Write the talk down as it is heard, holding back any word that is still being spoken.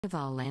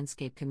Sandoval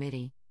Landscape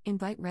Committee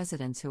invite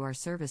residents who are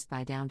serviced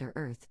by Down to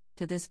Earth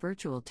to this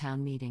virtual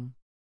town meeting.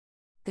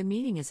 The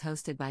meeting is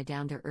hosted by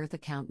Down to Earth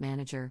Account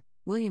Manager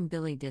William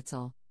Billy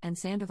Ditzel and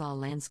Sandoval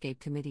Landscape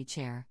Committee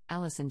Chair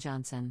Allison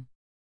Johnson.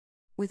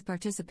 With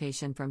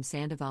participation from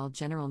Sandoval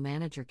General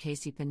Manager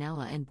Casey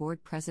Pinella and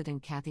Board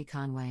President Kathy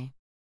Conway.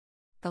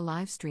 The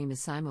live stream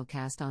is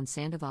simulcast on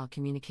Sandoval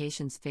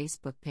Communications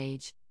Facebook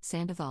page,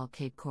 Sandoval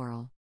Cape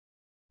Coral,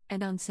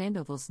 and on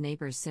Sandoval's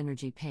Neighbors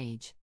Synergy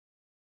page.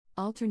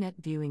 Alternate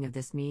viewing of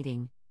this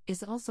meeting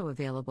is also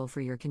available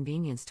for your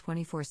convenience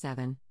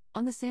 24/7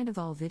 on the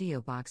Sandoval Video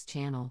Box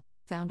channel,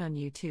 found on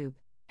YouTube,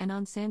 and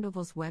on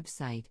Sandoval's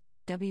website,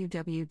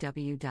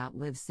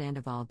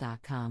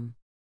 www.livesandoval.com.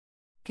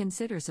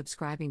 Consider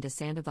subscribing to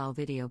Sandoval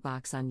Video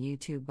Box on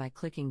YouTube by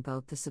clicking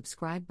both the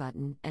subscribe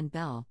button and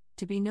bell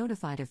to be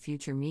notified of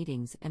future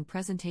meetings and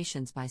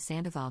presentations by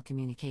Sandoval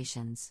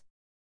Communications.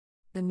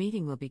 The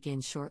meeting will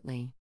begin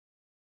shortly.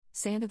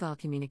 Sandoval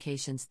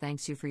Communications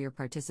thanks you for your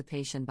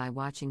participation by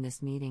watching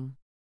this meeting.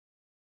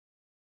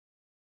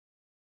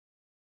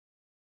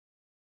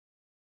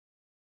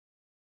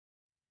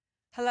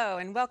 Hello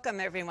and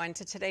welcome everyone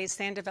to today's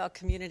Sandoval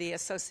Community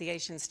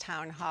Association's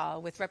Town Hall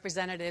with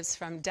representatives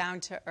from Down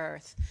to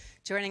Earth.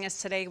 Joining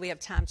us today we have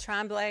Tom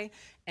Tremblay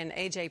and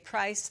AJ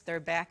Price. They're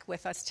back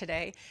with us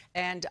today.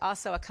 And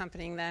also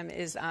accompanying them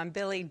is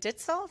Billy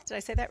Ditzel. Did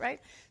I say that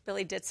right?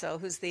 Billy Ditzel,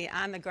 who's the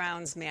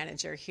on-the-grounds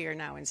manager here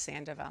now in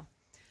Sandoval.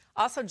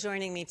 Also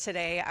joining me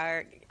today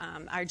are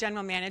our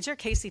general manager,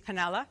 Casey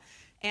Pinella,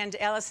 and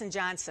Allison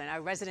Johnson,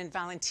 our resident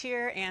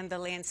volunteer and the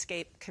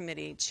landscape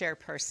committee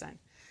chairperson.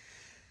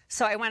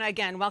 So I want to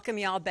again welcome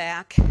you all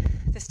back.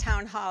 This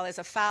town hall is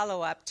a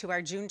follow-up to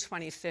our June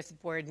 25th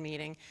board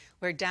meeting,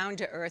 where Down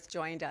to Earth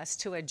joined us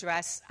to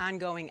address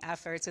ongoing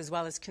efforts as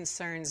well as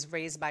concerns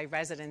raised by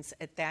residents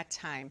at that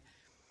time.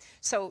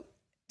 So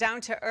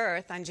Down to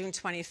Earth on June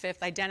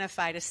 25th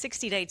identified a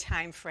 60-day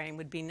time frame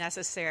would be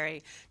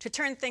necessary to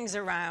turn things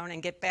around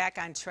and get back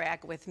on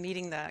track with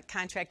meeting the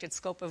contracted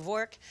scope of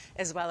work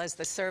as well as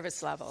the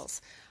service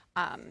levels.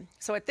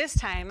 So at this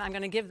time, I'm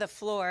going to give the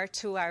floor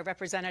to our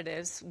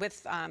representatives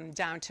with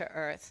Down to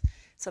Earth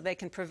so they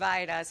can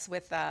provide us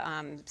with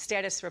a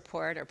status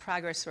report or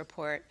progress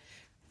report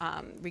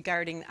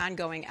regarding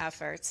ongoing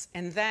efforts.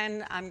 And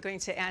then I'm going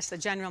to ask the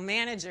general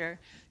manager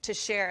to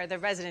share the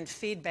resident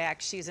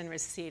feedback she's in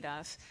receipt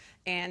of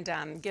and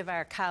give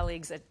our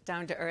colleagues at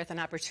Down to Earth an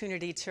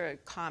opportunity to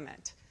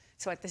comment.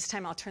 So at this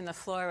time, I'll turn the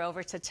floor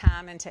over to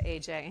Tom and to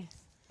AJ.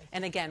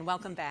 And again,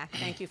 welcome back.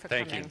 Thank you for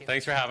coming. Thank you.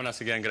 Thanks for having us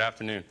again. Good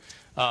afternoon.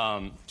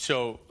 The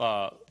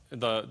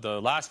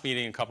last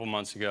meeting a couple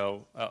months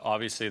ago,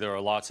 obviously there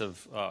were lots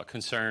of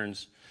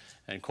concerns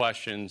and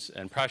questions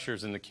and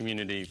pressures in the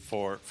community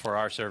for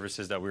our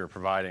services that we were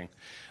providing.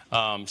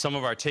 Some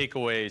of our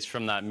takeaways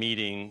from that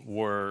meeting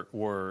were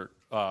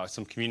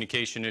some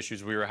communication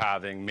issues we were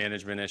having,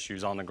 management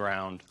issues on the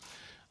ground.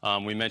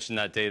 We mentioned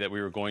that day that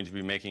we were going to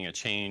be making a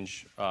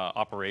change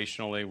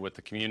operationally with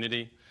the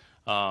community.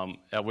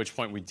 At which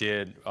point we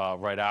did,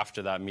 right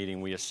after that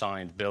meeting, we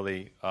assigned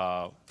Billy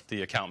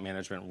the account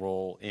management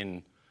role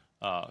in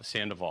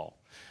Sandoval.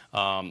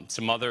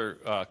 Some other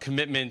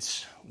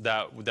commitments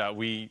that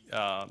we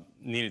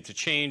needed to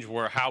change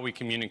were how we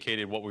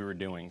communicated what we were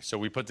doing. So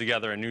we put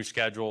together a new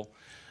schedule.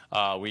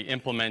 We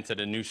implemented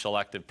a new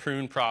selective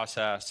prune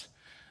process.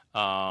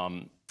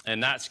 And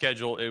that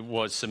schedule, it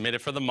was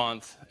submitted for the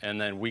month,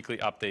 and then weekly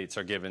updates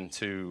are given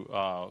to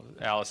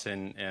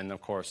Allison and,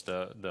 of course,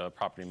 the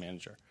property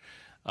manager.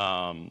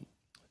 Our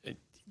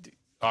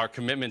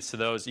commitments to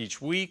those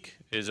each week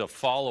is a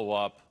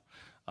follow-up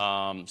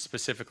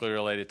specifically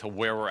related to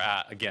where we're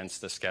at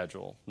against the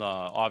schedule.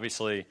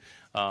 Obviously,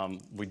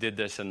 we did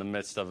this in the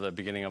midst of the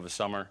beginning of the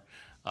summer,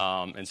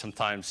 and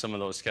sometimes some of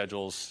those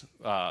schedules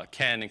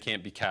can and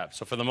can't be kept.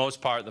 So for the most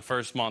part, the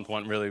first month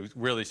went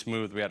really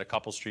smooth. We had a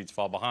couple streets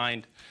fall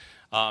behind.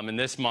 And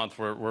this month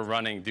we're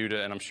running due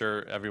to, and I'm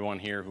sure everyone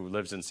here who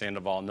lives in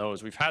Sandoval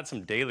knows, we've had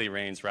some daily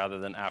rains rather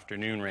than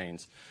afternoon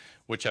rains,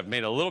 which have made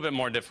it a little bit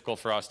more difficult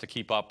for us to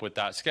keep up with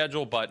that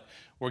schedule, but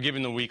we're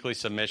giving the weekly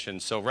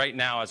submissions. So right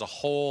now, as a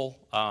whole,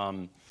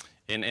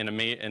 in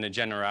a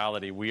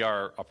generality, we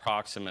are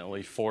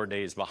approximately 4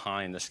 days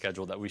behind the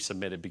schedule that we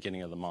submitted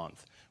beginning of the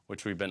month,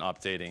 which we've been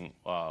updating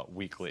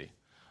weekly.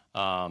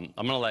 I'm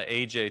going to let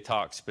AJ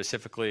talk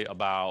specifically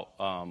about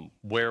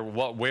where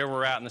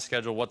we're at in the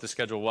schedule, what the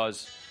schedule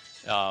was,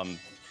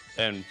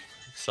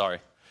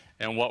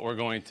 and what we're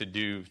going to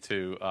do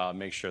to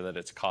make sure that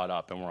it's caught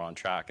up and we're on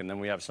track. And then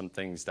we have some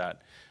things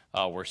that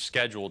were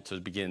scheduled to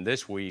begin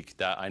this week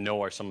that I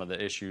know are some of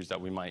the issues that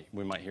we might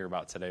hear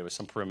about today with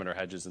some perimeter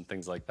hedges and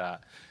things like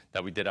that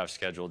we did have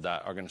scheduled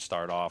that are going to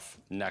start off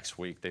next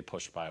week. They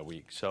pushed by a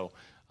week. So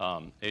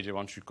AJ,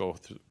 why don't you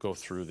go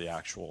through the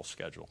actual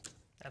schedule?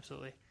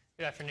 Absolutely.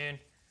 Good afternoon.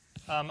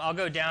 I'll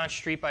go down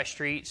street by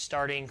street,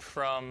 starting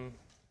from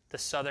the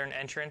southern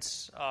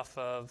entrance off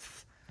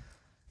of,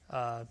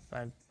 I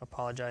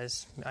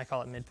apologize, I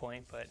call it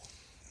Midpoint, but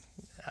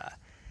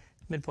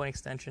Midpoint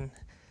Extension.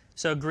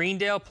 So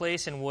Greendale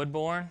Place in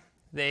Woodbourne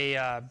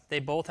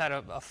They both had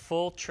a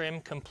full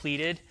trim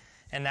completed,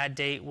 and that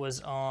date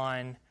was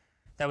on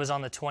the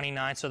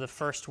 29th, so the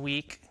first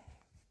week,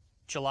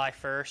 July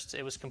 1st,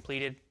 it was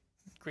completed,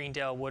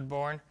 Greendale,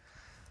 Woodbourne.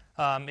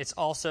 It's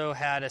also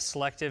had a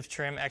selective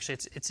trim. Actually,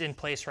 it's in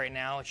place right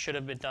now. It should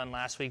have been done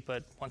last week,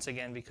 but once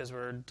again, because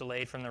we're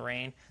delayed from the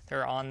rain,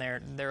 they're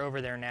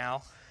over there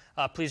now.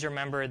 Please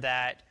remember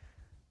that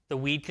the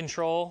weed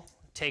control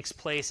takes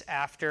place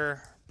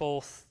after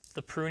both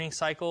the pruning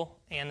cycle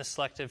and the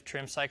selective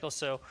trim cycle.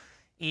 So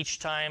each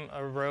time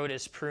a road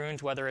is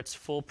pruned, whether it's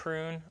full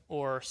prune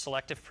or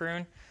selective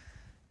prune,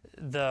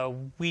 the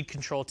weed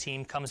control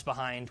team comes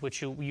behind,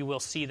 which you will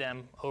see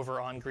them over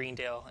on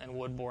Greendale and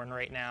Woodbourne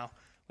right now,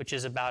 which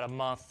is about a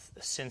month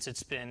since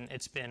it's been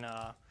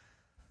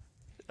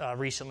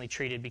recently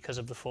treated because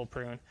of the full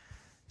prune.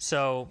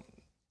 So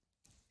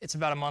it's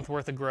about a month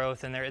worth of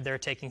growth, and they're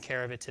taking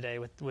care of it today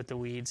with the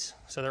weeds.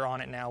 So they're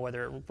on it now,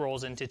 whether it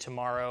rolls into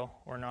tomorrow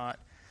or not.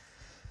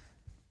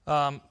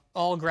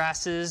 All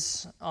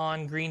grasses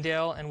on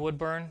Greendale and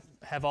Woodbourne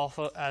have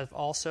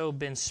also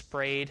been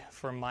sprayed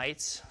for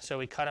mites, so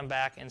we cut them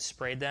back and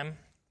sprayed them.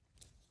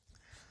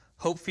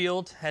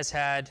 Hopefield has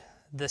had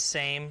the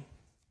same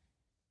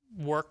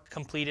work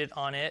completed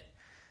on it,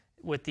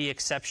 with the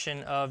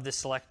exception of the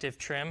selective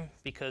trim,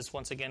 because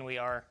once again we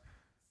are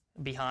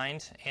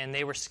behind, and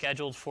they were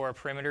scheduled for a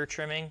perimeter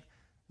trimming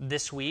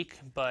this week,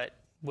 but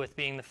with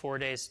being the 4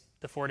 days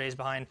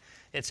behind,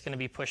 it's going to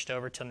be pushed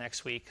over till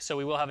next week. So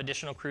we will have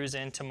additional crews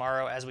in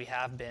tomorrow, as we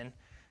have been,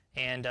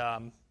 and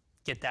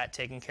get that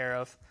taken care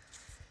of.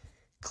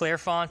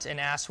 Clairfont and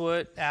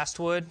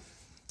Astwood,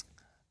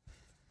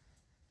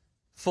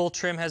 full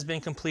trim has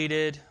been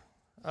completed.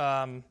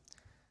 A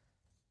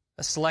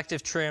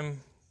selective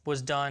trim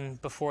was done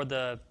before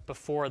the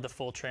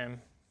full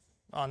trim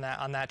on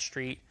that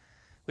street.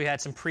 We had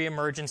some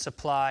pre-emergence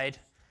applied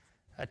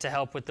to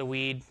help with the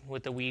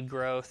weed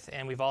growth,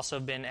 and we've also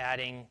been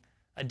adding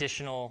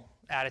additional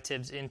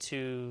additives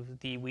into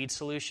the weed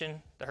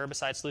solution, the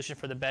herbicide solution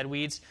for the bed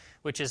weeds,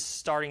 which is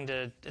starting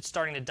to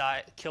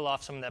kill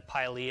off some of that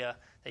pilea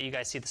that you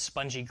guys see, the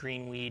spongy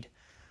green weed.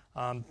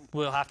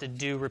 We'll have to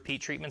do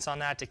repeat treatments on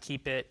that to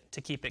keep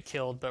it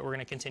killed, but we're going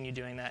to continue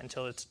doing that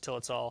until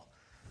it's all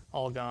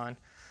gone.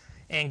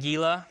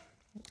 Anguilla.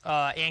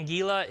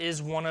 Anguilla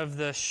is one of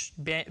the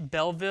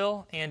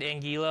Belleville and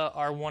Anguilla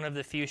are one of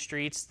the few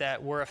streets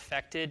that were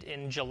affected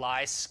in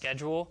July's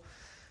schedule.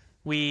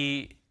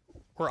 We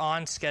were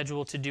on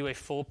schedule to do a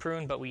full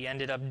prune, but we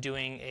ended up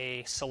doing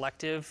a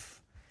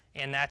selective,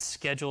 and that's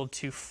scheduled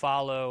to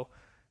follow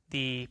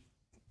the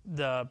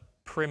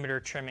perimeter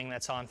trimming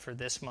that's on for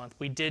this month.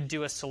 We did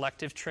do a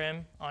selective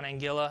trim on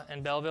Anguilla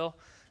and Belleville,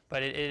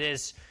 but it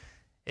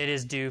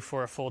is due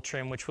for a full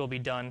trim, which will be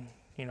done,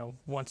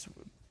 once,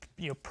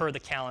 per the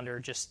calendar,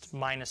 just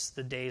minus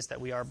the days that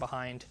we are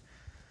behind.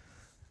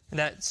 And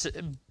that's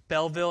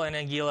Belleville and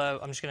Anguilla.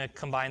 I'm just going to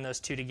combine those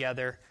two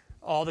together.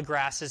 All the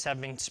grasses have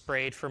been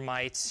sprayed for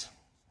mites,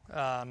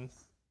 and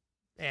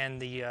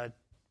the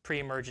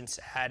pre-emergence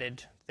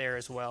added there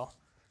as well.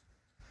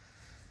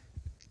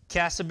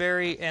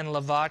 Castleberry and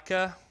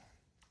Lavatka,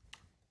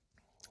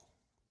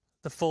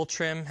 the full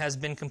trim has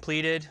been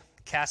completed.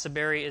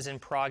 Castleberry is in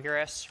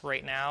progress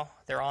right now.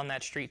 They're on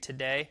that street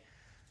today.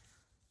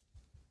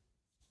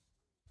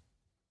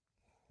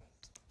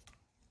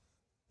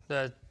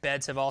 The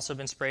beds have also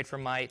been sprayed for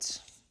mites.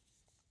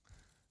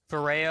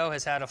 Vareo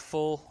has had a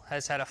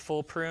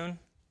full prune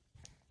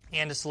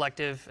and a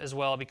selective as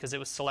well, because it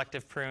was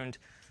selective pruned,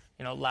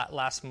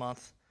 last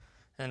month,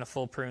 and then a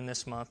full prune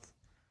this month.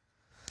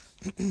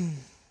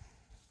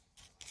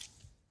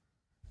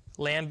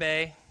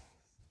 Lambay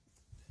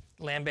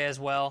as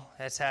well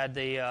has had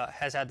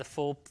the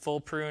full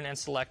prune and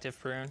selective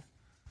prune.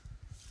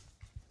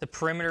 The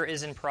perimeter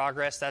is in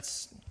progress.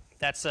 That's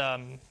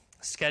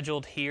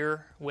scheduled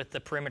here with the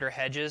perimeter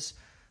hedges.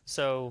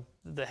 So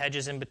the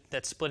hedges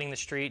that's splitting the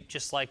street,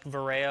 just like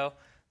Vareo,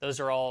 those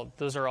are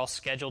all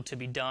scheduled to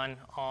be done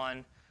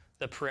on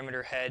the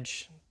perimeter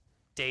hedge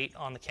date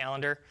on the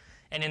calendar.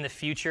 And in the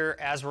future,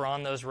 as we're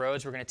on those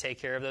roads, we're going to take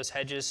care of those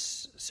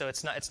hedges. So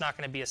it's not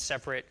going to be a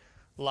separate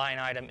line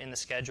item in the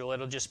schedule.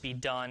 It'll just be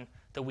done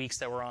the weeks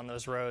that we're on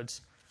those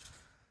roads.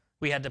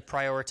 We had to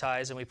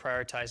prioritize, and we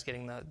prioritized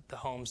getting the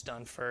homes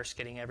done first,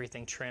 getting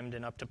everything trimmed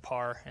and up to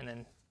par, and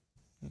then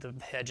the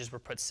hedges were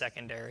put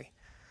secondary.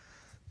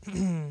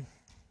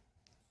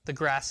 The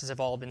grasses have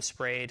all been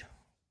sprayed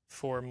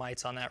for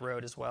mites on that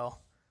road as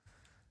well.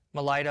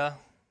 Melita,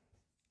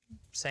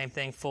 same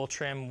thing, full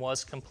trim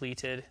was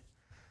completed.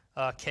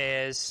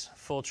 Caes,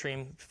 full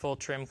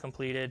trim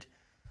completed.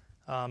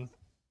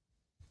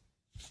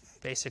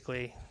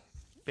 Basically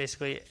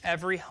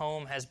every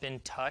home has been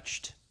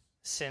touched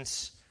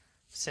since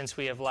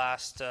we have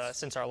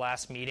since our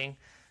last meeting,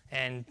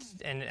 and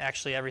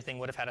actually everything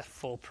would have had a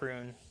full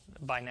prune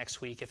by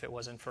next week if it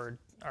wasn't for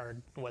our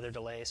weather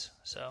delays.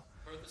 So,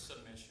 for the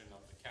submission of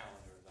the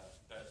calendar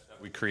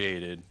that we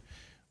created,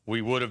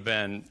 we would have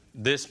been,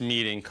 this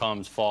meeting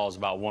falls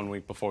about 1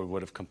 week before we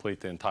would have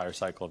completed the entire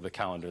cycle of the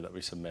calendar that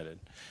we submitted.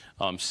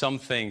 Some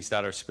things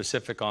that are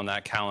specific on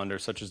that calendar,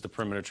 such as the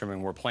perimeter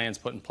trimming, were plans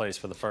put in place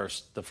for the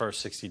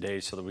first 60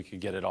 days so that we could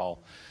get it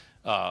all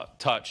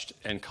touched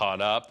and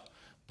caught up.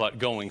 But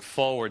going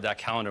forward, that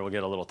calendar will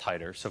get a little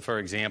tighter. So, for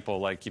example,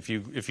 like if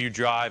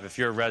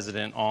you're a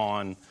resident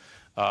on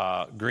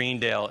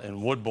Greendale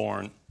and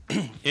Woodbourne,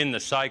 in the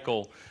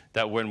cycle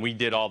that when we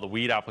did all the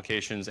weed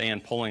applications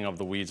and pulling of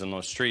the weeds on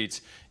those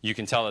streets, you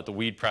can tell that the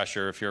weed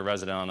pressure, if you're a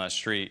resident on that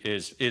street,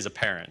 is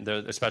apparent,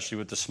 especially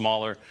with the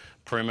smaller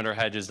perimeter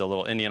hedges, the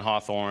little Indian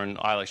hawthorn,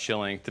 Ilex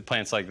shilling, the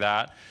plants like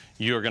that.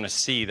 You're going to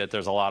see that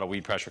there's a lot of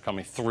weed pressure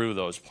coming through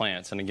those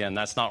plants. And again,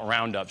 that's not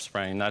Roundup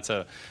spraying. That's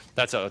an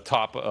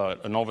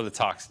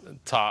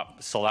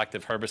over-the-top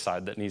selective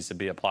herbicide that needs to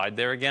be applied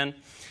there again.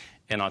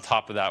 And on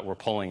top of that, we're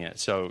pulling it.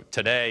 So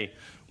today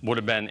would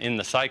have been in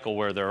the cycle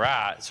where they're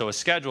at. So a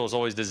schedule is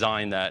always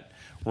designed that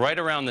right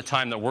around the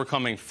time that we're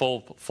coming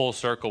full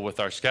circle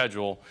with our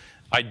schedule,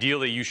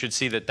 ideally you should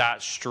see that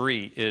that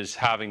street is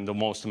having the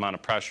most amount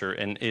of pressure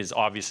and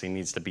obviously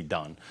needs to be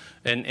done.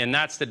 And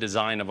that's the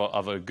design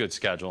of a good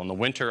schedule. In the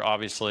winter,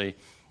 obviously,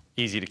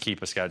 easy to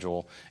keep a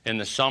schedule. In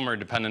the summer,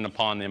 depending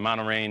upon the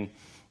amount of rain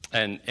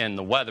and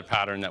the weather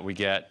pattern that we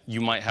get, you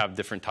might have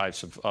different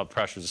types of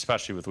pressures,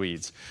 especially with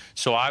weeds.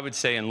 So I would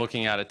say in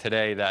looking at it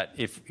today that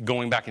if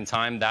going back in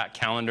time, that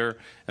calendar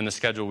and the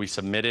schedule we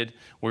submitted,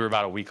 we were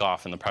about a week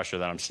off in the pressure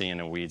that I'm seeing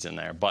in weeds in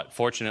there. But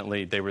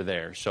fortunately, they were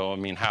there. So, I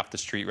mean, half the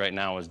street right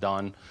now is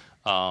done.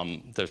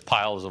 There's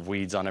piles of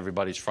weeds on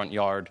everybody's front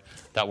yard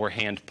that we're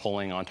hand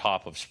pulling on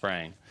top of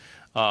spraying.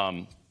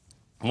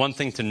 One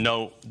thing to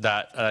note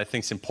that I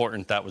think is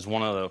important, that was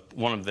one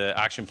of the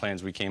action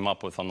plans we came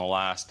up with on the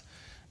last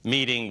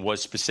meeting,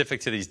 was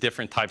specific to these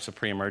different types of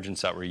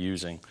pre-emergence that we're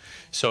using.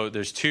 So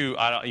there's two.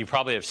 You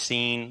probably have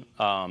seen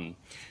a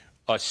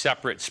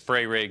separate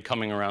spray rig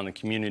coming around the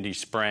community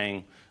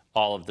spraying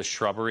all of the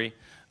shrubbery.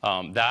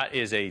 That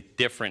is a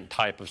different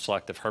type of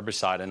selective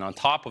herbicide. And on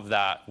top of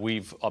that,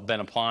 we've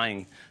been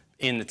applying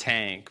in the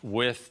tank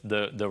with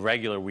the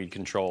regular weed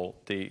control,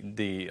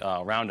 the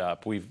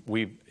Roundup. We've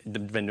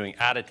been doing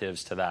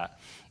additives to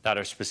that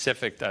are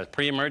specific to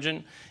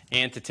pre-emergent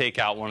and to take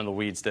out one of the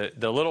weeds.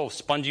 The little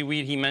spongy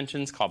weed he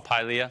mentions called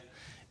Pilea,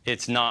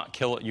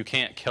 you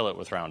can't kill it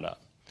with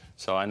Roundup.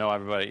 So I know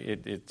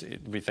everybody,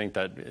 we think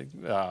that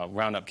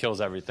Roundup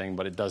kills everything,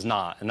 but it does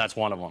not, and that's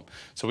one of them.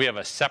 So we have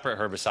a separate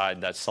herbicide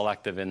that's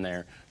selective in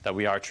there that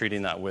we are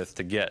treating that with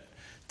to get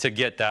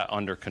that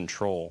under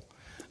control.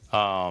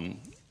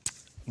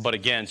 But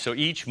again, so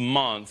each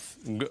month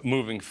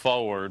moving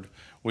forward,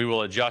 we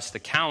will adjust the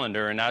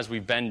calendar, and as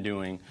we've been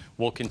doing,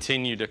 we'll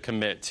continue to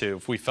commit to,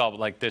 if we felt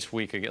like this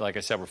week, like I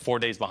said, we're 4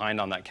 days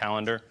behind on that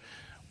calendar,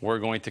 we're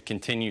going to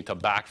continue to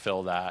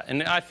backfill that.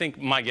 And I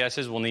think my guess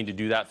is we'll need to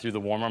do that through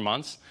the warmer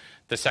months.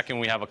 The second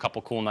we have a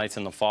couple cool nights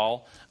in the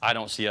fall, I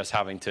don't see us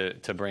having to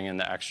bring in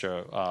the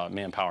extra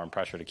manpower and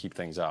pressure to keep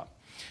things up.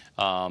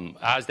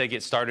 As they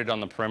get started on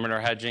the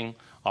perimeter hedging,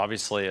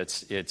 obviously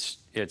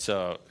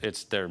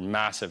they're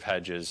massive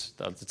hedges.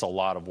 It's a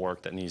lot of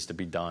work that needs to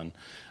be done.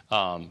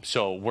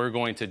 So we're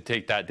going to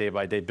take that day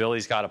by day.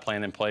 Billy's got a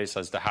plan in place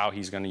as to how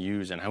he's going to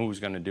use and who's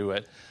going to do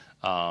it.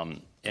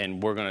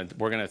 And we're going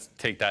to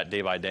take that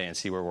day by day and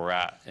see where we're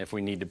at. If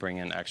we need to bring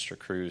in extra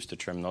crews to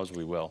trim those,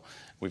 we will.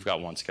 We've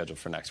got one scheduled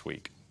for next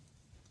week.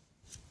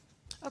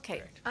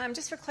 Okay,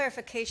 just for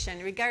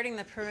clarification, regarding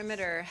the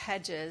perimeter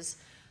hedges,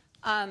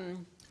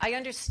 I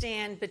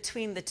understand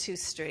between the two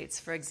streets,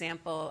 for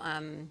example,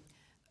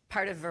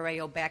 part of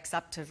Vareo backs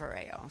up to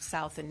Vareo,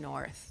 south and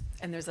north,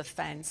 and there's a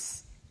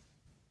fence.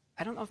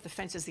 I don't know if the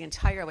fence is the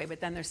entire way,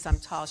 but then there's some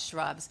tall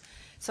shrubs.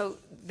 So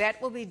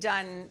that will be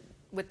done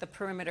with the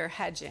perimeter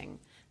hedging.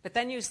 But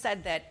then you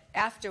said that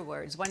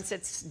afterwards, once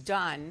it's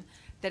done,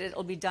 that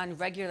it'll be done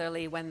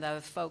regularly when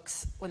the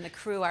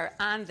crew are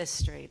on the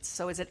streets.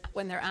 So is it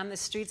when they're on the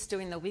streets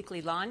doing the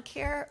weekly lawn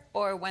care,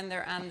 or when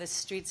they're on the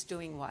streets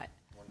doing what?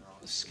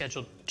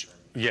 Scheduled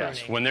Yes,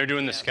 pruning. when they're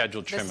doing the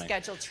scheduled trimming. The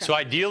scheduled trimming. So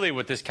ideally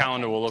what this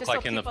calendar will look Just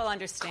like so in the... people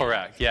understand.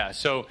 Correct, yeah.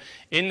 So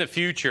in the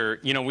future,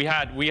 you know, we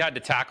had to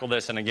tackle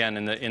this, and again,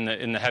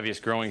 in the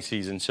heaviest growing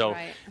season. So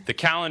Right. the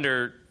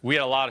calendar, we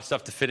had a lot of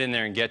stuff to fit in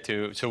there and get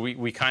to. So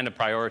we kind of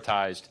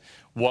prioritized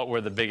what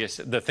were the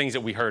things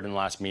that we heard in the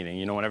last meeting.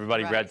 You know, when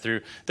everybody Right. read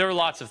through, there were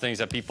lots of things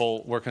that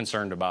people were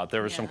concerned about.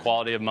 There was some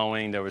quality of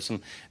mowing. There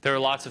were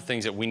lots of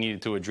things that we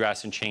needed to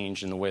address and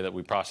change in the way that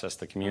we processed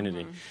the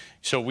community. Mm-hmm.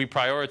 So we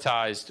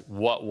prioritized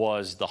what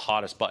was the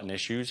hottest button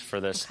issues for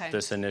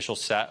this initial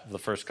set of the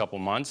first couple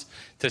months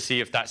to see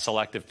if that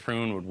selective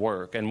prune would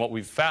work. And what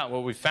we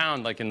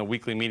found, like in the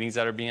weekly meetings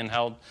that are being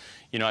held,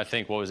 I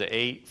think, what was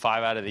it,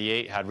 5 out of the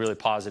 8 had really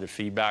positive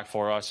feedback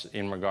for us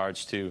in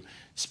regards to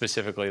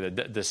specifically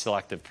the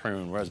selective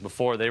prune, whereas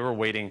before they were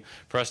waiting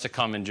for us to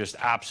come and just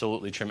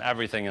absolutely trim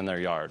everything in their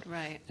yard.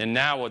 Right. And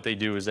now what they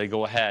do is they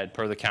go ahead,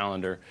 per the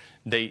calendar,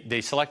 they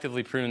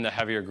selectively prune the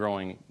heavier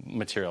growing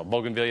material.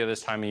 Bougainvillea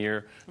this time of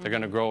year, they're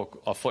going to grow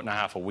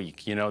 1.5 feet a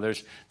week.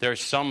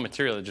 There's some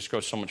material that just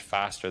grows so much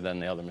faster than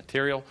the other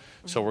material.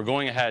 So we're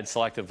going ahead,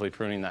 selectively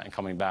pruning that and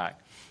coming back.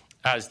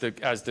 As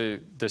the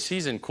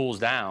season cools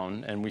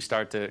down and we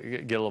start to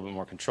get a little bit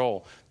more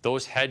control,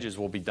 those hedges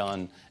will be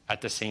done at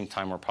the same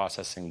time we're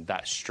processing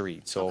that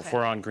street. So if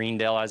we're on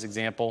Greendale as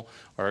example,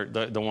 or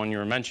the one you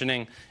were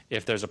mentioning,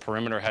 if there's a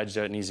perimeter hedge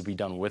that needs to be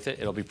done with it,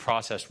 it'll be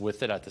processed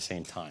with it at the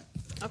same time.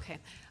 Okay.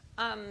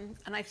 And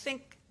I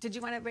think, did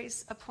you want to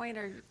raise a point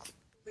or?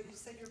 But you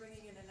said you're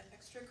bringing in an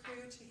extra crew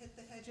to hit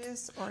the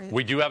hedges, or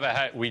We do have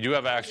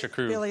an extra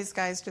crew. Billy's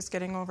guys just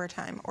getting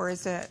overtime, or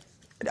is it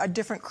a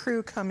different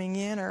crew coming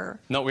in, or?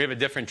 No, we have a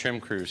different trim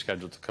crew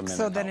scheduled to come in.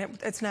 So and then help.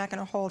 it's not going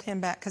to hold him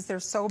back because they're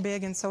so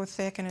big and so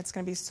thick, and it's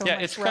going to be so much Yeah,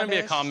 it's going to be a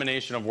rubbish.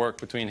 combination of work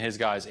between his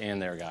guys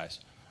and their guys,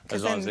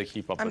 as long as they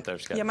keep up with their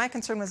schedule. Yeah, my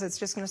concern was it's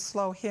just going to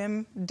slow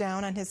him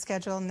down on his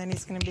schedule, and then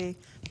he's going to be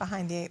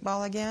behind the 8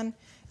 ball again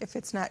if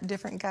it's not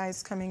different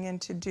guys coming in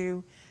to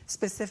do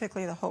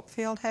specifically the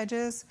Hopefield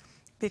hedges,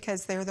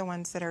 because they're the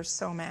ones that are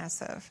so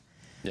massive.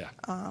 Yeah.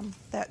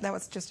 That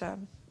was just a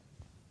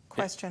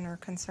question or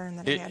concern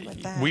that I had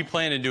with that. We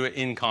plan to do it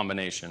in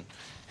combination.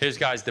 His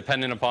guys,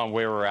 depending upon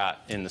where we're at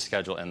in the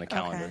schedule and the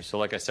calendar. Okay. So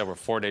like I said, we're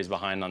 4 days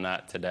behind on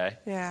that today.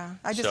 Yeah,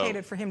 I just So-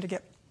 hated for him to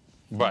get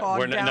Right, bogged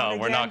we're down no,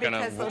 we're again not going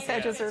because to. those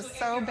hedges are if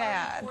so you're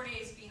bad. 4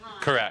 days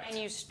behind, Correct. and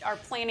you are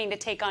planning to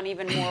take on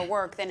even more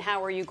work, then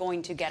how are you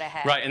going to get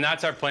ahead? Right, and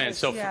that's our plan.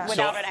 So, Yeah.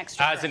 Without an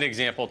extra as an crew.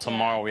 example,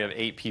 tomorrow we have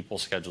 8 people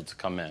scheduled to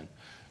come in.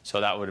 So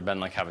that would have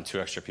been like having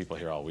 2 extra people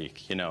here all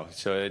week,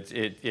 So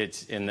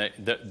it's in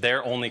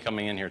they're only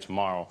coming in here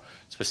tomorrow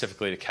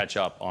specifically to catch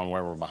up on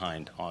where we're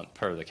behind on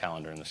per the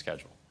calendar and the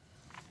schedule.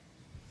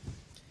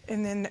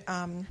 And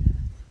then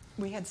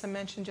we had some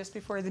mention just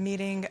before the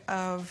meeting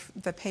of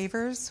the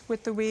pavers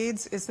with the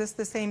weeds. Is this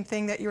the same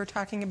thing that you were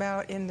talking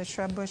about in the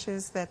shrub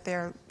bushes, that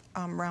they're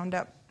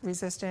Roundup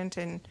resistant?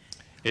 And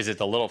Is it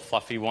the little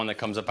fluffy one that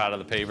comes up out of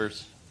the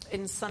pavers?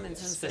 In some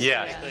instances.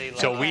 Yeah. Specifically,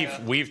 So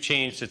like, we've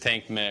changed the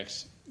tank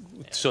mix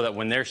so that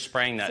when they're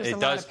spraying that, There's it a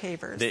lot does. of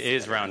pavers. It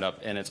is Roundup,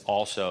 and it's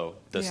also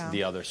Yeah.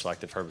 the other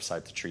selective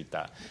herbicide to treat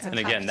that. a And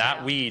again, that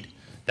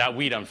cocktail.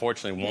 weed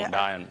unfortunately won't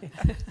Yeah. die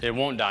it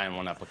won't die in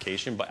one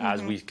application. But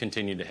as we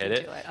continue to hit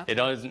it, Do it, okay. it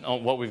doesn't.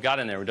 What we've got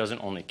in there, it doesn't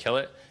only kill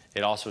it.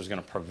 It also is going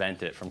to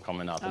prevent it from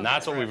coming up, and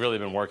that's what we've really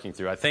been working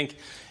through. I think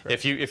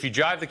if you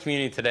drive the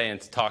community today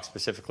and to talk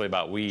specifically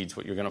about weeds,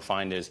 what you're going to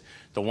find is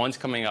the ones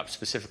coming up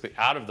specifically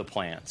out of the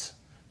plants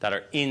that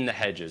are in the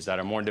hedges, that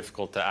are more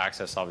difficult to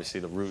access,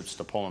 obviously the roots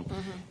to pull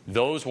them.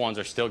 Those ones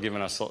are still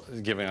giving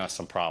us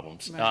some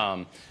problems.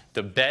 Right.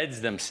 The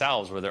beds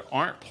themselves, where there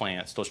aren't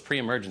plants, those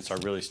pre-emergents are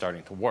really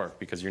starting to work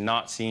because you're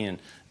not seeing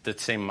the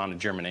same amount of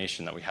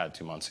germination that we had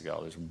 2 months ago.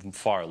 There's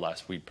far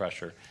less weed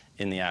pressure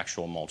in the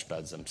actual mulch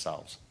beds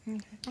themselves.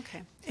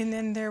 Okay. And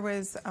then there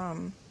was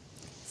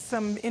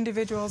some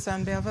individuals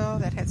on Belleville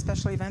that had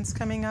special events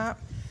coming up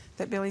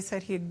that Billy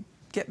said he'd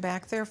get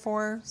back there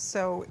for.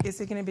 So is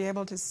he going to be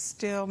able to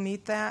still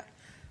meet that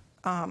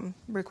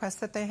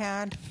request that they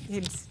had?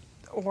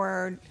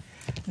 Or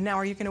now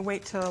are you going to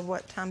wait till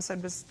what Tom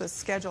said was the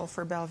schedule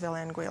for Belleville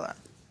and Anguilla?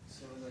 As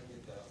soon as I get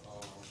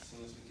as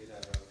soon as we get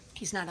out of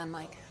He's not on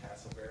mic.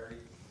 Castleberry,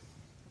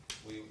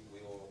 we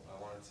will.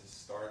 I wanted to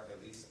start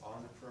at least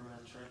on the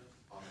perimeter trim,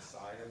 on the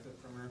side of the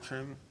perimeter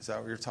trim. Is that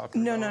what you're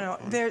talking No,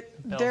 about? no, no. There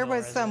Belleville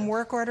was some residents.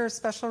 work order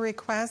special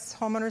requests.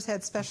 Homeowners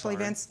had special sorry.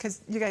 events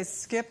because you guys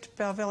skipped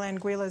Belleville and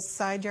Anguilla's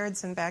side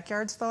yards and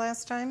backyards the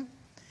last time.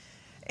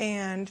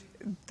 And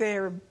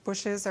their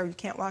bushes, or you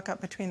can't walk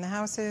up between the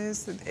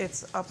houses.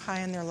 It's up high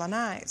in their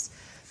lanais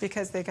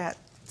because they got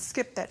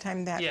skipped that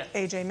time that Yeah.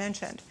 AJ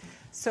mentioned.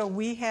 So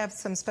we have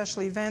some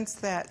special events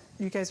that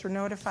you guys were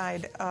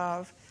notified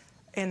of,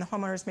 and the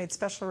homeowners made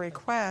special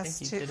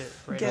requests you to did it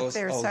right. get Those-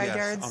 their oh, side yes,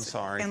 yards I'm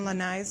sorry. and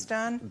lanais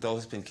done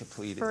Those have been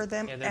completed. for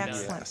them. Yeah, they're done.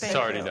 Excellent. Yes. Thank It's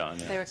already you. done.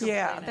 They Yeah. were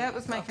Yeah, completed. that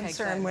was my Okay,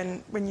 concern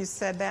good. when you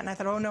said that, and I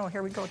thought, oh no,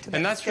 here we go to that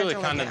And that's really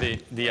schedule kind of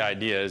again. the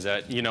idea is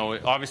that,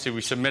 obviously we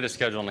submit a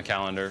schedule on the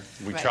calendar.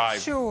 We Right. try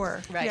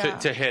Sure. Right. Yeah.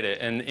 to hit it.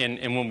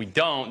 And when we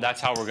don't,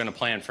 that's how we're going to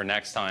plan for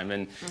next time.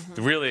 And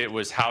really it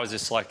was, how is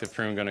this selective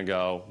prune going to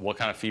go? What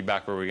kind of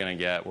feedback were we going to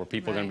get? Were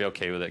people going to be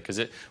okay with it? Because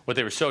what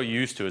they were so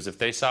used to is if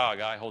they saw a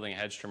guy holding a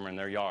hedge trimmer in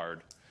their yard,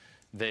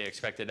 they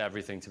expected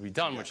everything to be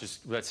done,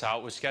 that's how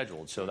it was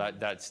scheduled. So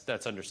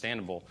that's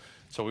understandable.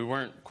 So we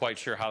weren't quite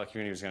sure how the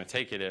community was going to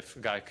take it. If a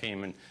guy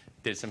came and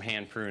did some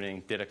hand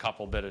pruning, did a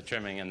couple bit of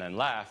trimming, and then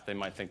left, they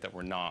might think that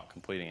we're not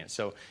completing it.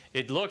 So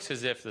it looks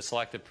as if the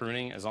selective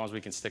pruning, as long as we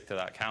can stick to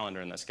that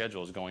calendar and that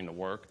schedule, is going to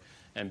work.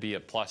 and be a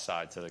plus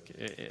side to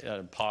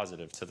a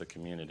positive to the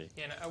community.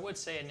 Yeah, and I would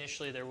say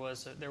initially there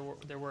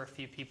were a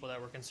few people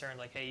that were concerned,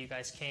 like, hey, you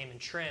guys came and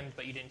trimmed,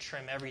 but you didn't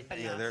trim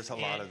everything. Yeah, there's a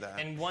lot of that.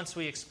 And once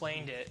we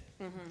explained it,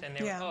 then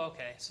they were, oh,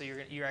 okay, so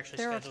you're actually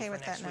They're scheduled okay for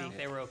with next that week. now.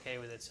 They were okay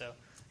with it, so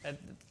it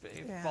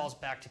falls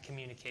back to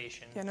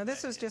communication. Yeah, no,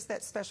 this was just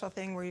that special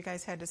thing where you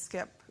guys had to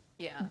skip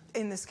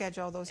in the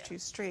schedule those 2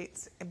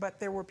 streets, but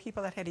there were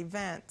people that had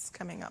events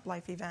coming up,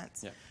 life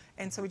events. Yeah.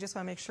 And so we just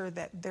want to make sure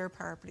that their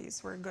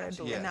properties were good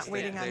Absolutely. and not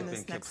waiting on they've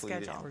this been next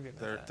completed.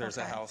 schedule. There's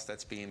a Okay. house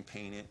that's being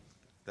painted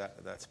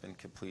that's been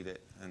completed,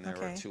 and there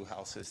were Okay. 2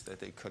 houses that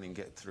they couldn't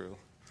get through,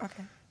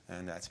 Okay,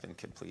 and that's been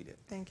completed.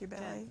 thank you,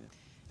 Billy.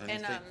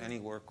 Any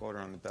work order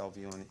on the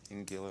Bellevue and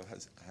in Gila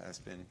has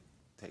been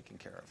taken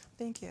care of.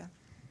 Thank you.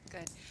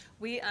 Good.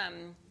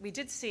 We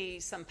did see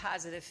some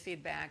positive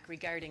feedback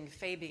regarding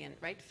Fabian,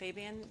 right?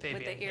 Fabian, with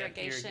Fabian, the yeah,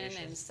 irrigation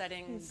irrigation. and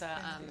setting He's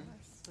fabulous.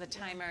 the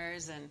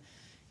timers, and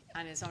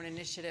on his own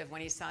initiative,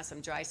 when he saw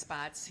some dry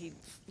spots, he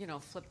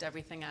flipped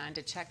everything on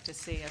to check to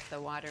see if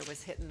the water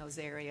was hitting those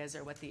areas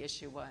or what the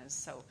issue was.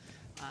 So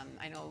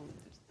I know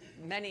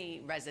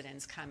many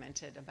residents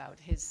commented about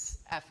his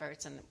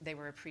efforts, and they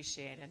were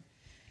appreciated.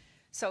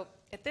 So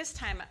at this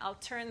time, I'll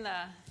turn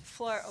the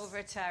floor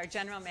over to our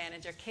general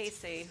manager,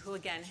 Casey, who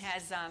again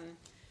has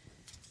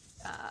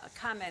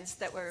comments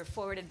that were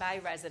forwarded by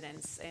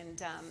residents,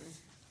 and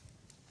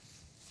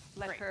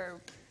let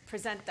her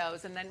present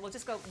those, and then we'll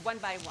just go one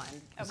by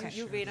one. Okay.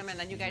 You read them, and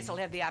then you guys will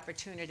have the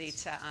opportunity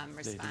to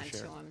respond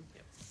to them.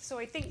 So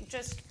I think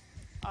just,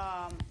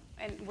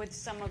 and with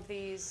some of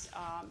these,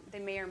 they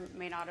may or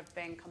may not have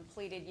been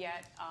completed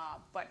yet,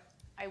 but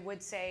I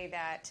would say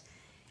that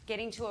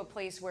getting to a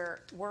place where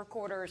work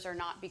orders are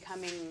not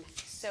becoming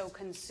so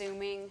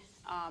consuming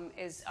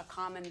is a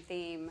common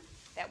theme,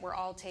 that we're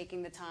all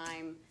taking the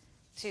time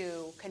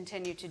to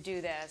continue to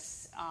do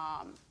this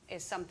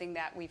is something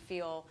that we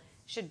feel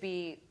should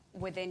be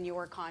within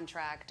your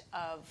contract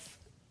of,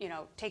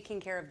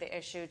 taking care of the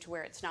issue to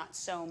where it's not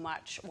so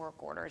much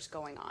work orders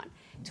going on,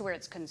 to where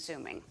it's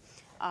consuming.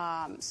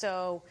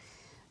 So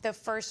the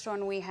first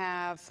one we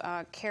have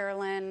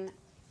Carolyn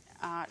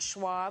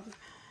Schwab,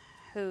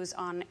 who's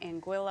on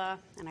Anguilla,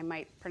 and I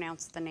might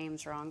pronounce the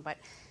names wrong, but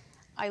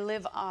I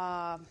live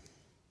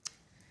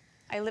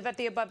at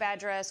the above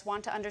address,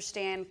 want to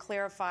understand,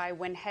 clarify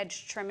when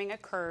hedge trimming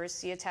occurs,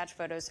 see attached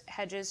photos,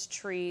 hedges,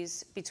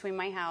 trees between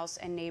my house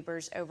and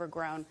neighbors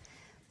overgrown,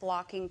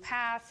 blocking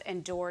path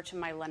and door to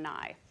my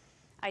lanai.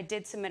 I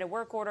did submit a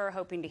work order,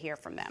 hoping to hear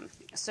from them.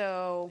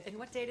 So And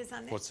what date is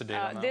on this? What's the date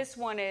on that? this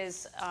one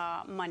is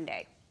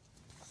Monday.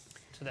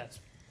 So that's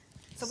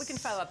So we can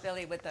follow up,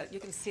 Billy, with you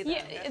can see them.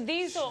 Yeah,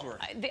 these will.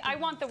 I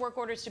want the work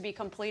orders to be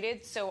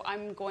completed, so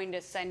I'm going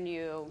to send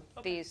you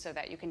these so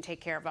that you can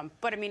take care of them.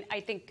 But I mean, I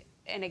think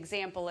an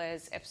example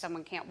is if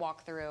someone can't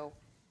walk through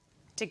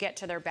to get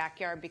to their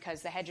backyard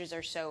because the hedges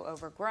are so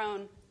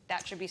overgrown,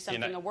 that should be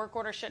something a work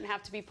order shouldn't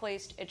have to be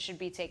placed. It should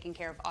be taken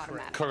care of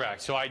automatically.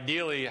 Correct. So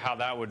ideally,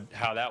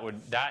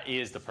 that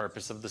is the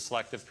purpose of the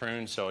selective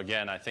prune. So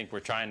again, I think we're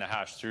trying to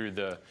hash through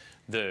the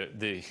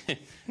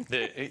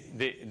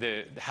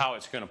how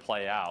it's going to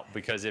play out,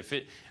 because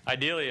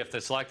ideally if the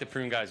selective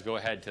prune guys go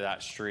ahead to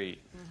that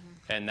street,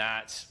 and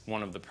that's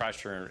one of the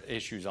pressure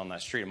issues on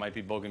that street. It might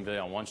be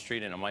Bougainvillea on one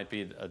street, and it might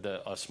be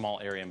a small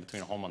area in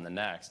between a home on the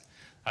next.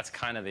 That's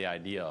kind of the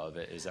idea of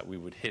it, is that we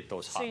would hit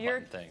those hot So you're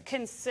button things.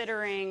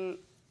 considering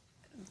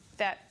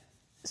that.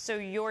 So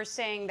you're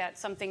saying that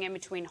something in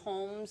between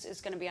homes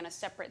is going to be on a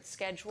separate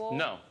schedule?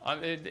 No,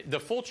 the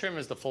full trim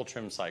is the full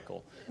trim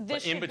cycle. This But in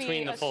should be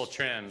between the a full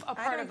trim, a I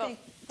part don't of a think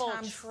full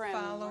Tom's trim.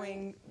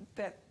 following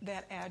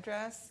that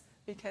address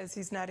because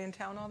he's not in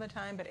town all the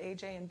time, but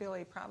AJ and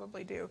Billy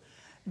probably do.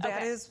 That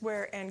Okay. is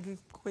where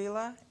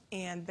Anguilla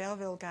and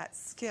Belleville got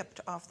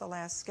skipped off the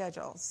last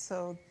schedule.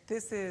 So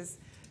this is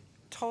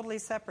totally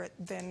separate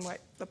than what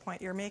the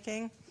point you're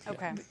making.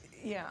 Okay.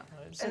 Yeah,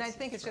 and I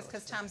think it's just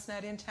because Tom's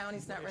not in town,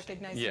 he's not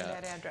recognizing yeah,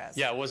 that address.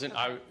 yeah, it wasn't.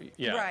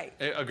 Right.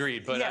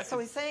 Agreed. But Yeah, so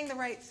he's saying the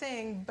right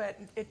thing, but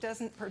it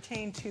doesn't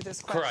pertain to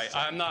this question. correct.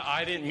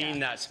 I didn't mean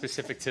that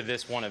specific to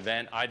this one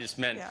event. I just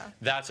meant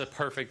that's a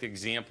perfect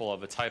example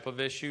of a type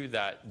of issue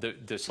that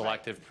the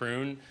selective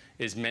prune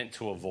is meant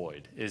to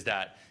avoid. Is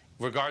that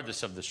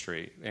regardless of the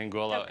street,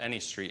 Anguilla, any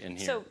street in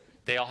here, So-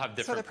 they all have So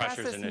different the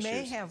pressures process and may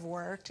issues. have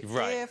worked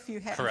Right. if you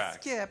hadn't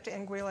Correct. skipped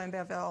Anguilla and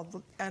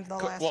Belleville and the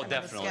last Well, time on the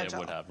definitely it schedule.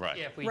 would have. Right.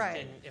 yeah.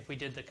 Right. If we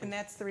did the And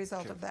that's the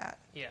result of that.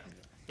 yeah,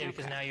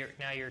 because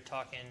now you're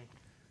talking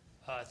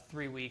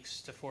 3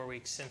 weeks to 4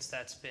 weeks since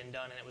that's been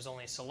done, and it was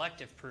only a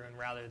selective prune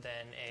rather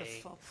than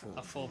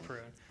a full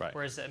prune. Right.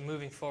 Whereas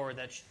moving forward,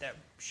 that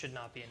should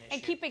not be an issue.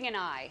 And keeping an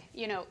eye,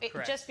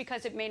 Correct. just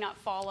because it may not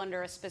fall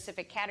under a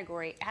specific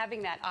category,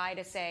 having that eye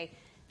to say,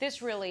 this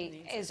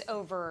really is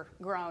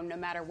overgrown no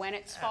matter when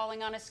it's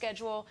falling on a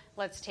schedule,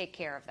 let's take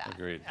care of that.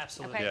 Agreed.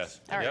 Absolutely. Okay.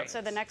 Yes. All right. Yep.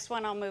 So the next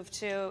one I'll move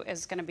to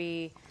is going to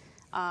be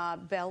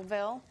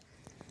Belleville.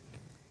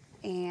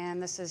 And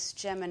this is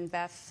Jim and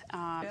Beth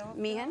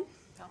Meehan.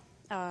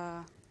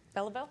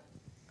 Belleville?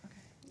 Okay.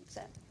 Is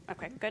that?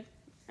 Okay, good.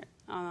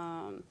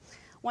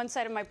 One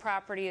side of my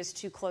property is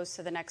too close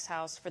to the next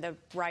house for the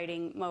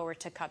riding mower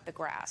to cut the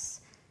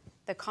grass.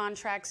 The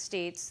contract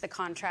states the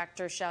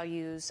contractor shall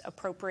use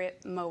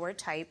appropriate mower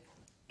type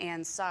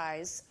and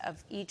size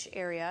of each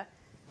area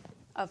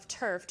of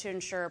turf to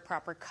ensure a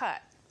proper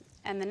cut.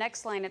 And the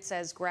next line it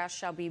says grass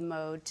shall be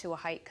mowed to a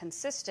height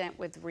consistent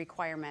with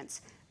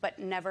requirements, but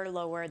never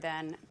lower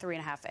than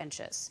 3.5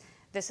 inches.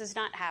 This is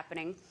not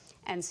happening.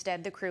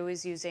 Instead, the crew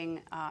is using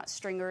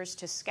stringers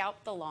to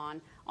scalp the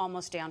lawn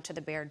almost down to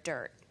the bare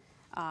dirt.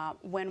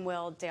 When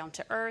will Down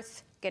to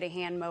Earth get a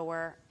hand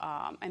mower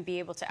and be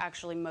able to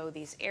actually mow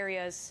these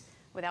areas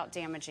without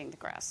damaging the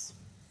grass?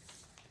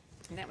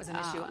 And that was an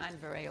issue on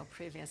Vareo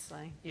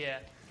previously. Yeah.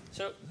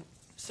 So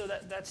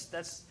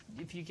that's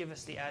if you give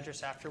us the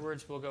address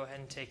afterwards, we'll go ahead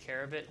and take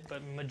care of it.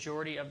 But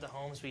majority of the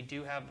homes we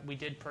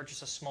did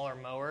purchase a smaller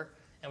mower,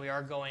 and we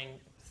are going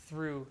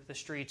through the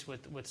streets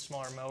with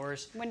smaller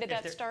mowers. When did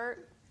that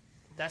start?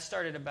 That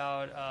started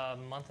about a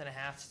month and a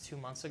half to 2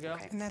 months ago.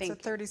 Okay. And that's a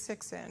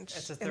 36-inch.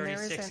 It's a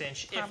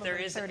 36-inch. If there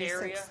is an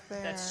area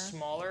that's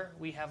smaller,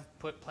 we have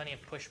put plenty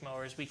of push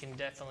mowers. We can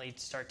definitely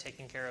start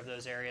taking care of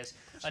those areas.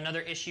 Another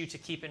issue to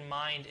keep in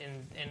mind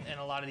in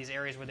a lot of these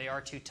areas where they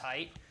are too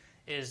tight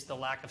is the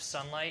lack of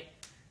sunlight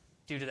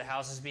due to the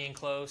houses being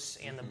close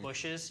and the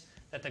bushes,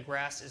 that the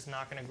grass is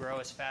not going to grow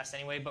as fast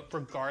anyway. But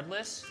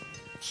regardless,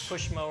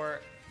 push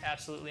mower,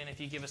 absolutely. And if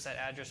you give us that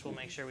address, we'll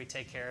make sure we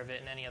take care of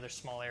it in any other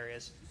small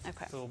areas.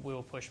 Okay. We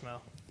will push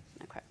mow.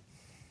 Okay.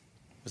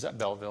 Was that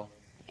Belleville?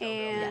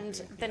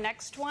 And the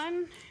next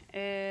one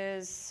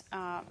is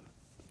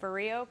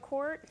Vareo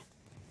Court.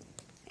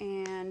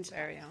 And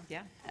Vareo,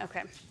 yeah.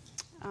 okay.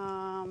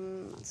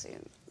 Let's see,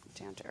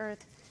 Down to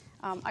Earth.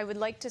 I would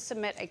like to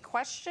submit a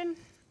question.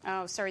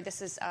 Oh, sorry,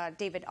 this is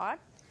David Ott.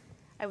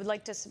 I would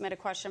like to submit a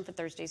question for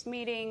Thursday's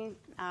meeting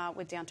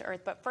with Down to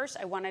Earth. But first,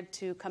 I wanted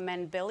to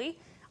commend Billy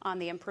on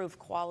the improved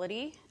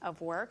quality of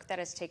work that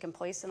has taken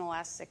place in the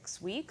last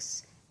 6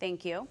 weeks.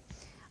 Thank you.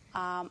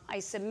 I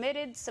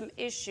submitted some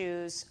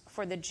issues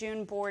for the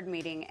June board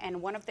meeting,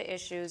 and one of the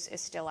issues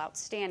is still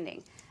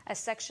outstanding. A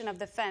section of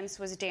the fence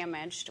was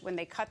damaged when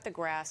they cut the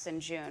grass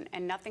in June,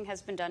 and nothing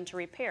has been done to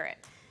repair it.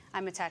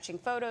 I'm attaching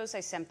photos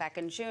I sent back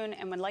in June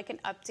and would like an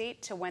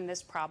update to when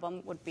this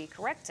problem would be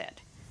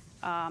corrected.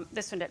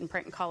 This one didn't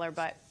print in color,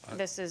 but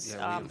this is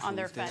on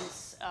their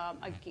fence,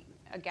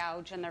 a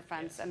gouge in their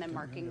fence, and then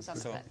markings on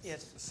the fence.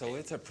 Yes. So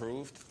it's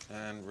approved,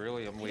 and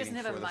really I'm He waiting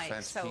doesn't for have a the mic,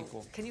 fence so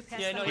people. can you pass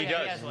Yeah, that no, one? He he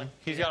does. has one.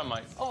 He's got a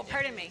mic. Oh,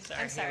 pardon me.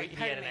 I'm sorry. He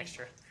Pardon had an me.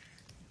 extra.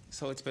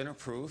 So it's been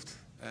approved,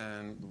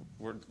 and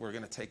we're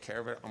going to take care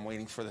of it. I'm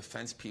waiting for the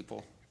fence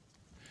people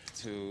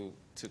to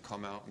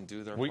come out and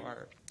do their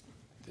part.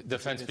 The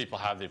fence people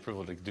have the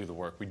approval to do the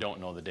work. We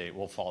don't know the date.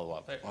 We'll follow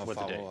up I'll with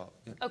the date. follow up.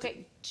 Yeah.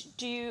 Okay,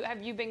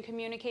 have you been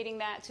communicating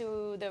that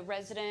to the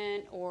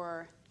resident,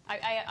 or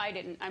I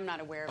didn't? I'm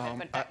not aware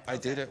of it. But I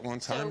did it one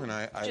time, So and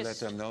I let just-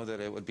 them know that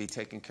it would be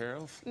taken care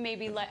of.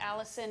 maybe let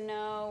Allison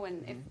know,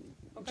 and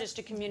just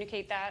to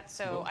communicate that,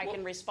 so I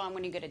can respond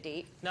when you get a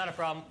date. Not a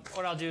problem.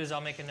 What I'll do is I'll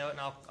make a note and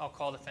I'll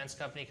call the fence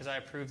company because I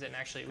approved it, and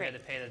actually we had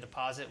to pay the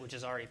deposit, which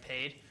is already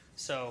paid.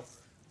 So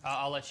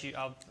I'll let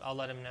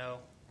him know.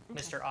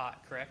 Mr.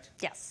 Ott, correct?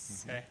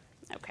 Yes. Okay.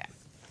 Okay.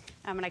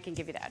 And I can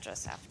give you the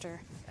address after.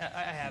 I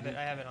have it.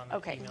 I have it on the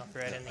Okay. email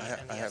thread and the I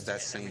have estimate that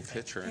and same everything.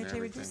 picture and AJ, would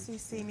you everything.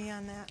 CC me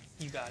on that?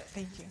 You got it.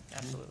 Thank you.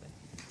 Absolutely.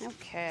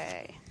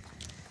 Okay.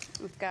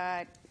 We've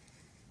got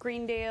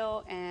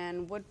Greendale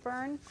and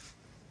Woodburn.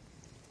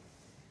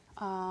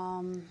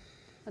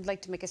 I'd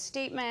like to make a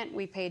statement.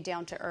 We paid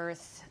Down to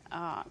Earth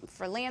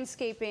for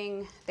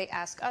landscaping. They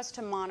ask us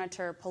to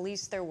monitor,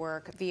 police their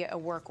work via a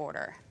work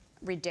order.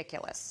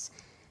 Ridiculous.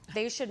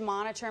 They should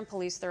monitor and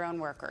police their own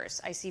workers.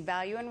 I see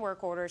value in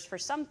work orders for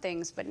some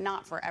things, but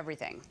not for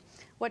everything.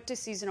 What do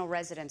seasonal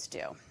residents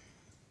do?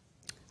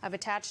 I've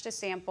attached a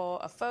sample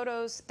of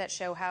photos that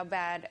show how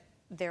bad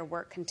their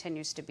work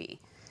continues to be.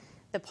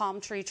 The palm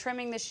tree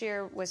trimming this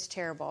year was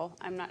terrible.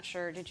 I'm not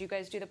sure. Did you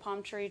guys do the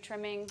palm tree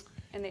trimming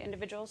in the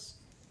individuals?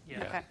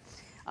 Yeah. Okay.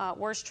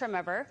 Worst trim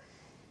ever.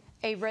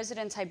 A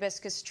resident's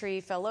hibiscus tree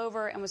fell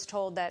over and was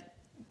told that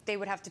they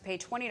would have to pay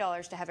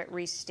 $20 to have it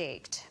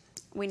restaked.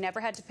 We never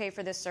had to pay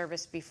for this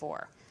service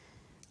before.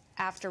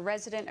 After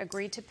resident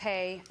agreed to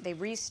pay, they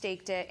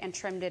restaked it and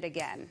trimmed it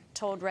again.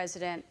 Told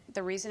resident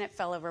the reason it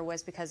fell over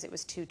was because it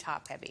was too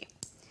top heavy.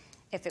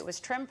 If it was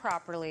trimmed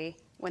properly,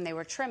 when they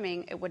were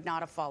trimming, it would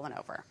not have fallen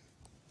over.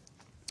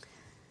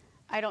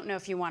 I don't know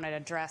if you want to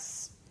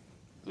address,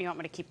 you want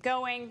me to keep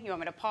going? You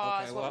want me to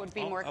pause? Okay, What well, would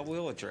be more I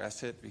will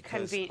address it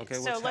because convenient? okay,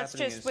 So what's let's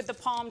happening just, is with the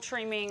palm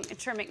trimming,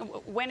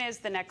 when is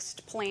the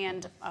next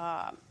planned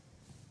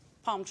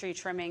palm tree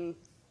trimming,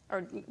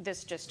 or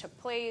this just took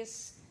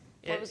place?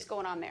 What was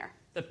going on there?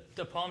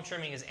 The palm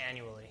trimming is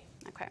annually.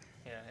 Okay.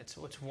 Yeah, it's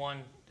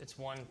one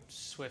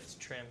swift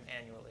trim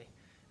annually.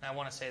 And I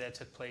want to say that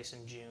took place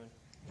in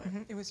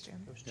June. It was Jim.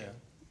 It was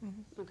June.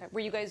 Okay.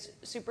 Were you guys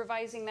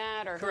supervising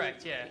that, or who-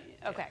 Correct. Yeah.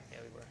 Okay. Yeah,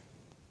 we were.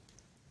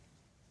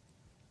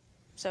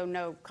 So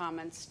no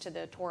comments to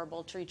the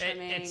horrible tree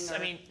trimming? It's. or- I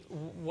mean,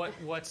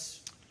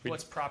 what's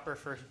what's proper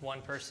for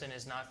one person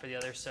is not for the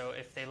other. So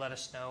if they let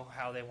us know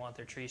how they want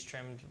their trees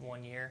trimmed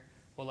 1 year,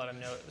 we'll let them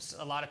know.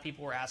 A lot of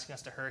people were asking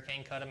us to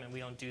hurricane cut them, and we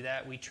don't do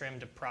that. We trim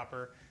to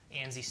proper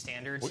ANSI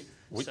standards,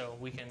 so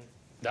we can.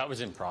 That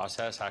was in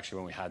process actually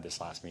when we had this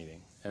last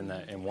meeting,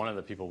 and one of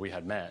the people we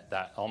had met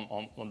that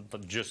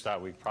just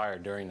that week prior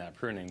during that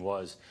pruning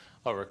was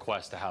a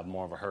request to have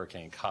more of a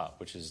hurricane cut,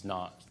 which is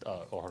not a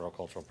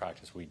horticultural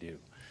practice we do.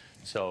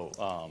 So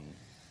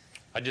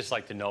I'd just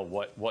like to know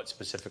what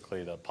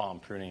specifically the palm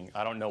pruning.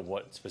 I don't know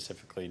what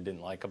specifically you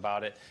didn't like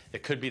about it.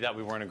 It could be that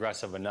we weren't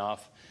aggressive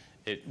enough.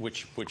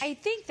 Which I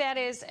think that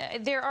is,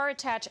 there are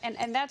attached,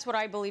 and that's what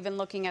I believe in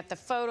looking at the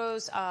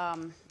photos.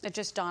 It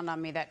just dawned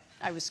on me that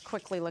I was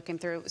quickly looking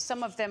through.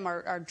 Some of them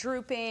are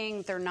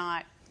drooping. They're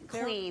not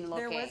clean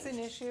looking. There was an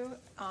issue,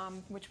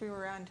 which we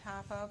were on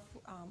top of,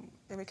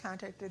 and we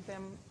contacted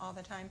them all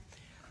the time.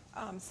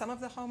 Some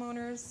of the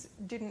homeowners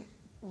didn't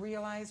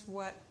realize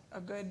what a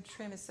good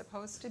trim is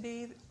supposed to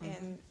be,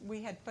 and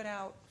we had put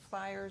out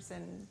flyers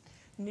and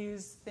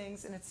news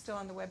things, and it's still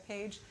on the web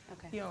page.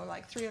 Okay. You know,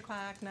 like 3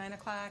 o'clock, 9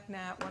 o'clock,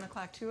 not 1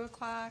 o'clock, 2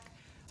 o'clock.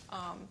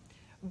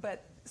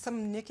 But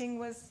some nicking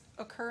was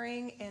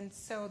occurring, and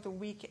so the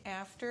week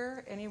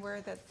after,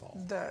 anywhere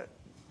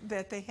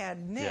that they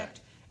had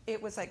nicked,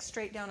 it was like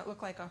straight down. It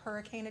looked like a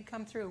hurricane had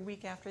come through a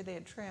week after they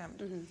had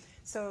trimmed.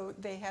 So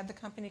they had the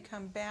company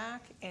come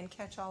back and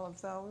catch all of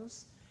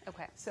those.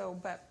 Okay. So,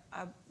 but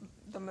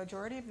the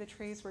majority of the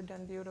trees were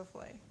done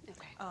beautifully.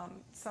 Okay.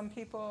 Some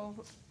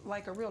people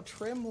like a real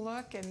trim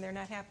look, and they're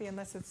not happy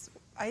unless it's.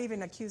 I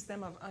even accused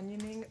them of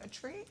onioning a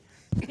tree.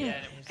 Yeah,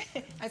 and it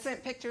was, I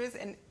sent pictures,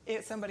 and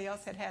somebody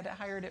else had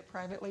hired it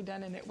privately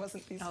done, and it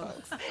wasn't these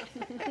folks.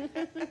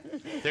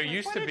 There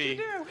used to be. What did you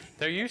do?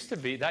 There used to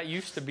be. That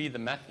used to be the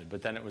method,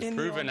 but then it was In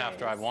the proven old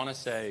after days.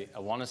 I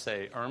want to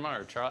say Irma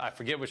or Charles. I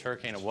forget which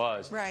hurricane it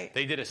was. Right.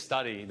 They did a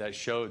study that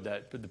showed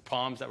that the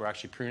palms that were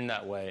actually pruned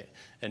that way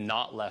and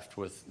not left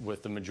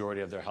with the majority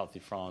of their healthy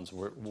fronds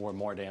were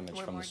more damaged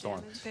from the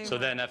storm. So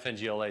then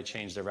FNGLA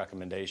changed their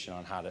recommendation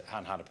on how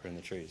to prune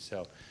the trees.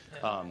 So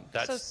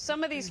that's. So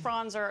some of these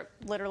fronds are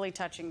literally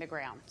touching the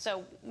ground.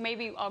 So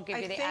maybe I'll give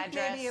you the I think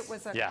address. maybe it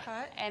was a Yeah.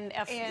 cut. And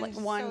if like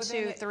so 1, then 2,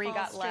 it 3 falls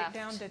got straight left.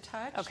 down to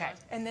touch. Okay.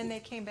 And then they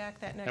came back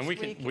that next And we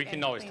week.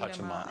 can always touch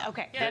cleaned them up.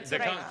 Okay, The- that's the,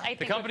 what com- I think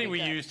the would company be we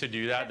good. use to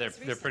do that,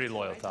 they're pretty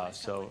loyal to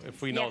us. So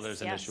if we know Yes,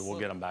 there's an yes. issue, we'll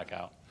get them back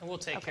out. and we'll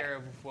take care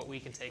of what we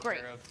can take Great.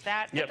 care of.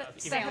 That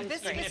Yep. sounds Even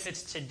great. if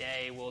it's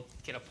today, we'll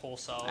get a pull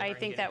saw. I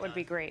think that would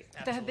be great. The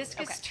Absolutely.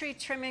 hibiscus Okay. tree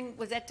trimming,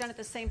 was that done at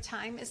the same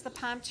time as the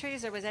palm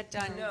trees, or was that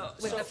done No,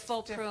 with so- the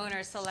full prune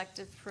or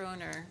selective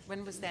prune, or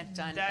when was that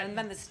done? That- And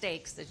then the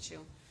stakes that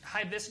you...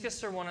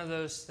 Hibiscus are one of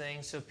those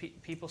things. So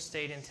people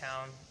stayed in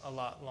town a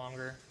lot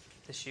longer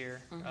this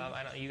year.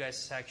 I know you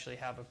guys actually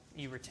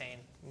you retain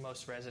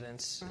most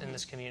residents in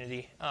this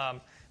community.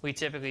 We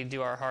typically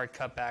do our hard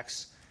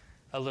cutbacks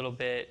a little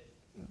bit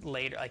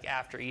later, like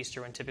after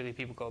Easter, when typically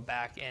people go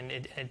back, and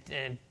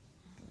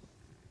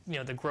you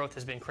know the growth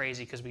has been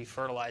crazy because we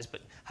fertilize.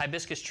 But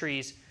hibiscus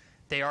trees,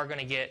 they are going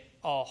to get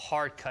all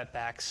hard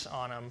cutbacks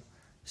on them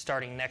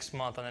starting next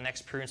month on the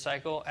next prune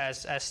cycle,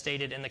 as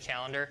stated in the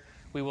calendar.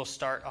 We will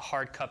start a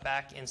hard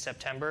cutback in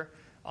September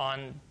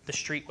on the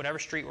street, whatever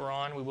street we're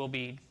on. We will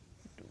be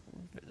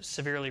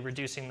severely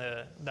reducing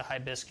the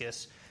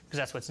hibiscus because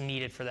that's what's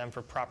needed for them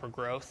for proper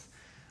growth.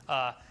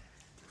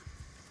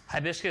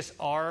 Hibiscus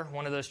are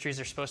one of those trees.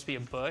 They're supposed to be a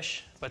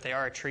bush, but they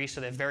are a tree,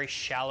 so they have very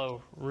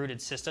shallow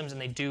rooted systems,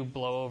 and they do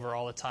blow over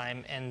all the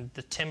time. And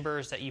the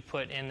timbers that you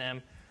put in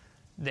them,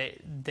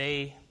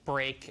 they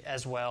break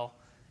as well.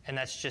 And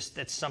that's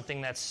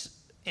something that's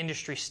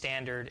industry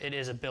standard. It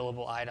is a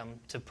billable item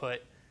to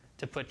put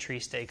tree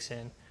stakes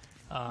in.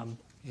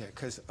 Yeah,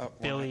 because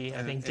Billy,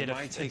 I think, did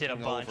a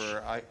bunch.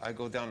 Over, I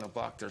go down the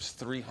block. There's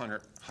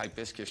 300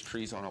 hibiscus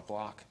trees on a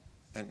block,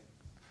 and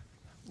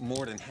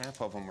more than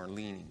half of them are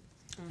leaning.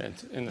 And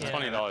the Yeah.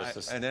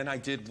 $20 And then I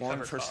did one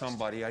cover for cost.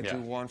 somebody. I Yeah.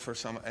 do one for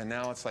some, and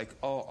now it's like,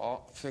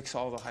 I'll fix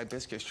all the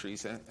hibiscus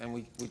trees, and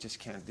we just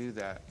can't do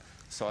that.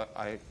 So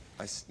I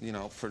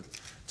for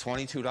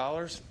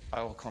 $22,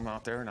 I will come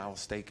out there and I will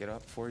stake it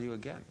up for you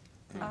again.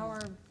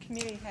 Our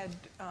committee had,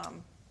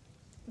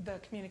 the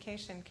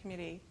communication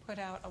committee put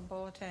out a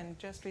bulletin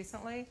just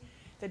recently.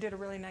 They did a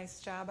really nice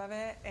job of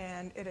it,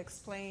 and it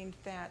explained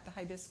that the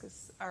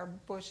hibiscus are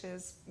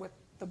bushes with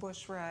the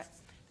bush rut.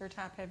 They're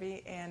top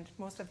heavy, and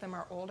most of them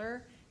are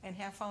older and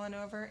have fallen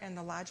over, and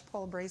the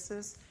lodgepole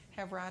braces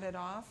have rotted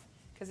off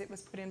because it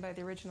was put in by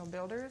the original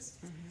builders.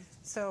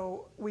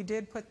 So we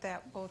did put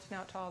that bulletin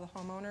out to all the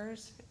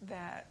homeowners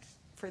that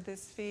for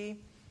this fee,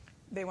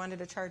 they wanted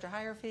to charge a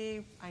higher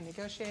fee. I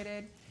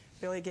negotiated.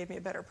 Billy gave me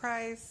a better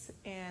price,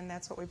 and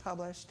that's what we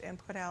published and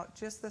put out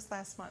just this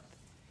last month.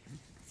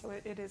 So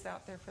it is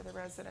out there for the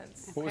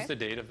residents. What was Okay. the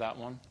date of that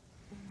one?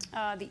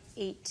 The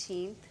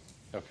 18th.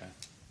 Okay.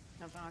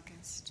 Of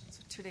August,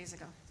 so 2 days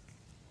ago.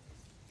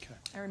 Okay.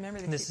 I remember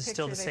the And this is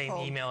still picture the they same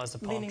pulled, email as the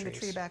palm leaning the trees.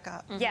 tree back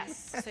up.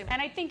 Yes, and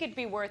I think it'd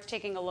be worth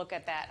taking a look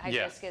at that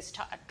Yeah. hibiscus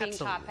being Absolutely.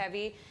 top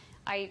heavy.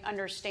 I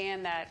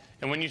understand that.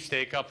 And when you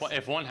stake up,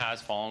 if one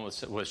has fallen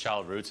with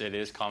shallow roots, it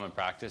is common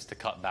practice to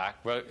cut back.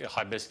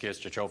 Hibiscus,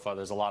 jatropha,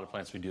 there's a lot of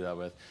plants we do that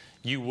with.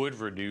 You would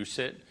reduce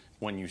it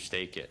when you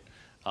stake it.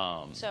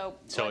 So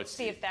let's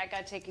see if that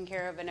got taken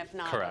care of, and if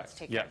not, correct. let's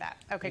take care of that.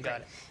 Okay, You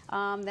great.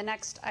 got The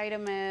next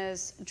item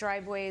is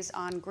driveways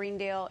on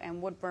Greendale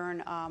and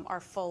Woodburn are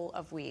full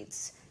of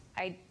weeds.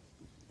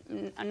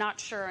 I'm not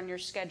sure on your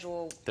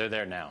schedule. They're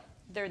there now.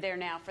 They're there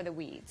now for the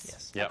weeds.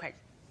 Yes. Yep. Okay.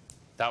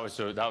 That was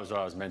what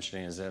I was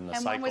mentioning is in the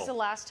And cycle. when was the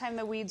last time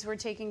the weeds were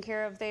taken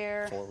care of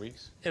there? 4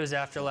 weeks. It was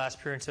after last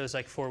period, so it was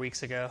like 4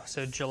 weeks ago.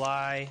 So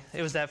July,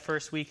 it was that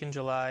first week in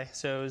July.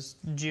 So it was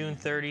June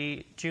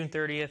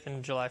 30th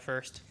and July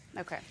 1st.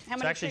 Okay. How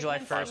many actually July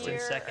treatments 1st a and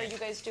year 2nd. are you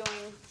guys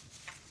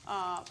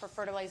doing for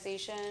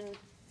fertilization?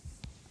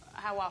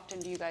 How often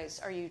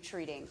are you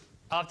treating?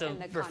 I'll have to in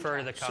the refer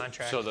to the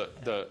contract?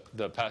 contract. So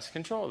the pest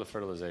control or the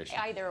fertilization?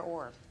 Either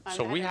or.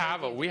 So we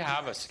have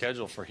a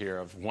schedule for here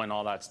of when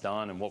all that's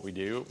done and what we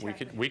do.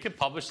 We could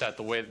publish that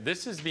the way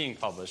this is being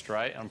published,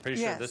 right? I'm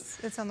pretty sure Yes, this.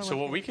 it's on the So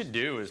what webpage. we could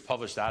do is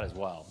publish that as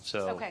well.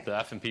 So Okay. the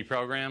F&P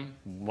program,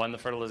 when the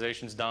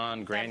fertilization's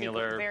done,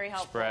 granular That'd be very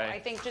helpful. spray. I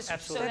think just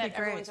Absolutely. so That'd that be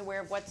great. everyone's aware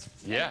of what's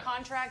in Yeah. the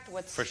contract,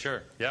 what's For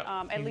sure. Yep.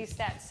 at least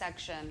that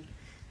section.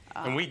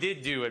 And we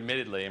did do,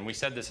 admittedly, and we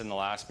said this in the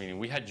last meeting,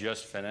 we had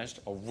just finished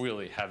a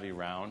really heavy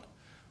round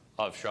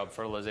of shrub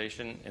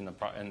fertilization in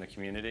the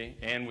community,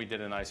 and we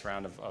did a nice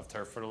round of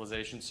turf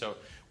fertilization. So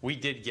we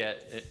did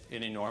get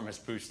an enormous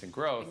boost in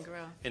growth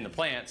in the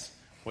plants,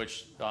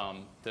 which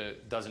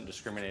doesn't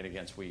discriminate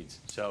against weeds.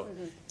 So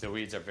the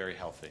weeds are very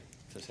healthy,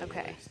 to say the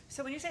Okay. least.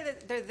 So when you say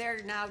that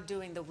they're now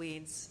doing the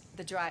weeds,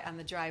 on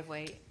the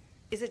driveway,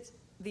 is it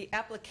the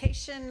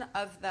application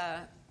of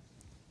the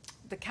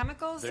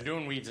chemicals? They're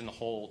doing weeds in the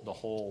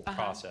whole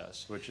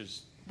process, which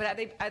is But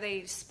are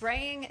they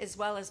spraying as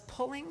well as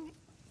pulling?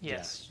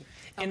 Yes.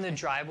 In the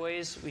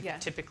driveways, we Yeah.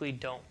 typically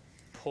don't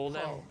pull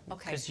them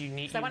Okay. because you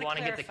So I want to want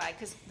to get the clarify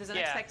because there's an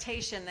Yeah.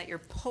 expectation that you're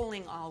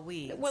pulling all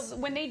weeds. Well,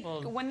 when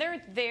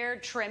they're there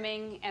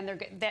trimming and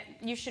that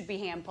you should be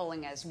hand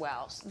pulling as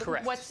well.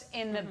 Correct. What's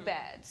in the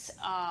beds,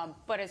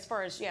 but as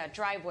far as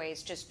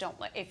driveways, just don't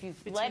let if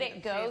you've let Between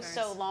it the go pavers.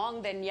 so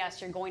long, then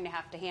yes, you're going to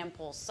have to hand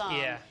pull some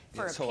Yeah.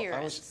 for So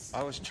appearance.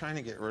 I was trying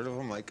to get rid of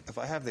them. Like if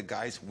I have the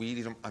guys weed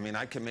eat them, I mean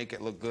I can make it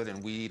look good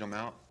and weed them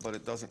out, but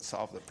it doesn't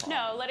solve the problem.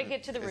 No, let it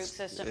get to the root It's-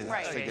 system. it has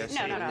Right. to get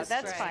No, to the-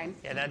 that's Spray. fine.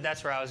 Yeah,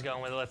 that's where I was going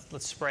with it.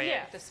 Let's spray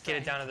Yeah. it, The get spray.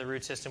 it down to the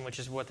root system, which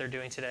is what they're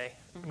doing today.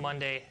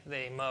 Monday,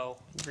 they mow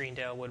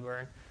Greendale,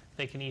 Woodburn.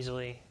 They can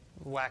easily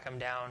whack them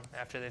down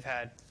after they've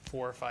had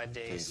 4 or 5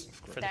 days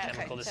for the That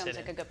chemical to sounds sit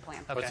like in. a good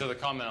plan. But Okay. so the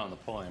comment on the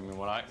pulling, I mean,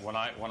 when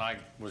I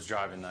was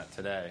driving that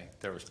today,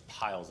 there was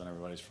piles in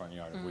everybody's front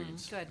yard of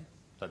weeds Good.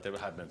 that they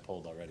had been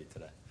pulled already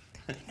today.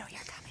 No, you're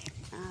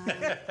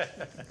coming.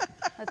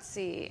 Let's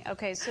see.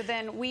 Okay, so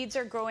then weeds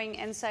are growing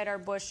inside our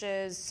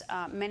bushes,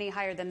 many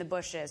higher than the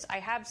bushes. I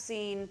have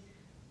seen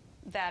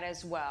that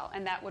as well,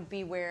 and that would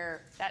be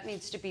where that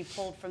needs to be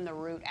pulled from the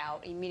root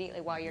out immediately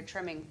while you're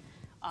trimming.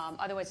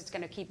 Otherwise, it's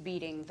going to keep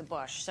beating the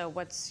bush. So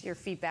what's your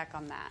feedback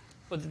on that?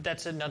 Well,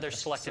 that's another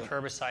selective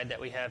herbicide that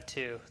we have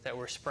too that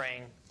we're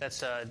spraying.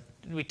 That's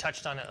we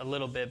touched on it a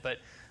little bit, but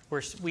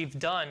we've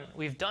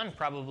done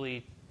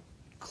probably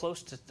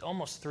close to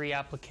almost 3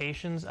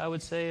 applications, I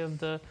would say, of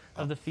the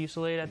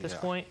Fusilade at this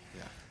point.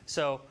 Yeah.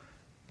 So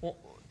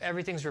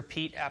everything's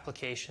repeat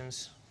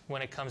applications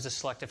when it comes to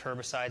selective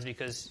herbicides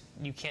because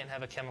you can't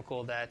have a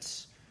chemical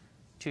that's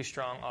too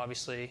strong.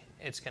 Obviously,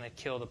 it's going to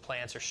kill the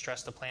plants or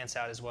stress the plants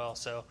out as well.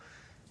 So,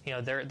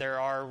 there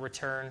are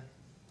return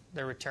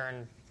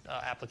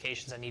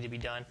applications that need to be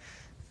done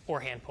or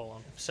hand pull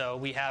them. So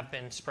we have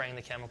been spraying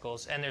the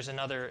chemicals. And there's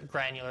another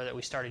granular that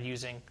we started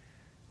using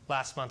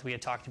last month. We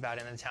had talked about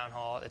it in the town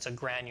hall. It's a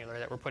granular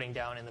that we're putting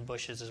down in the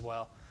bushes as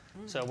well.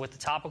 So with the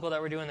topical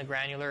that we're doing, the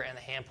granular and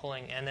the hand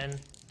pulling and then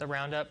the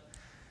Roundup,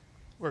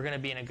 we're going to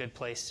be in a good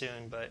place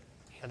soon. But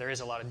there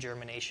is a lot of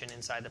germination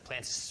inside the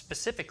plants,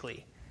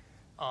 specifically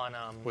on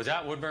Was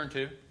that Woodburn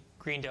too?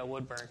 Greendale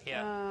Woodburn.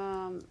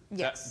 Yeah.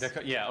 Yes.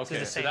 Yeah, okay.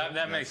 the So same-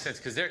 that makes sense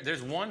because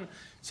there's one.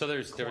 So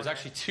there was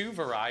actually 2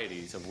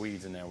 varieties of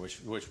weeds in there,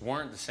 which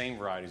weren't the same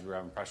varieties we were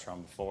having pressure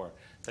on before.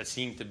 That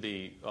seemed to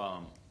be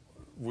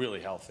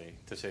really healthy,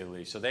 to say the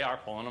least. So they are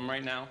pulling them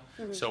right now.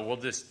 So we'll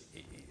just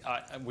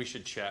we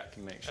should check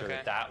and make sure Okay.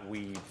 that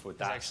weed with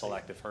that actually-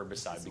 selective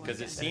herbicide because it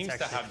That it's seems to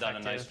actually have done a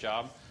nice effective.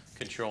 job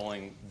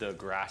controlling the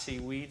grassy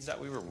weeds that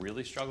we were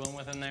really struggling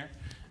with in there.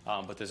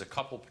 But there's a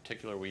couple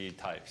particular weed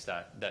types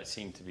that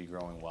seem to be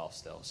growing well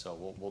still. So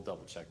we'll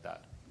double check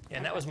that.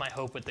 And that was my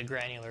hope with the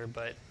granular,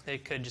 but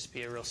it could just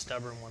be a real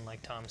stubborn one,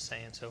 like Tom's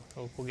saying. So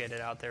we'll get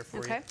it out there for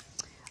Okay.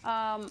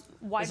 you.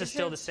 Why Is it does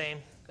still your- the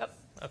same?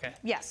 Okay.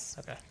 Yes.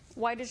 Okay.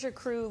 Why does your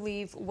crew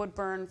leave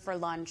Woodburn for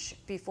lunch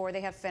before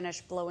they have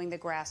finished blowing the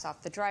grass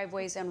off the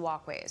driveways and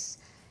walkways?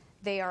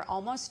 They are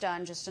almost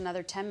done, just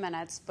another 10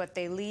 minutes, but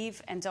they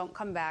leave and don't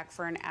come back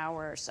for an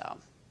hour or so.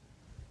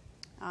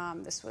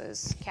 This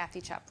was Kathy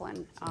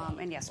Chaplin,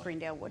 and yes,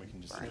 Greendale We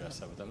can just Woodburn. address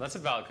that with them. That's a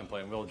valid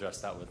complaint. We'll address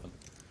that with them.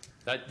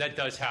 That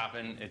does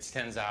happen. It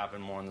tends to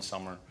happen more in the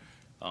summer.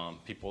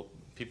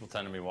 People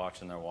tend to be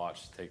watching their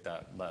watch to take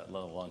that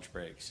little lunch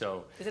break.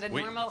 So is it a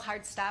normal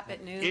hard stop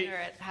at noon or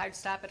a hard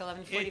stop at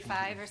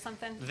 11:45 or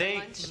something for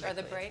lunch or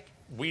the break?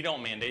 We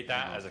don't mandate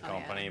that as a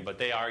company, but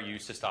they are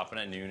used to stopping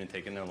at noon and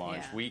taking their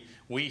lunch. Yeah.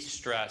 We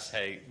stress,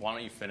 hey, why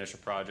don't you finish a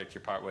project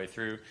you're partway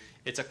through?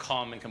 It's a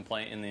common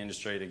complaint in the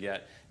industry to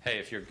get, hey,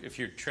 if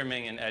you're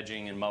trimming and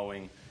edging and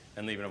mowing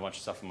and leaving a bunch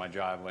of stuff in my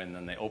driveway, and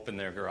then they open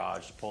their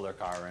garage to pull their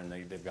car in,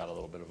 they've got a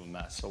little bit of a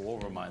mess. So we'll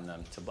remind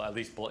them to at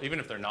least blow, even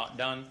if they're not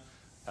done,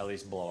 at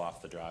least blow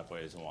off the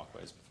driveways and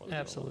walkways before they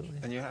Absolutely. go to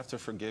lunch. And you have to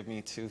forgive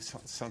me too.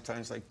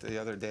 Sometimes, like the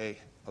other day,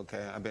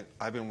 okay,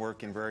 I've been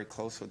working very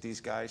close with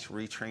these guys,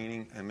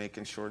 retraining and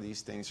making sure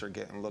these things are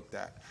getting looked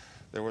at.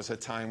 There was a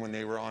time when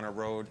they were on a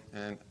road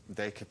and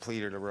they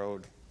completed a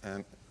road,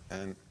 and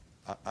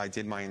I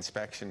did my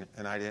inspection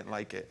and I didn't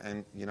like it,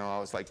 and I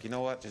was like, you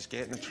know what, just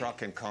get in the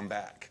truck and come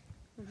back,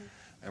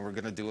 and we're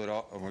going to do it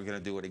all, and we're going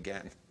to do it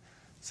again.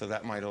 So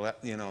that might have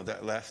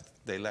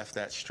they left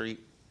that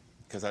street.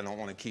 Because I don't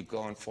want to keep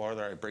going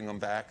farther. I bring them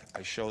back,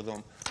 I show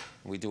them,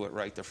 we do it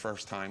right the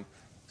first time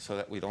so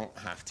that we don't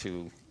have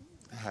to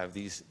have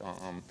these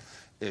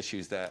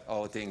issues that,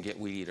 oh, it didn't get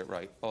weeded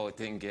right, oh, it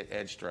didn't get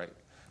edged right.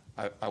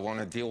 I want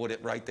to deal with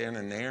it right then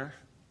and there,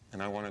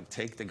 and I want to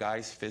take the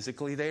guys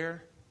physically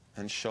there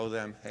and show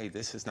them, hey,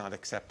 this is not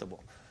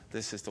acceptable.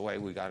 This is the way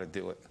we got to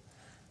do it.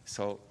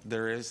 So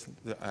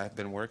I've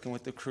been working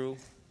with the crew,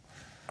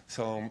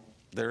 so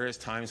there is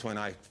times when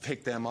I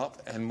pick them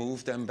up and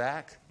move them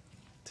back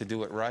to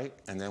do it right,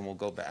 and then we'll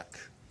go back.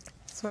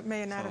 So it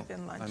may not have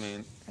been lunch. I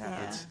mean,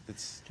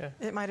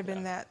 it might have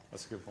been that.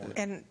 That's a good point.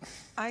 And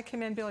I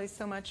commend Billy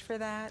so much for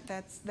that.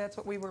 That's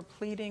what we were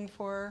pleading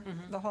for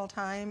the whole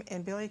time.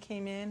 And Billy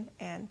came in,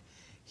 and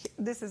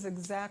this is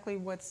exactly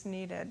what's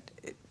needed.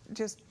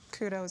 Just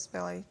kudos,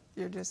 Billy.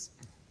 You're just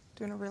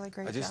doing a really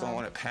great job. I just don't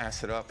want to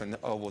pass it up and,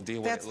 we'll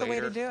deal with That's it later.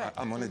 the way to do it.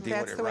 I'm going to deal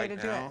with it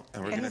right now,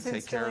 and we're going to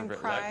take care of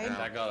it right now.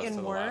 That got us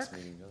to the last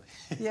meeting, Billy.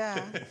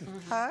 Yeah.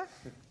 Huh?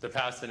 The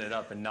passing it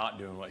up and not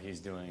doing what he's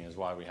doing is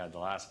why we had the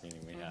last meeting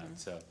we had.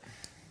 So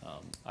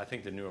I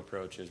think the new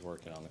approach is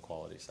working on the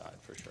quality side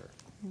for sure.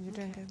 You're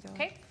doing good, Billy.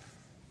 Okay.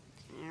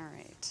 All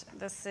right.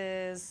 This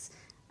is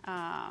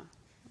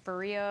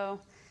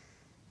Barrio,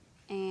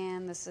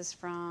 and this is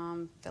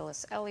from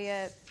Phyllis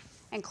Elliott.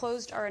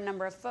 Enclosed are a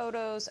number of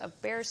photos of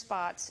bare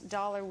spots,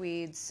 dollar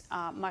weeds,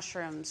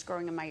 mushrooms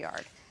growing in my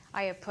yard.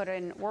 I have put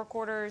in work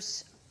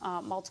orders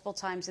multiple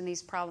times, and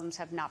these problems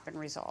have not been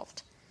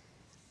resolved.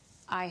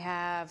 I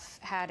have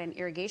had an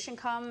irrigation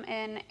come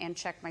in and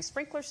check my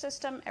sprinkler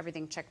system.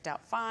 Everything checked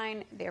out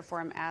fine. Therefore,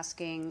 I'm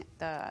asking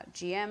the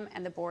GM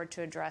and the board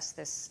to address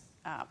this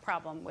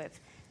problem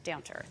with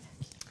Down to Earth.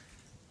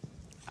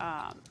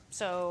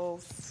 So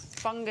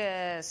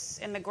fungus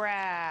in the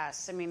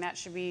grass, I mean, that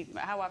should be,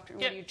 how often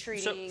were you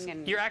treating? So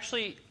you're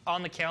actually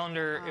on the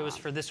calendar, it was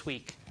for this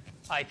week,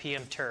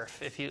 IPM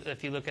turf. If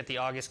you look at the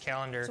August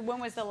calendar. So when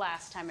was the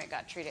last time it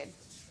got treated?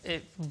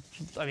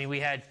 We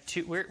had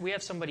we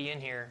have somebody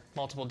in here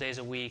multiple days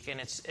a week, and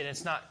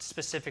it's not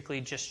specifically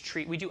just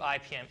treat. We do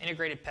IPM,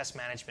 integrated pest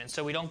management.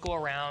 So we don't go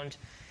around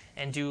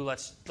and do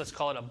let's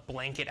call it a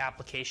blanket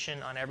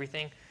application on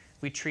everything.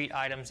 We treat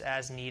items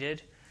as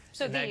needed.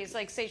 So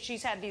like, say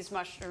she's had these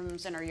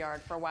mushrooms in her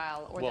yard for a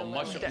while, or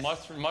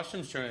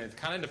mushrooms generally, it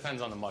kind of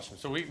depends on the mushroom.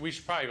 So we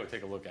should probably go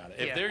take a look at it.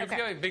 If you've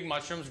got big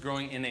mushrooms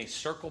growing in a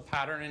circle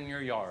pattern in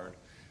your yard,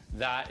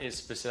 that is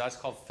specific. That's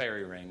called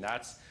fairy ring.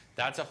 That's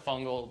a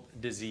fungal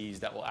disease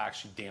that will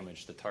actually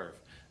damage the turf.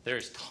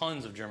 There's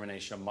tons of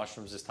germination of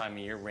mushrooms this time of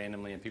year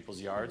randomly in people's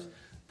yards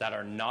that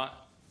are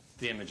not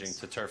damaging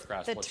to turf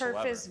grass whatsoever. The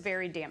turf is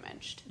very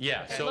damaged.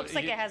 Yeah, so it looks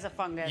like it has a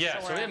fungus. Yeah,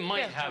 so it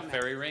might have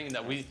fairy ring.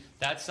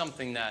 That's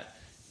something that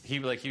he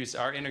was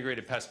our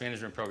integrated pest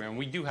management program.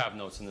 We do have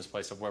notes in this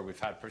place of where we've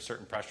had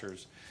certain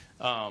pressures.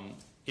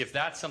 If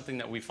that's something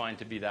that we find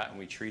to be that and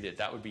we treat it,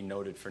 that would be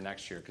noted for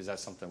next year because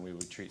that's something we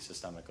would treat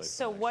systemically.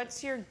 So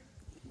what's your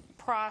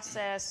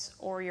process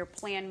or your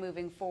plan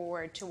moving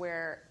forward to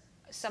where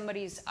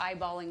somebody's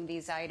eyeballing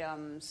these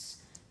items?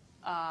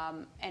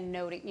 And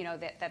noting,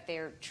 that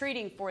they're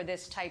treating for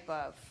this type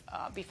of,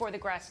 before the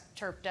grass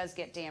turf does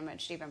get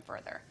damaged even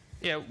further.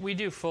 Yeah, we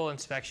do full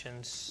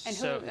inspections. And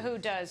who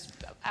does,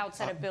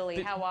 outside of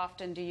Billy, how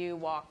often do you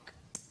walk,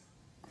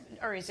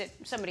 or is it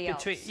somebody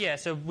else?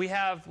 So we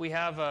have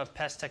a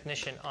pest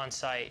technician on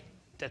site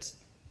that's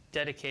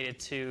dedicated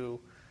to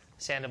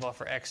Sandoval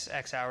for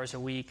X hours a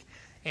week,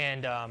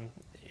 and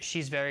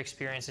she's very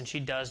experienced, and she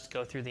does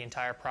go through the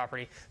entire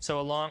property. So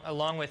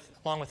along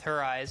with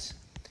her eyes,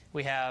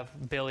 we have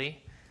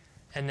Billy,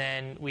 and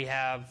then we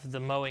have the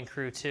mowing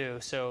crew too.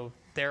 So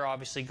they're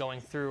obviously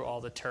going through all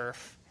the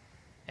turf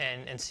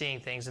and seeing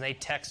things, and they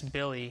text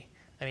Billy.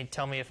 I mean,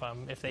 tell me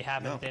if they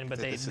haven't been, but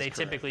they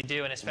typically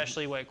do, and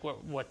especially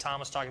what Tom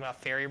was talking about,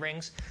 fairy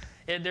rings.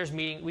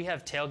 We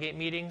have tailgate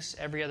meetings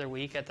every other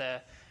week at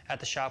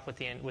the shop with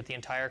the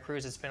entire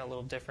crews. It's been a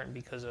little different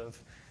because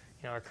of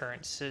our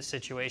current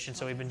situation.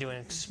 So we've been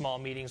doing small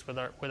meetings with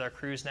our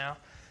crews now.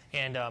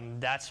 And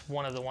that's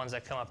one of the ones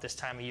that come up this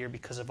time of year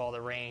because of all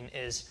the rain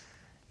is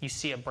you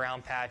see a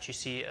brown patch, you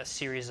see a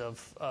series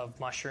of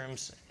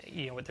mushrooms,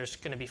 there's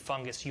going to be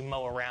fungus. You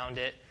mow around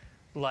it,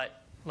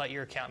 let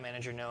your account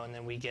manager know, and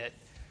then we get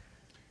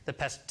the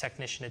pest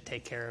technician to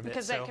take care of it.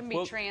 Because that can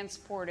be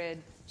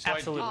transported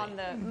absolutely on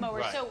the mower.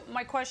 Right. So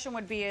my question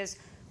would be is,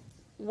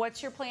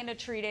 what's your plan to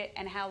treat it,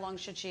 and how long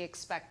should she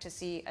expect to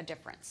see a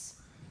difference?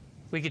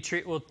 We could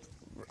treat,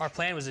 our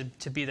plan was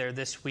to be there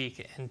this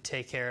week and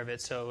take care of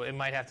it, so it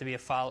might have to be a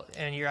follow,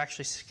 and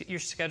you're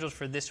scheduled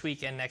for this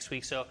week and next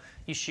week, so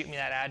you shoot me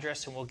that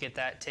address and we'll get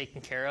that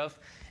taken care of.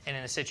 And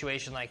in a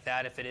situation like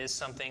that, if it is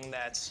something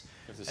that's,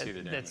 We have to see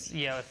the damage.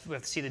 if we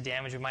have to see the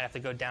damage, we might have to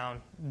go down,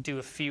 do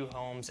a few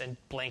homes and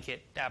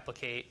blanket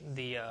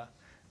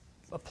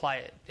apply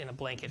it in a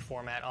blanket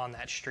format on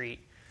that street.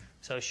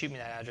 So shoot me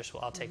that address,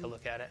 I'll take a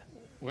look at it.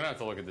 We're going to have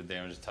to look at the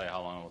damage to tell you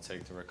how long it will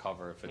take to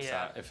recover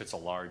if it's a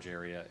large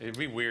area. It'd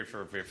be weird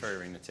for a fairy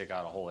ring to take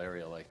out a whole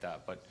area like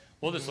that, but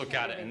we'll just look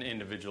at it and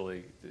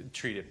individually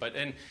treat it. But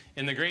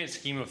in the grand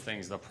scheme of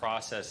things, the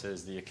process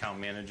is the account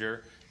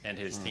manager and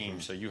his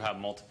team. So you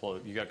have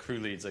you got crew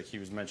leads like he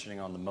was mentioning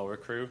on the mower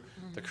crew.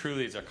 The crew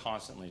leads are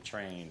constantly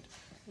trained.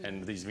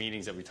 And these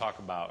meetings that we talk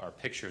about are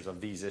pictures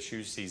of these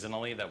issues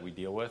seasonally that we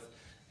deal with.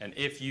 And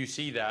if you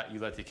see that, you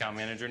let the account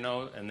manager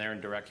know, and they're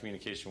in direct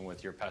communication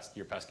with your pest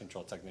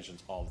control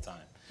technicians all the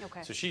time.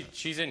 Okay. So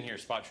she's in here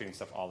spot treating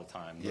stuff all the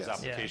time. Those Yes.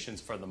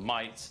 applications for the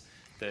mites,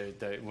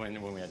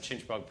 when we had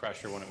chinch bug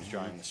pressure, when it was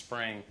dry in the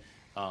spring,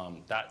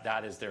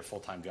 that is their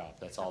full-time job.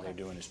 That's all they're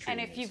doing is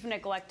treating. And if you've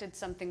neglected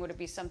something, would it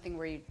be something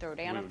where you throw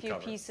down a few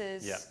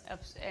pieces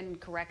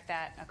and correct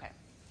that? Okay.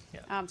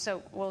 Yeah.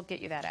 So we'll get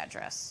you that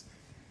address.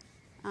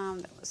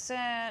 That was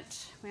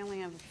it. We only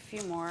have a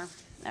few more.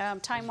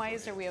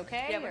 Time-wise, are we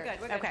okay? Yeah, we're good.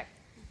 We're good. Okay.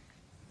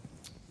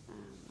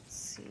 Let's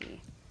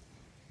see.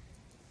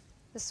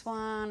 This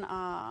one,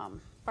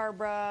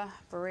 Barbara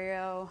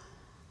Barrero.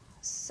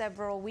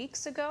 Several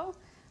weeks ago,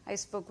 I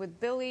spoke with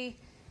Billy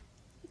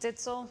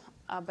Ditzel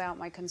about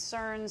my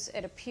concerns.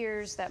 It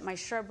appears that my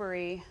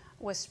shrubbery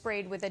was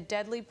sprayed with a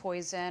deadly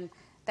poison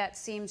that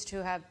seems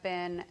to have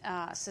been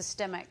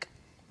systemic.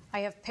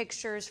 I have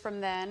pictures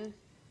from then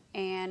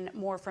and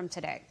more from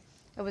today.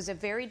 It was a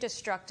very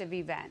destructive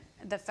event.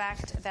 The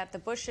fact that the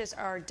bushes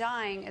are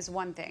dying is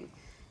one thing.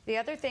 The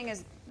other thing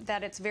is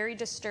that it's very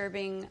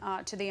disturbing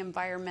to the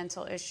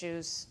environmental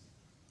issues.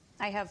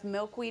 I have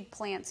milkweed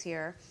plants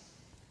here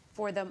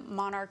for the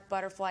monarch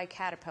butterfly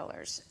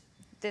caterpillars.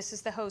 This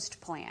is the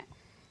host plant.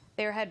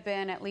 There had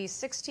been at least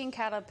 16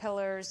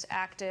 caterpillars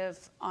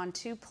active on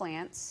 2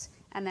 plants,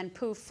 and then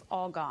poof,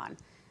 all gone.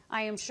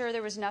 I am sure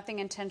there was nothing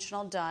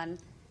intentional done,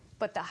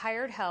 but the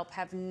hired help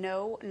have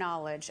no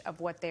knowledge of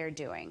what they're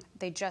doing.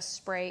 They just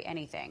spray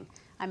anything.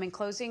 I'm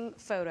enclosing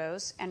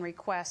photos and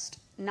request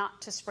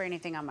not to spray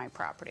anything on my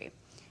property.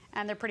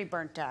 And they're pretty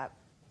burnt up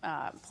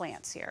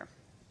plants here.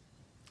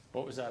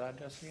 What was that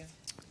address again?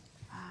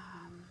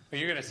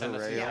 You're going to send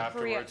us these Yeah,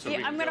 afterwards?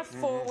 I'm going to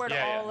forward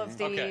all of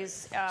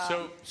these.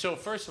 Okay. So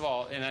first of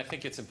all, and I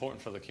think it's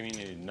important for the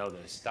community to know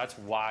this, that's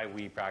why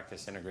we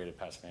practice integrated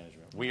pest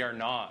management. We are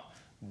not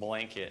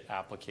blanket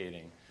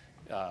applicating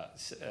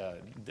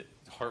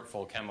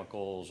hurtful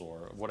chemicals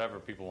or whatever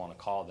people want to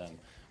call them.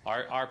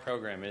 Our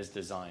program is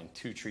designed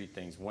to treat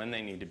things when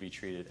they need to be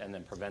treated and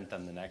then prevent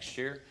them the next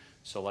year.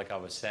 So like I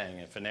was saying,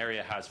 if an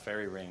area has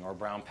fairy ring or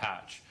brown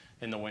patch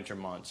in the winter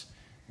months,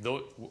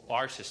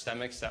 our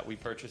systemics that we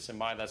purchase and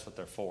buy, that's what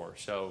they're for.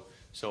 So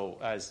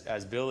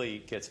as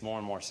Billy gets more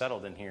and more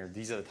settled in here,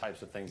 these are the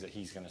types of things that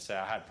he's going to say.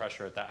 I had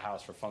pressure at that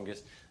house for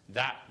fungus.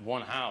 That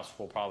one house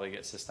will probably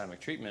get systemic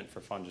treatment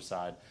for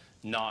fungicide,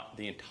 not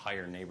the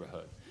entire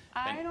neighborhood.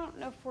 I don't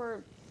know if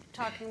we're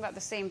talking about the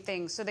same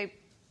thing. So they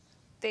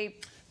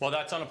well,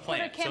 that's on a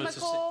plant. put a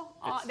chemical.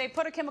 They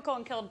put a chemical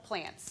and killed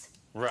plants.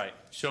 Right.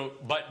 So,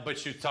 but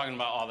she's talking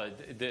about all the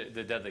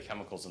deadly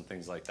chemicals and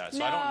things like that.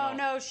 So I don't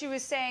know. No. She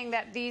was saying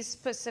that these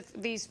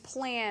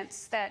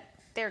plants that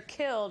they're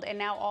killed, and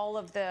now all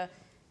of the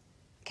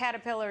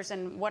caterpillars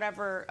and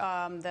whatever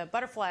the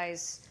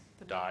butterflies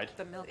died.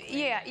 The milk.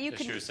 Yeah, you As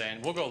could. she was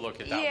saying, we'll go look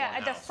at that. Yeah,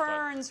 one the house,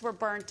 ferns were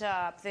burnt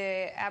up.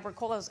 The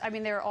abricolas. I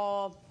mean, they're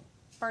all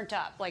burnt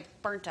up.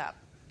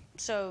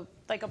 So,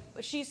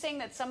 she's saying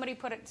that somebody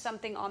put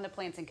something on the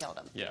plants and killed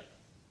them. Yeah.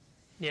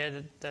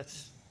 Yeah,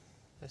 that's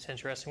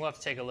interesting. We'll have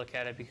to take a look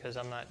at it because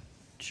I'm not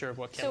sure of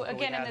what chemical So again,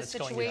 we in have this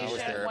that's going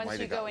situation, on. once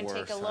you go and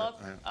take a look,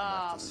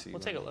 we'll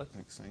take a look.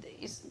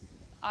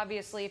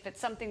 obviously, if it's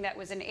something that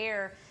was in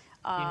air,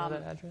 Do you know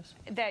that address?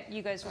 that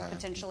you guys would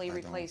potentially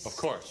replace. Of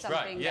course, something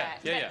right, yeah,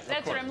 that, of that's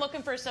what course. I'm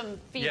looking for, some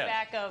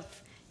feedback of.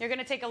 You're going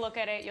to take a look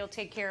at it, you'll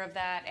take care of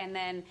that, and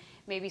then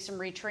maybe some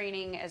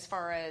retraining as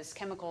far as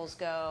chemicals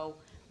go,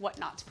 what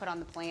not to put on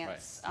the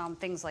plants,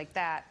 things like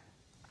that,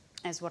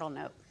 is what I'll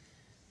note.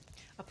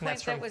 A point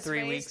that's that from was 3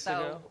 raised, weeks though,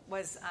 ago?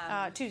 was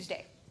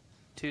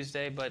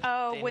Tuesday, but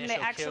Oh, the when they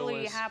initial kill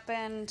actually was,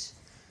 happened.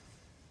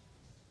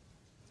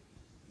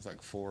 It was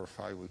like 4 or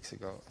 5 weeks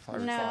ago. If I No.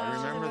 recall.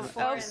 I remember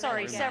Before Oh, and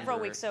sorry, then several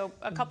again. weeks. So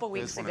a couple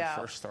weeks this when ago.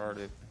 it first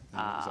started. And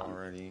it was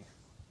already.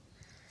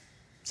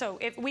 So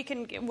if we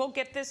can, we'll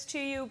get this to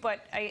you,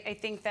 but I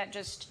think that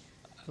just,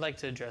 I'd like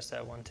to address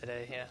that one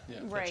today, yeah.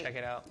 Right. Check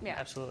it out, Yeah.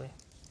 absolutely.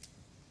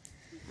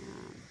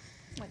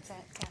 what's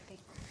that, Kathy?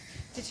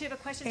 Did she have a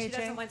question? She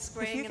doesn't want if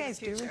spraying you in the guys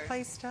future. do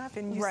replace stuff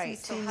and you Right.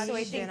 see So I need,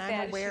 think then I'm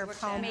that aware of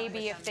how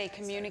maybe if they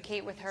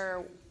communicate with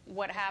her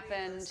what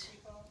happened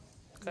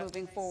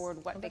moving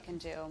forward, what they can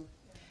do.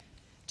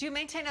 Do you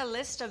maintain a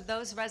list of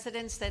those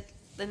residents that,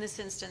 in this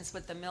instance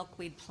with the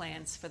milkweed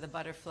plants for the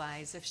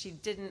butterflies, if she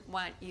didn't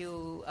want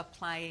you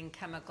applying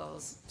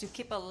chemicals, do you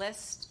keep a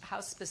list? How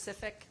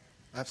specific?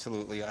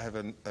 Absolutely. I have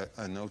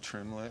a no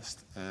trim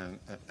list and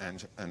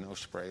a no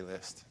spray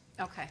list.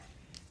 Okay.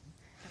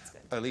 That's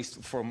good. At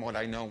least from what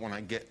I know when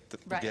I get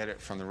Right. it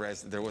from the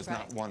resident. There was Right.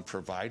 not one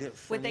provided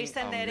for Would me. they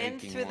send I'm that in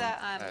making through one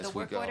the as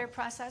we work go. order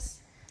process?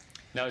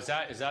 Now, is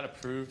that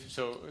approved?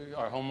 So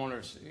our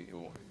homeowners,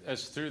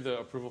 as through the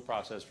approval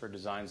process for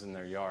designs in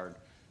their yard,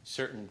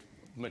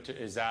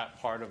 is that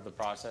part of the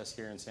process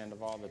here in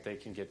Sandoval that they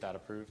can get that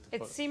approved?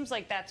 It seems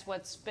like that's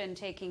what's been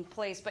taking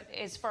place, but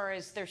as far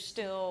as they're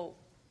still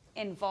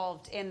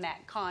involved in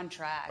that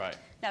contract, Right.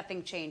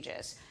 nothing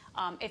changes.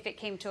 If it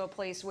came to a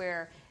place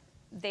where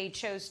they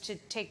chose to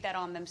take that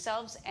on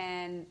themselves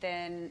and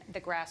then the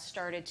grass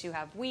started to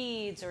have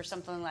weeds or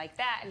something like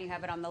that and you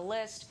have it on the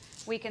list,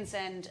 we can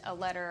send a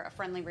letter, a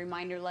friendly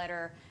reminder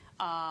letter,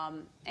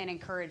 and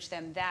encourage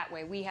them that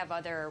way. We have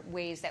other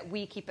ways that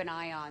we keep an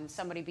eye on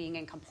somebody being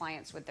in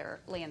compliance with their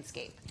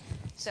landscape.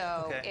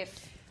 So Okay.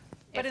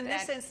 But in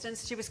this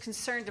instance, she was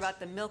concerned about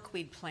the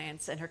milkweed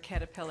plants and her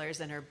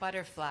caterpillars and her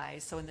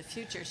butterflies. So in the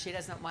future, she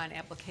doesn't want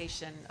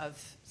application of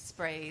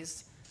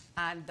sprays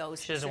on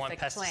those She doesn't want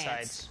specific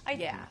plants. pesticides.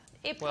 Yeah.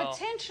 Well-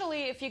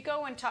 Potentially, if you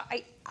go and talk,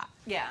 I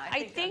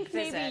think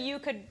maybe visit you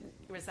could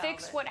resolve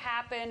fix it. what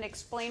happened,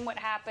 explain what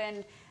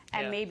happened,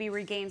 and Yeah. maybe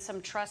regain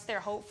some trust there,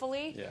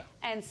 hopefully. Yeah.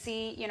 And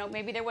see,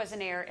 maybe there was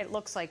an error. It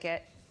looks like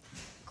it,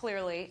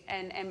 clearly,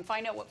 and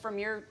find out from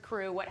your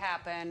crew what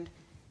happened.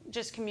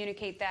 Just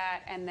communicate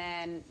that, and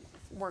then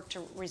work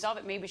to resolve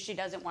it. Maybe she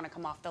doesn't want to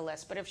come off the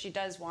list, but if she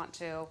does want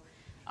to,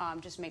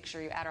 just make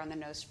sure you add her on the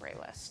no spray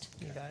list.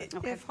 You got it.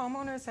 Okay. If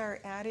homeowners are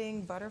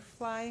adding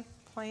butterfly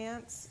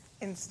plants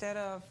instead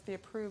of the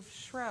approved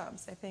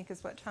shrubs, I think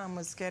is what Tom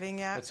was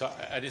getting at.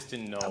 I just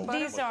didn't know.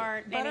 These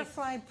aren't any-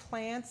 Butterfly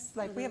plants,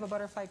 like we have a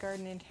butterfly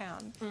garden in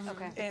town.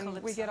 Okay.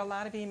 And we get a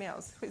lot of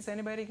emails. Is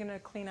anybody going to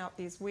clean out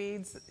these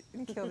weeds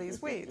and kill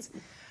these weeds?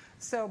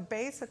 So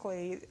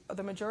basically,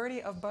 the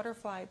majority of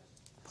butterfly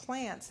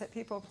plants that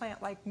people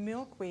plant, like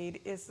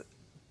milkweed, is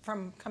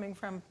coming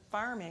from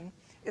farming,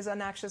 is a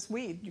noxious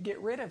weed. You get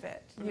rid of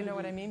it. You know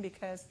what I mean?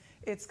 Because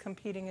it's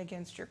competing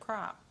against your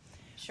crop.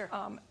 Sure.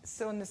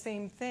 So in the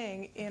same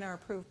thing, in our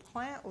approved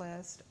plant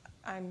list,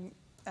 I'm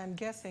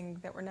guessing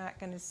that we're not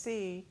going to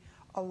see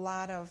a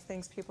lot of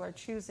things people are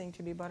choosing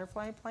to be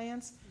butterfly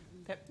plants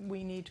that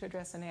we need to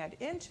address and add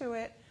into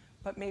it,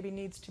 but maybe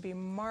needs to be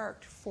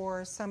marked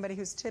for somebody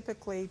who's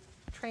typically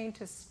trained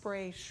to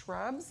spray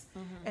shrubs,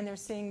 and they're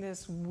seeing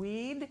this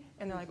weed,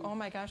 and they're like, oh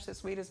my gosh,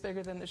 this weed is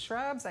bigger than the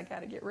shrubs, I got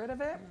to get rid of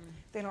it.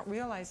 They don't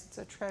realize it's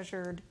a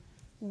treasured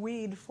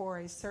weed for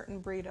a certain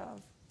breed of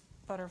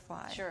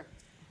butterfly. Sure.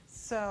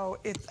 So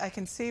I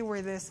can see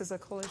where this is a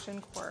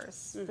collision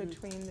course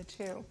between the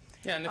two.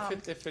 Yeah, and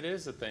if it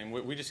is a thing,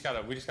 we just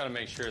gotta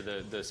make sure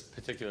that this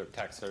particular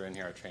techs that are in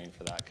here are trained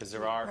for that, because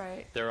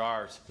there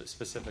are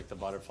specific to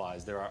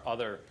butterflies. There are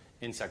other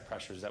insect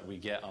pressures that we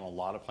get on a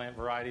lot of plant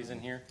varieties in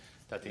here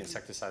that the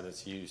insecticide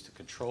that's used to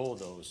control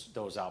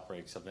those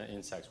outbreaks of the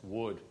insects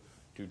would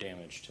do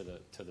damage to the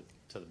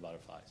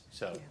butterflies.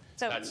 So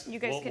You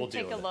guys we'll can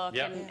take deal a with it. look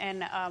Yep.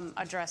 and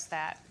address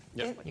that.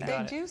 Yep.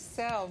 They do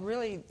sell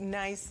really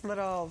nice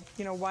little,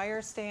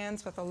 wire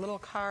stands with a little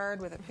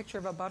card with a picture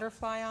of a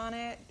butterfly on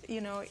it.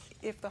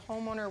 If the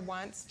homeowner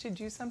wants to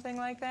do something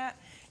like that,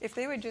 if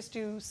they would just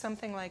do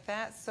something like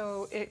that,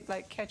 so it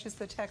catches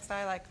the tech's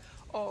eye, like,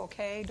 oh,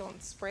 okay,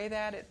 don't spray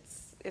that.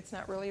 It's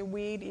not really a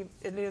weed.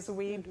 It is a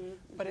weed,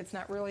 but it's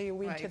not really a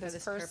weed Right, to for this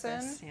this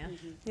person. purpose, yeah.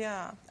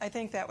 Yeah, I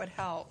think that would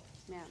help.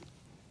 Yeah.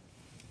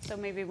 So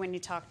maybe when you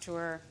talk to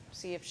her,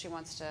 see if she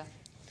wants to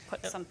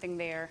put something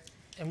there.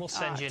 And we'll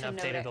send you to an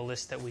note update it. of the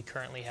list that we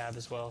currently have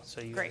as well, so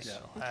you Great. guys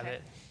will have Okay.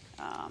 it.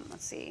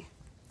 Let's see.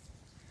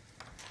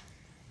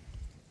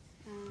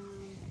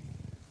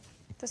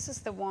 This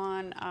is the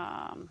one,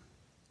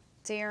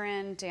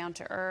 Darren, Down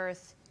to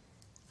Earth.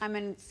 I'm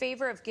in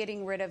favor of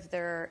getting rid of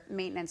their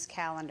maintenance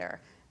calendar.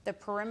 The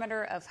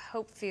perimeter of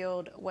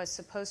Hopefield was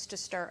supposed to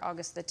start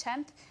August the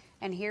 10th,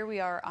 and here we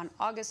are on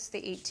August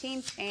the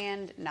 18th,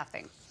 and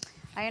nothing.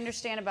 I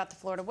understand about the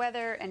Florida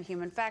weather and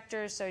human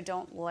factors, so I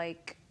don't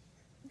like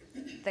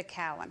the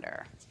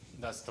calendar.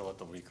 That's still what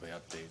the weekly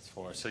updates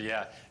for. So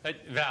yeah,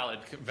 valid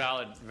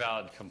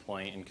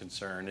complaint and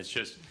concern. It's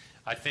just,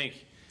 I think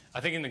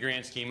in the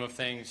grand scheme of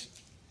things,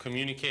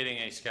 communicating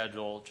a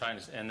schedule,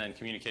 and then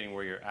communicating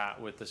where you're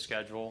at with the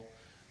schedule,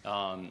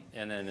 and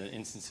then in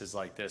instances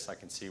like this, I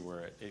can see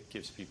where it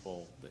gives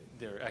people,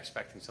 they're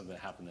expecting something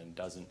to happen and it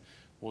doesn't.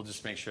 We'll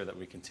just make sure that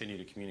we continue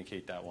to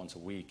communicate that once a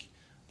week,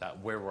 that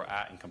where we're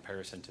at in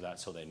comparison to that,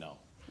 so they know.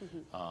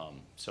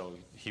 So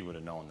he would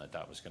have known that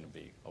that was going to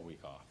be a week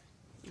off.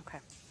 Okay.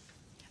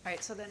 All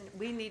right, so then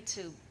we need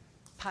to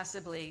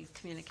possibly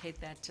communicate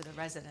that to the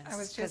residents. I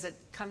was because just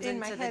it comes in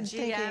my into the head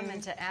GM thinking-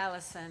 and to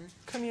Allison.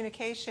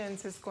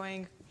 Communications is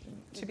going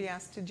to be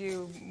asked to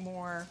do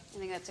more, I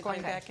think that's a going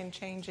good- back and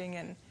changing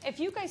and If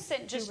you guys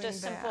sent just a doing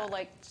simple, that.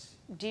 like,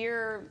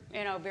 dear,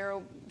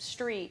 Vero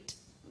Street,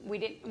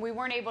 we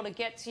weren't able to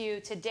get to you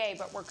today,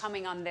 but we're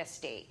coming on this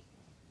date,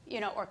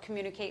 or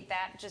communicate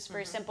that, just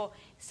very simple.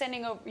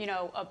 Sending over,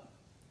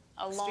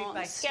 a long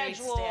Street-by-street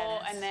schedule,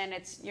 status. and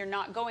then you're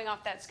not going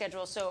off that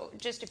schedule. So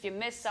just if you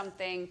miss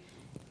something,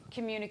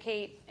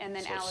 communicate, and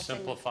then So Allison.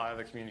 simplify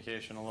the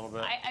communication a little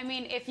bit. I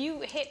mean, if you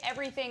hit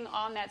everything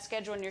on that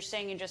schedule and you're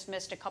saying you just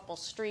missed a couple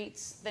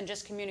streets, then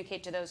just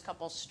communicate to those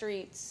couple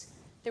streets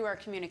through our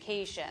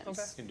communications.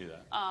 You can do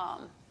that.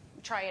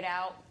 Try it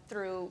out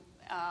through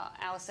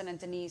Allison and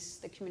Denise,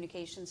 the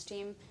communications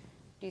team.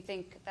 Do you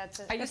think that's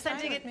a... Are you That's fine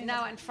sending with it me.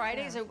 now on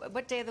Fridays, Yeah. or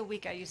what day of the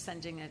week are you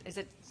sending it? Is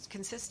it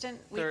consistent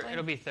weekly?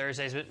 It'll be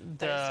Thursdays, but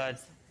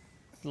Thursdays.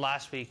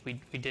 last week we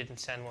didn't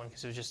send one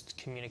because it was just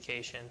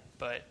communication.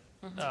 But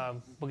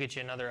we'll get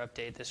you another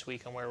update this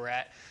week on where we're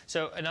at.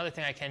 So another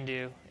thing I can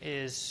do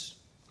is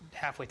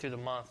halfway through the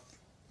month,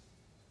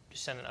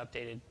 just send a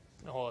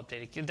whole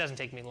updated. It doesn't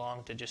take me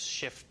long to just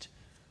shift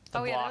the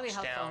Oh, yeah, that'd be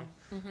blocks helpful.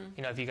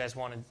 down. If you guys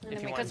wanted,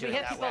 if you want to Because do we it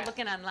have that people way.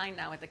 looking online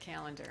now at the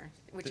calendar,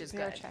 which is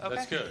Yeah, good. check.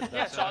 That's good. Yeah,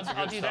 That's, so that's a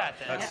I'll good do start.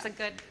 that then. That's a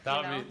good,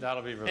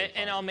 That'll be really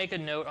And I'll fun. make a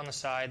note on the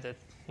side that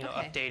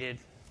Okay.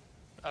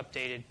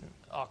 updated,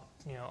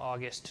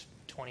 August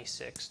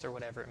 26th or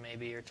whatever it may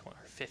be, or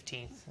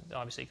 15th,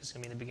 obviously, because it's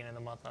going to be the beginning of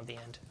the month, not the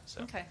end.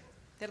 So Okay,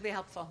 that'll be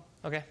helpful.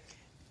 okay.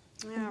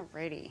 All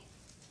righty.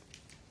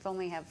 If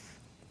only have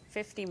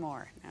 50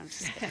 more. No, I'm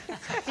just kidding.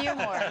 A few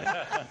more.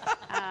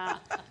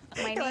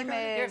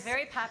 You're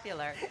very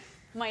popular.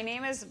 My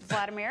name is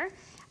Vladimir,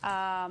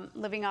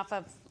 living off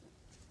of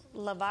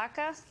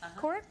Lavaca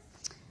Court.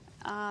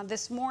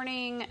 This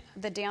morning,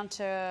 the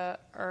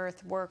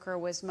down-to-earth worker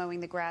was mowing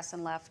the grass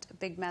and left a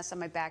big mess in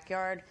my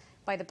backyard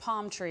by the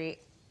palm tree.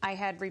 I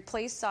had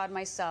replaced sod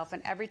myself,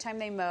 and every time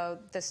they mowed,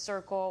 the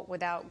circle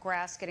without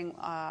grass getting,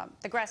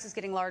 the grass is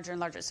getting larger and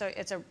larger. So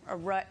it's a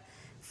rut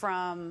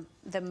from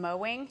the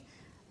mowing.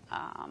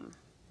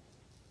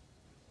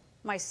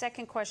 My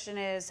second question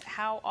is,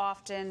 how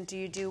often do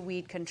you do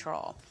weed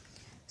control?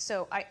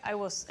 So I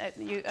will,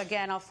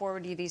 again, I'll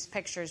forward you these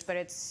pictures, but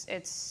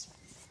it's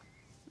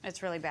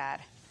really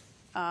bad.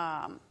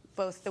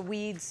 Both the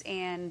weeds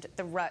and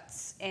the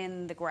ruts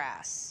in the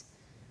grass.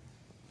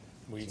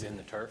 Weeds in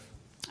the turf.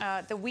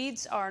 The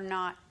weeds are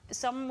not,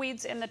 some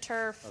weeds in the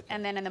turf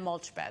and then in the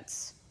mulch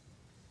beds.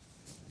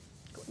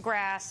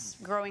 Grass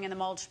growing in the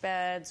mulch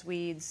beds,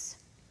 weeds.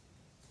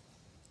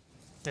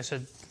 Yeah, so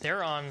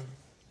they're on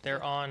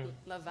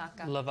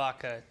Lavaca.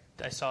 Lavaca.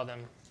 I saw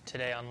them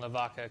today on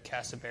Lavaca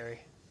Casaberry.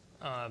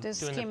 This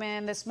doing came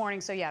in this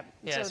morning, so yeah.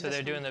 Yeah, so this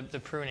they're one- doing the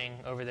pruning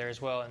over there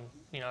as well. And,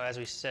 as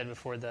we said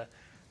before, the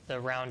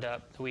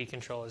Roundup, the weed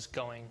control is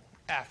going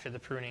after the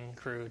pruning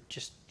crew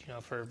just,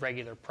 for a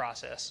regular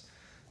process.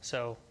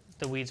 So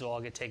the weeds will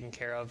all get taken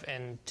care of.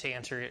 And to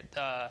answer it,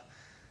 the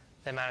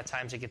amount of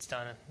times it gets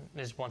done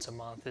is once a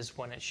month is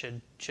when it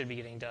should be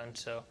getting done.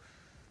 So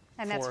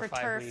And that's 4 or for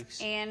 5 turf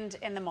weeks. and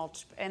in the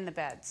mulch, in the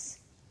beds.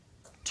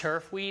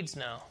 Turf weeds,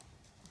 no.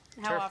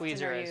 How turf often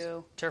weeds are as,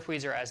 you? turf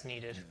weeds are as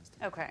needed.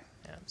 Okay,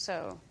 Yeah.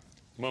 so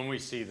When we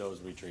see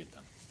those, we treat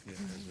them.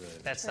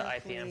 That's the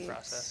Turf IPM weeds.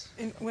 process.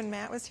 And when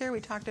Matt was here, we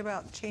talked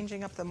about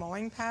changing up the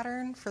mowing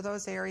pattern for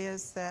those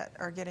areas that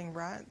are getting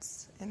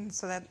ruts. And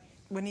so that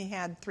when he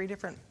had 3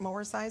 different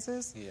mower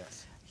sizes,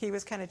 Yes. he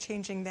was kind of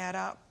changing that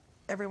up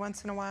every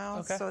once in a while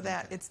Okay. so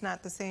that it's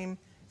not the same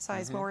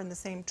size mower in the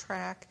same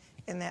track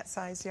in that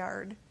size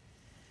yard.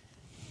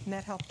 And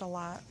that helped a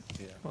lot.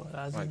 Yeah. Well,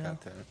 as I you know.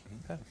 got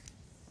that.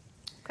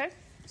 okay,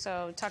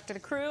 so talk to the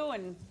crew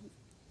and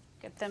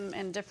get them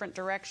in different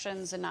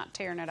directions and not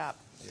tearing it up.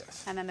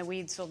 Yes. And then the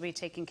weeds will be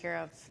taken care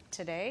of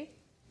today.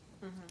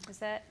 Is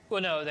that?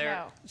 Well, no,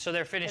 No.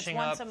 they're finishing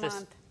once up a this.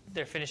 month.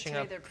 They're finishing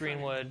Today up they're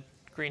pruning.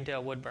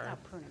 Greendale Woodburn. Oh,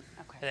 pruning.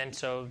 Okay. And then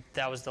so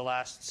that was the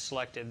last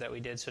selected that we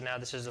did. So now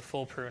this is a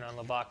full prune on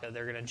Lavaca.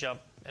 They're going to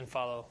jump and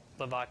follow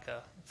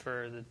Lavaca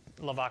for the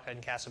Lavaca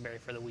and Casaberry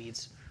for the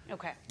weeds.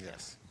 Okay.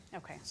 Yes.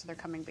 Okay, so they're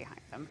coming behind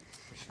them.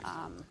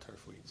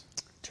 Turf weeds.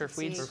 Turf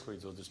See. weeds. Turf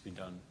weeds will just be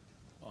done.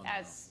 On,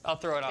 As I'll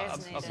throw it on. As I'll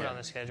put it needed. on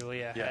the schedule.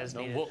 Yeah, yeah, as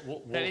no, needed.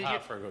 we'll I mean,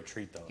 have her go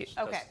treat those.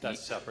 Okay.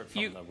 That's separate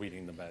from You- the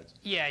weeding the beds.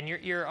 Yeah, and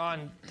you're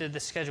on the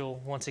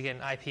schedule once again.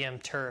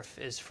 IPM turf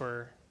is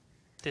for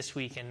this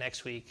week and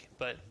next week,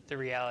 but the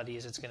reality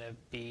is it's going to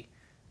be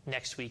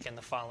next week and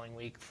the following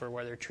week for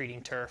where they're treating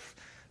turf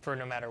for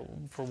no matter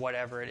for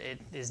whatever it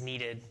is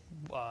needed,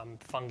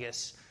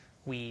 fungus,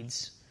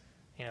 weeds,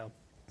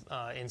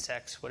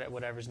 insects,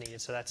 whatever's needed.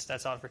 So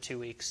that's on for 2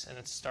 weeks, and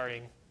it's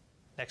starting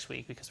next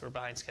week because we're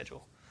behind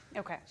schedule.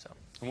 Okay. So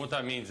And what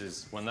that means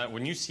is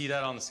when you see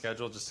that on the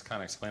schedule, just to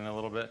kind of explain it a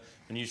little bit,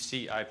 when you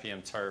see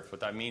IPM turf, what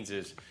that means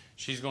is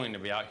she's going to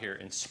be out here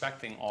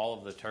inspecting all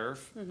of the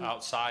turf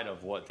outside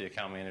of what the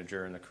account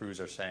manager and the crews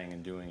are saying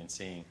and doing and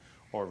seeing,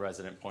 or a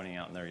resident pointing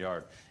out in their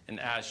yard. And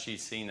as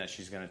she's seeing that,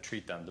 she's going to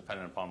treat them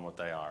depending upon what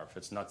they are. If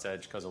it's nuts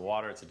edge because of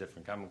water, it's a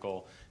different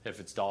chemical. If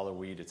it's dollar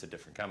weed, it's a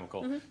different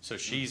chemical. So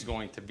she's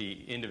going to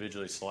be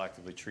individually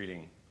selectively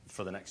treating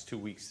for the next 2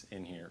 weeks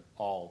in here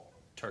all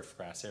turf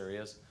grass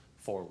areas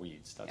for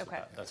weeds. That's what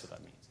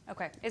that means.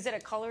 Okay. Is it a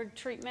colored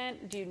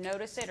treatment? Do you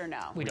notice it or no?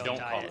 we don't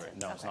dye color it.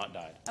 No, it's not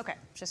dyed. Okay.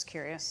 Just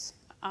curious.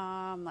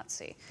 Let's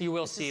see. You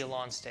will see a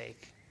lawn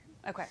stake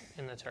Okay.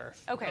 in the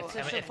turf. Okay,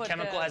 so she'll if put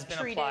chemical the has been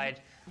treated-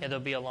 applied, there'll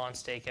be a lawn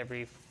stake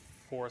every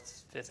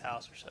 4th, 5th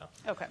house or so,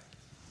 Okay.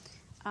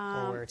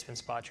 or where it's been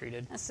spot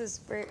treated. This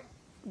is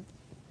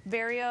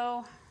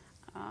Vario.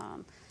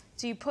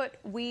 Do you put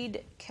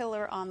weed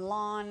killer on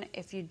lawn?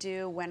 If you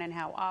do, when and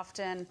how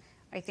often?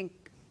 I think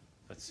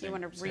That's you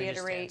want to just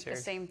reiterate the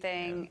answered. same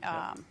thing.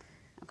 Yeah.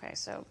 Okay,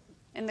 so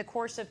in the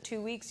course of 2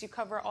 weeks, you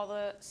cover all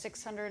the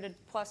 600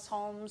 plus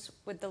homes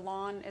with the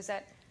lawn. Is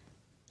that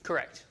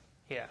Correct.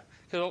 Yeah.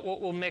 Because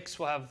we'll mix.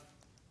 We'll have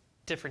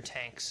different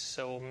tanks.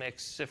 So we'll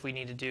mix if we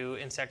need to do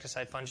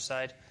insecticide,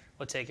 fungicide.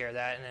 We'll take care of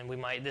that, and then we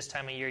might this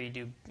time of year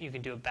you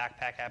can do a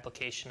backpack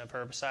application of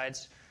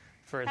herbicides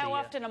for how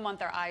often a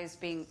month are eyes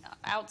being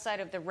outside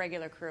of the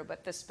regular crew,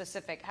 but the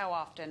specific? How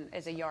often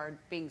is a yard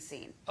being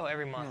seen? Oh,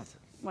 every month.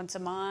 Once a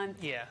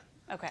month. Yeah.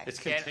 Okay. It's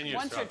continuous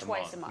Once or throughout the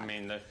twice a month. month. I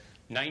mean, the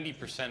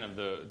 90% of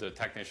the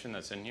technician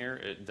that's in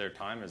here, their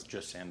time is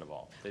just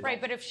Sandoval. They Right,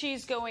 don't- but if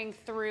she's going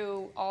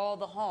through all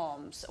the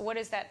homes, what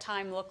does that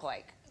time look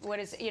like? What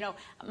is,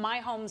 my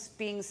home's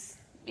being,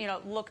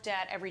 looked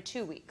at every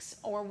 2 weeks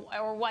or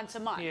once a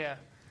month. Yeah.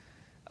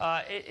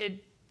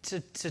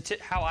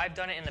 How I've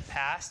done it in the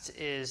past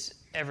is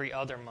every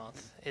other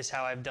month is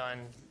how I've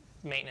done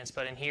maintenance,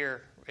 but in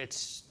here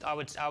I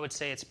would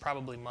say it's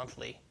probably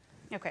monthly.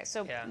 Okay,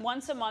 so Yeah.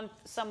 once a month,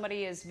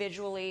 somebody is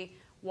visually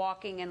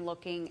walking and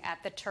looking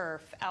at the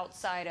turf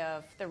outside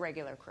of the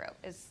regular crew.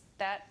 Is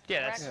that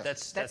Yeah, correct?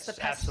 that's That's the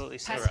pest- absolutely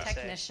pest correct.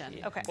 technician.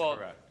 Yeah. Okay. Well,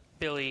 Correct.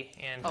 Billy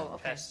and Oh,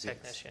 okay. pest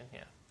technician.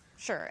 Yeah.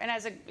 Sure, and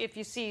if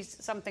you see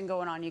something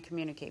going on, you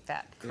communicate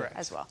that Correct.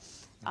 as well.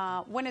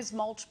 When is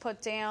mulch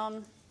put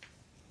down?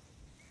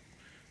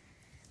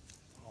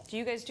 Do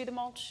you guys do the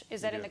mulch?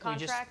 Is that in the We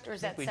just- contract, or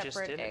is I think that we just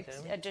separate, did it,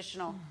 didn't we?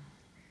 additional?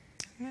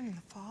 In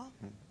the fall?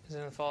 Is it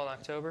in the fall in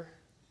October?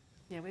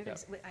 Yeah, I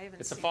haven't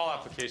It's a seen fall it.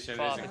 application.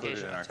 Fall It is included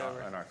in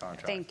application, our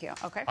contract. Thank you.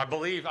 Okay. I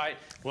believe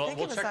we'll it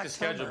was check the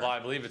schedule, October. but I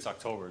believe it's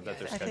October that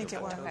they're I scheduled think it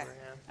for. was. Okay.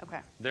 Yeah. Okay.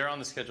 They're on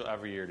the schedule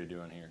every year to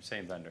do in here.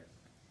 Same vendor.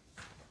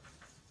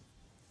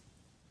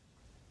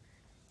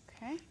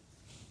 Okay.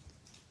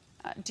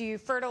 Do you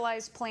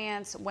fertilize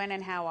plants? When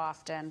and how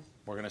often?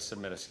 We're going to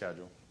submit a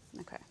schedule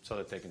Okay. so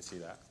that they can see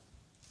that.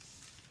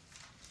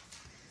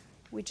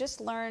 We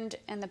just learned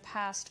in the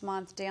past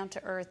month, Down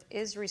to Earth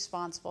is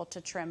responsible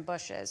to trim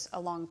bushes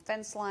along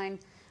fence line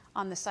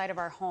on the side of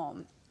our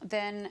home.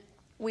 Then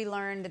we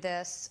learned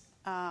this.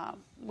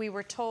 We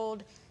were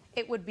told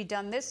it would be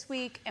done this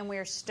week, and we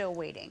are still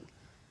waiting.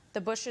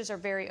 The bushes are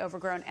very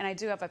overgrown, and I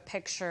do have a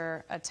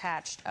picture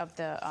attached of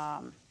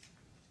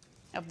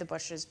the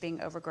bushes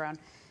being overgrown.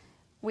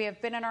 We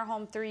have been in our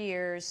home 3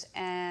 years,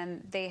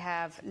 and they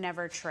have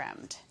never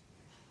trimmed.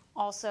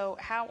 Also,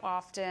 how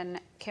often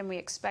can we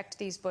expect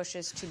these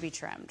bushes to be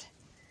trimmed?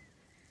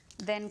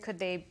 Then could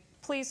they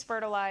please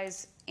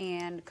fertilize,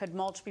 and could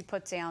mulch be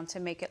put down to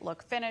make it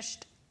look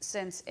finished,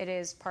 since it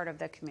is part of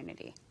the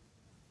community?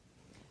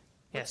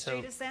 Yeah. What So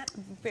street is that?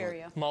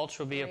 Vario. mulch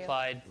will be Area.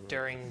 applied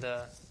during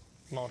the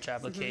mulch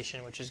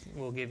application, which is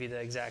we'll give you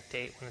the exact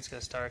date when it's going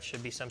to start.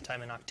 Should be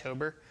sometime in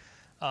October.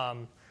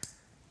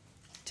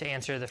 To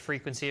answer the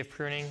frequency of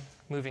pruning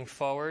moving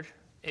forward,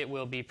 it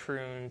will be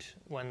pruned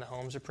when the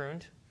homes are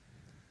pruned.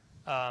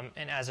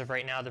 And as of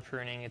right now, the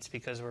pruning, it's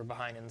because we're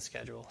behind in the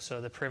schedule. So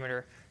the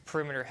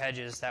perimeter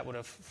hedges that would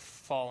have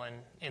fallen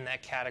in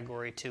that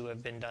category to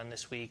have been done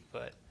this week,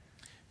 but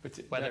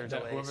weather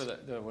delays.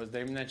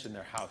 They mentioned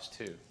their house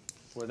too.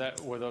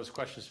 Were those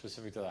questions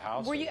specific to the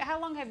house? How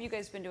long have you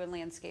guys been doing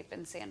landscape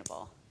in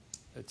Sandoval?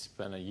 It's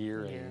been a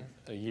year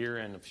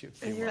and a few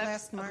A year months.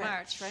 last March.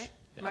 March, right?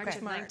 Yeah. March Okay.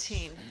 of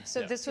 19.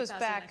 So Yeah. this was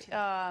back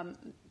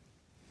 2019.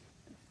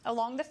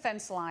 Along the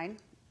fence line,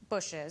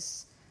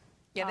 bushes.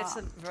 Yeah, that's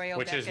the very old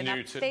Which is back new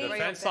and to up. They- the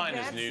fence line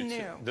is That's new.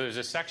 new. There's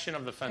a section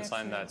of the fence That's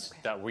line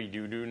new. that we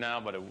do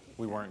now, but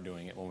we weren't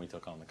doing it when we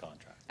took on the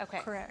contract. Okay.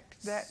 Correct.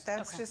 That's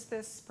Okay. just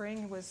this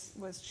spring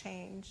was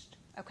changed.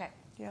 Okay.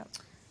 Yep.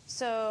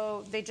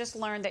 So they just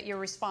learned that you're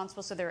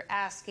responsible, so they're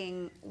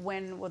asking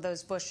when will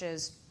those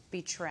bushes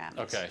be trimmed?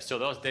 Okay,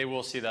 so they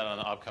will see that on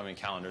the upcoming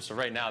calendar. So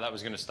right now, that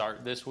was going to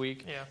start this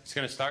week. Yeah. It's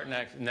going to start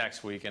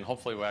next week, and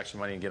hopefully we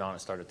actually might even get on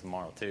and start it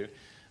tomorrow too.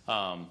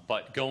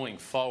 But going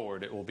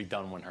forward, it will be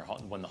done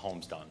when the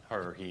home's done.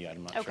 Her or he,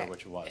 I'm not sure Okay.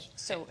 which it was.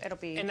 So it'll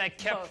be And that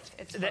both.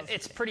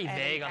 it's pretty Ed and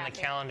vague on the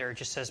Kathy. calendar. It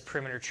just says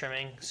perimeter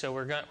trimming. So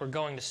we're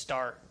going to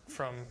start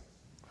from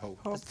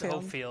Hopefield.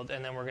 Hopefield,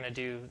 and then we're going to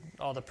do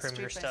all the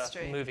perimeter Street by stuff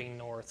street. moving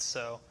north.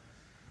 So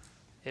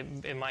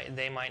they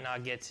might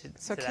not get to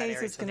So that Kay's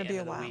area is till gonna the be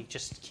end a of the while. week.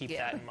 Just keep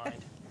Yeah. that in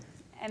mind.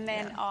 And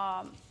then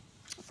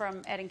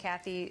from Ed and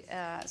Kathy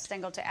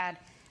Stengel to add,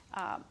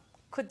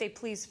 could they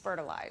please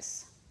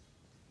fertilize?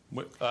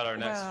 At our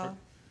next,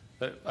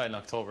 Well- in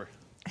October.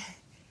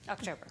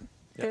 October.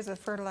 There's a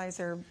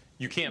fertilizer.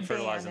 You can't ban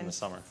fertilize in the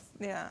summer.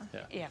 Yeah.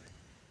 Yeah.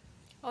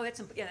 Oh,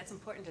 that's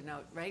important to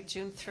note, right?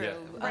 June through.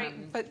 Yeah.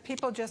 Right. But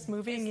people just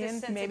moving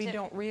Is this in maybe sensitive?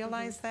 don't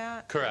realize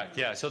that. Correct.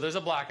 Yeah. So there's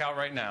a blackout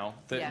right now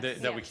that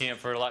Yes. we can't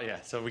fertilize. Yeah.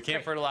 So we can't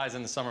Right. fertilize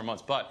in the summer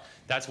months, but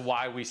that's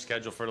why we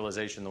schedule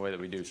fertilization the way that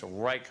we do. So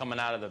right coming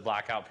out of the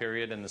blackout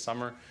period in the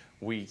summer,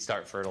 we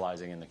start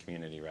fertilizing in the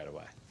community right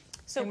away.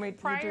 So And we do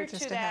prior it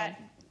just to that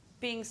ahead.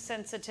 being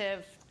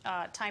sensitive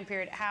time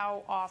period,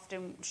 how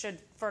often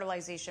should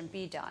fertilization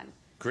be done?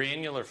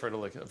 Granular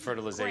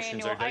fertilizations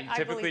Granular. are I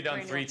typically believe done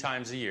granular. 3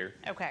 times a year.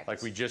 Okay.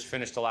 Like we just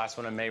finished the last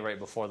one in May, right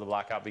before the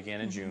blackout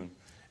began in June,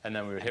 and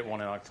then we would hit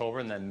one in October,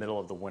 and then middle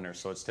of the winter.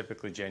 So it's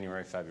typically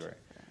January, February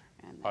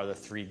are the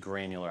 3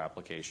 granular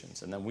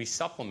applications, and then we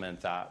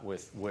supplement that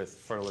with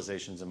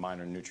fertilizations and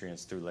minor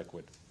nutrients through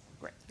liquid.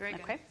 Great. Very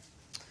good. Okay.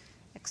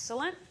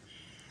 Excellent.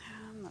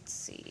 Let's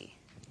see.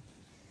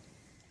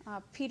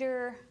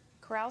 Peter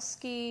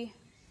Karowski,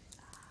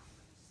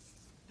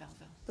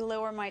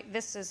 Belleville.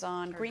 this is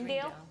on Or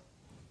Greendale.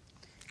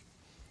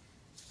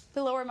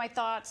 Below are my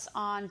thoughts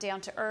on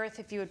Down to Earth.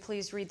 If you would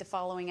please read the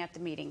following at the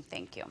meeting.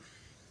 Thank you.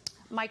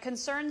 My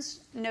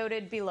concerns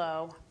noted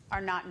below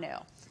are not new.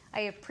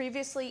 I have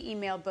previously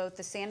emailed both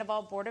the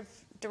Sandoval Board of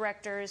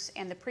Directors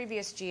and the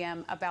previous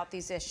GM about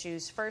these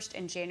issues, first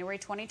in January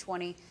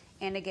 2020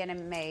 and again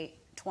in May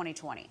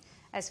 2020.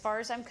 As far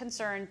as I'm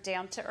concerned,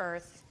 Down to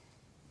Earth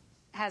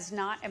has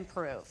not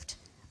improved.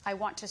 I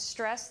want to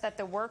stress that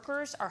the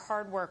workers are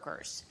hard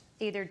workers.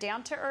 Either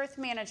Down to Earth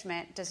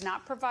management does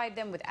not provide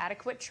them with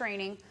adequate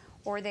training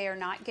or they are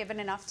not given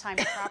enough time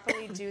to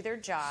properly do their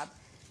job.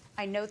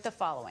 I note the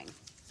following.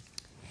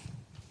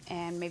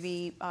 And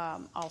maybe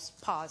I'll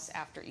pause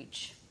after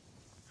each.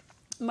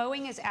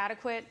 Mowing is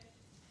adequate,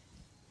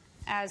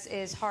 as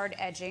is hard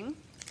edging.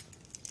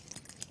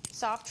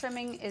 Soft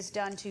trimming is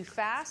done too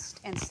fast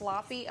and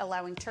sloppy,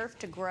 allowing turf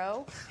to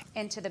grow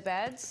into the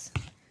beds.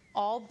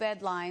 All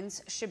bed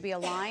lines should be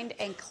aligned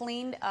and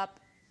cleaned up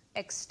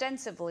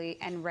extensively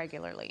and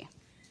regularly.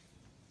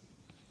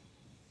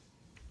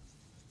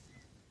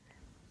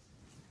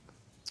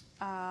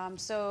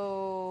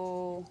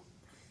 So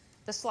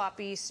the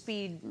sloppy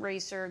speed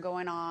racer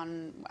going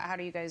on, how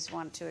do you guys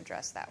want to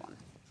address that one?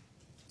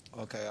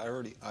 Okay,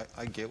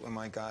 I get with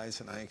my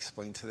guys and I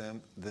explain to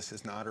them, this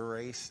is not a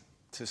race,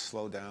 to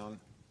slow down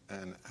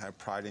and have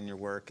pride in your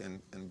work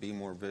and be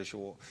more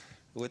visual.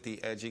 With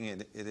the edging,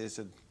 it is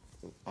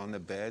on the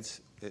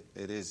beds, it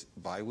is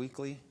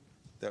bi-weekly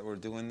that we're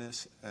doing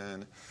this,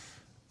 and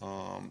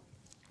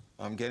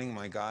I'm getting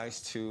my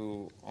guys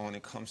to, when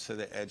it comes to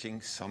the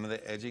edging, some of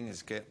the edging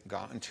has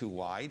gotten too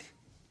wide,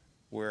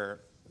 where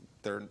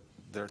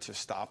they're to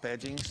stop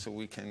edging so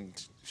we can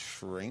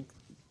shrink,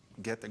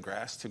 get the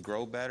grass to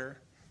grow better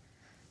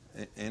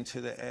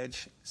into the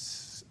edge.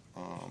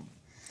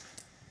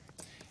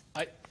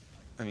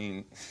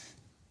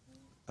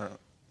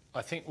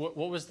 I think what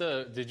was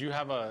did you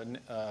have an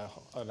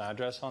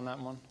address on that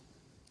one?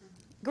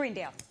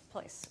 Greendale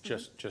Place.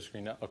 Just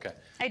Greendale? Okay.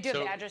 I do have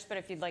So- the address, but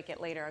if you'd like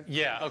it later. I'll give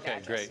Yeah, you the okay,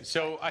 address. great.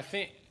 So I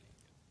think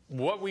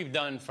what we've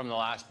done from the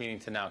last meeting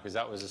to now, because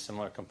that was a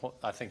similar complaint,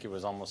 I think it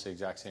was almost the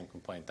exact same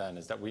complaint then,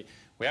 is that we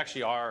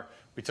actually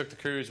we took the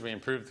crews, we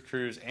improved the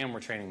crews, and we're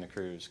training the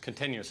crews,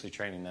 continuously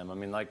training them. I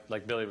mean,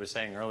 like Billy was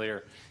saying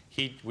earlier,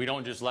 we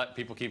don't just let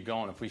people keep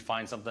going. If we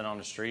find something on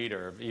the street,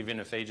 or even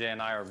if AJ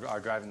and I are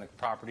driving the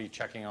property,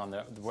 checking on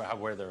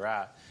where they're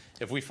at,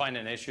 if we find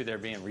an issue, they're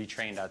being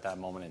retrained at that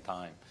moment in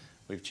time.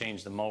 We've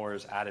changed the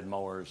mowers, added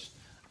mowers.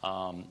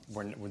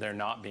 Where they're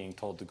not being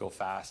told to go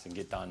fast and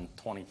get done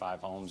 25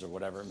 homes or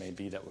whatever it may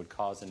be that would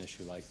cause an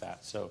issue like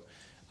that. So,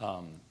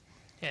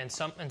 In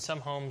some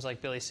homes,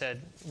 like Billy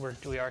said,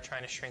 we are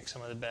trying to shrink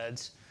some of the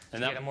beds to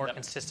And get a more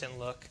consistent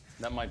look,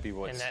 that might be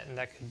what's... and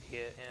that could be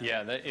it.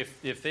 Yeah,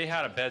 if they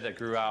had a bed that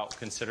grew out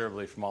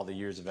considerably from all the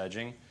years of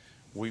edging,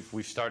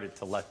 we've started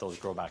to let those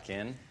grow back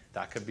in.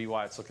 That could be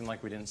why it's looking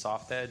like we didn't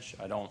soft edge.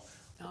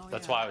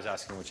 That's why I was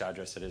asking which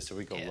address it is, so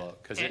we go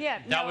look. Because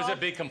that was a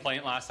big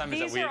complaint last time, is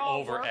that These we are all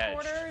over work edged.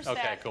 orders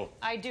Okay, that cool.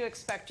 I do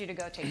expect you to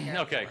go take care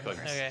of. Okay, good.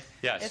 Okay.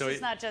 Yeah, This so is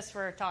not just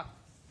for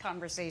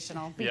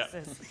conversational Yeah.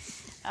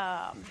 pieces.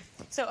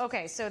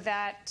 So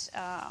that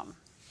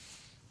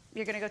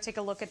you're going to go take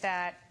a look at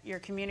that. You're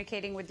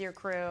communicating with your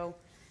crew,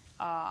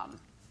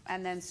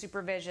 and then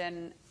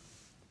supervision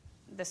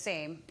the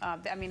same.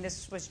 I mean,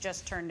 this was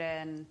just turned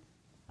in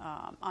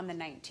on the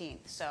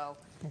 19th, so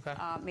Okay.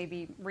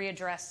 maybe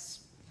readdress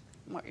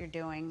what you're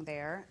doing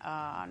there.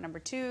 Number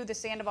 2, the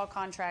Sandoval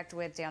contract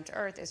with Down to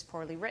Earth is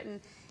poorly written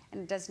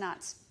and does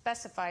not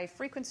specify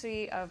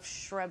frequency of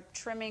shrub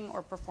trimming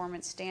or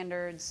performance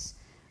standards.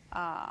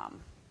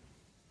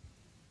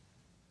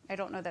 I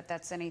don't know that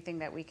that's anything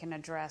that we can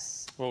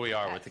address. Well, we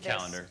are at with the this.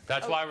 calendar.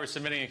 That's Oh, why we're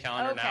submitting a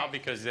calendar now, Okay.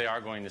 because they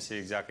are going to see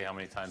exactly how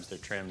many times they're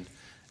trimmed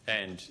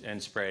and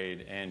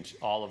sprayed, and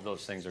all of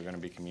those things are going to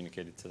be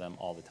communicated to them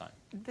all the time.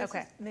 This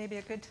Okay. is maybe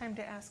a good time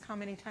to ask how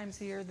many times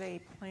a year they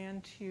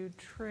plan to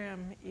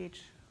trim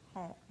each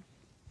home.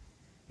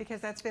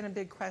 Because that's been a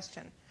big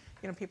question.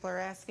 You know, people are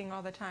asking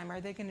all the time,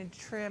 are they going to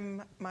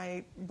trim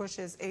my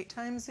bushes 8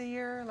 times a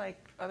year like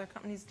other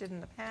companies did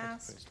in the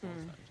past?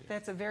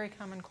 That's a very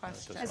common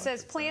question. It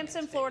says plants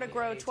in Florida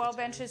grow 12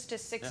 inches to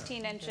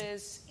 16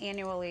 inches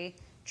annually.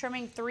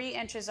 Trimming 3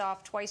 inches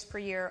off twice per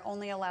year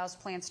only allows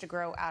plants to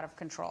grow out of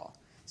control.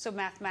 So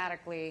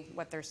mathematically,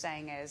 what they're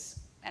saying is,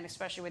 and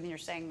especially when you're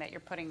saying that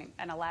you're putting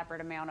an elaborate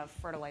amount of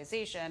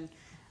fertilization,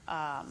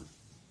 that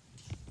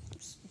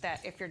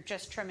if you're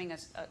just trimming a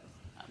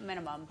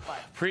minimum, but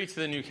Pre to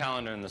the new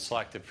calendar and the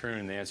selective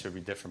prune, the answer would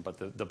be different.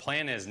 But the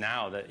plan is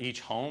now that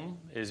each home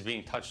is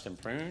being touched and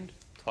pruned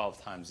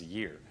 12 times a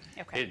year.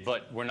 Okay.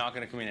 But we're not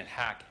going to come in and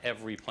hack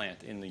every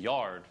plant in the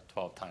yard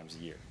 12 times a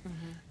year.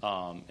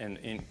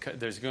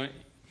 There's going.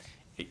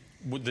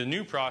 With the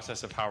new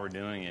process of how we're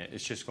doing it,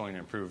 it's just going to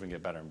improve and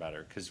get better and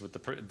better. Because with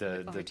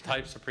the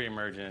types of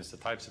pre-emergence, the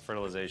types of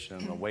fertilization,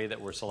 and the way that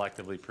we're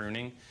selectively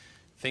pruning,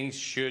 things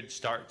should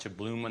start to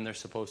bloom when they're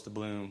supposed to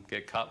bloom,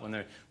 get cut when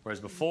they're. Whereas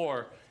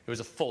before, it was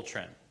a full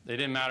trim. It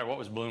didn't matter what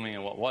was blooming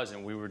and what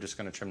wasn't. We were just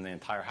going to trim the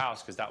entire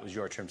house because that was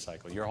your trim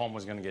cycle. Your home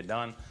was going to get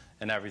done,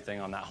 and everything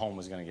on that home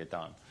was going to get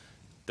done.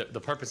 The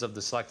purpose of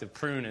the selective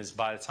prune is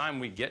by the time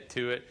we get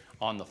to it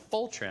on the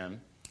full trim,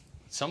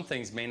 some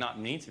things may not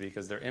need to be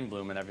because they're in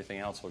bloom and everything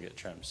else will get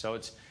trimmed. So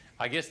it's,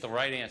 I guess the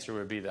right answer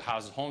would be the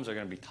homes are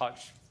going to be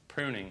touched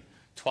pruning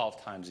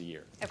 12 times a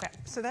year. okay.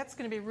 So that's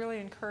going to be really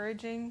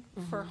encouraging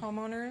for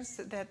homeowners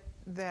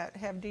that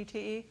have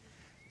DTE,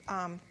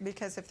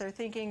 because if they're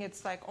thinking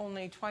it's like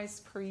only twice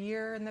per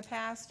year in the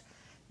past,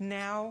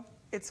 now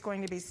it's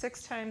going to be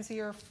 6 times a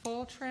year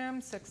full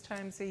trim, 6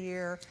 times a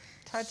year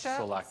touch-up.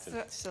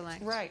 Selected.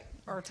 Select. Right,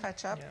 or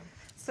touch-up. Yeah.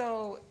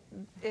 So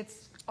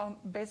it's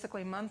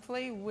basically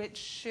monthly, which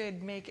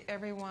should make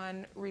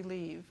everyone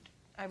relieved,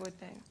 I would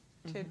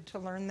think, to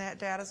learn that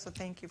data. So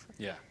thank you for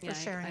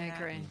sharing I that.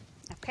 agree.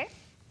 Okay.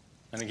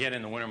 And again,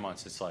 in the winter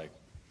months, it's like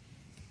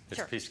this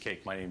Sure. piece of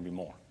cake might even be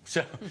more.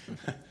 So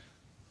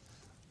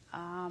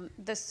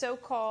The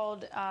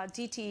so-called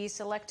DTE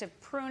selective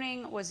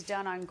pruning was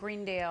done on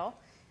Greendale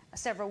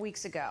several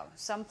weeks ago.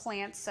 Some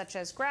plants, such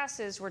as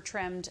grasses, were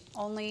trimmed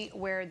only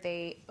where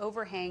they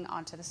overhang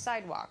onto the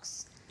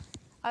sidewalks.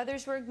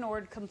 Others were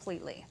ignored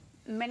completely.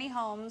 Many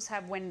homes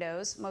have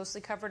windows,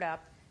 mostly covered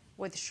up,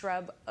 with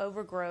shrub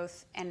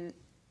overgrowth and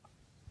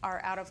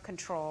are out of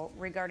control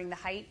regarding the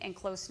height and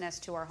closeness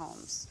to our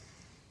homes.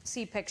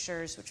 See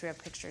pictures, which we have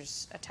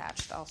pictures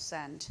attached, I'll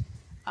send.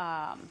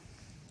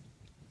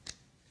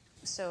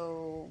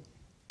 So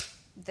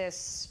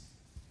this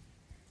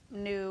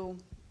new,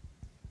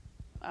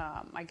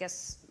 I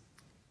guess,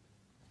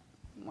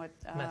 what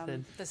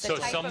Method. So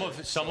type some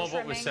of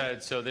what was trimming?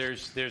 said, so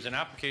there's an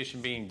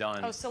application being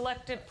done. Oh,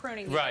 selective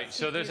pruning. Right, yes,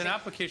 so there's an using-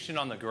 application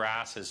on the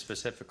grasses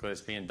specifically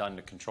that's being done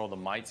to control the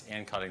mites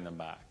and cutting them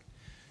back.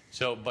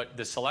 So, but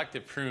the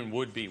selective prune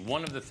would be,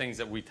 one of the things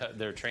that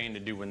they're trained to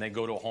do when they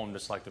go to a home to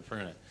selective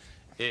prune it,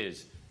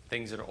 is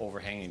things that are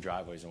overhanging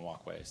driveways and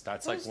walkways.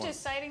 That's Who's like one.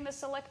 deciding the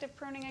selective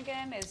pruning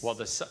again? Is Well,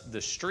 the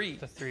street,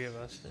 The 3 of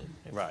us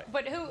did. right,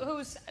 But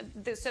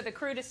so the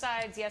crew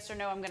decides yes or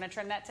no, I'm going to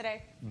trim that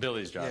today?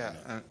 Billy's driving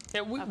Yeah, it.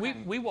 Yeah,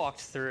 we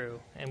walked through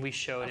and we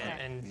showed it,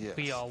 Okay. and Yes.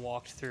 we all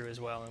walked through as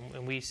well,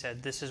 and we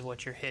said this is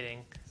what you're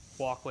hitting: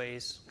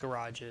 walkways,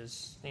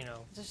 garages,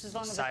 Just as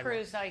long as the sidewalk.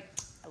 crew's like,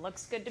 it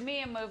looks good to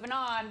me, I'm moving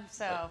on.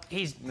 So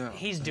He's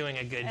doing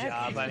a good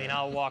job. I mean,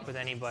 I'll walk with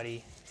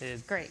anybody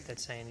Great.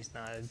 that's saying he's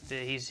not.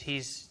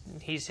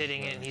 He's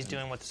hitting it, and he's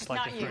doing what the not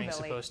selective you, pruning is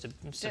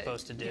Billy.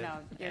 supposed to do. You know,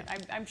 Yeah.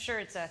 I'm sure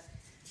it's a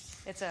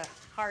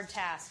hard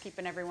task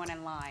keeping everyone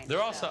in line. There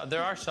so.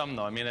 are some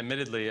though. I mean,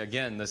 admittedly,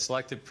 again, the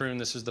selective prune.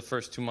 This is the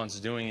first 2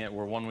 months doing it.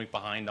 We're 1 week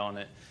behind on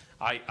it.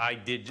 I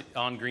did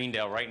on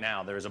Greendale right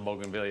now. There is a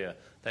bougainvillea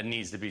that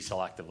needs to be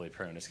selectively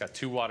pruned. It's got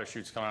 2 water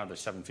shoots coming out. They're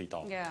 7 feet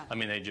tall. Yeah. I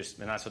mean, and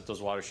that's what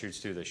those water shoots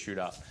do. They shoot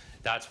up.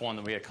 That's one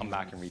that we had to come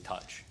back and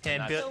retouch.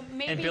 And, So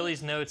maybe- and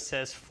Billy's note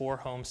says 4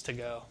 homes to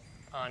go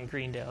on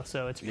Greendale,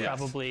 so it's Yes.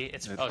 probably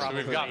so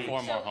we've got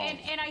 4 more So, homes.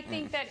 and I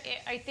think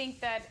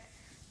that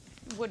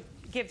would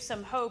give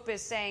some hope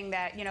is saying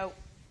that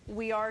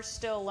we are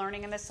still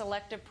learning in the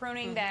selective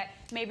pruning that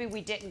maybe we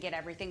didn't get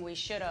everything we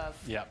should have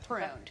Yep.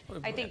 pruned.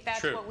 I think that's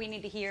True. what we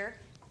need to hear.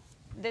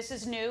 This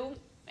is new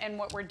and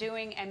what we're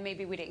doing, and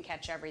maybe we didn't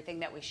catch everything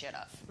that we should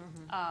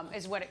have.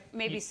 Is what it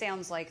maybe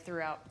sounds like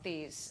throughout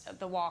the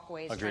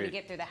walkways, trying to Agreed.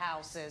 get through the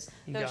houses.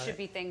 You Those got should it.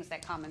 be things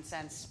that common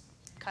sense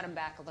cut them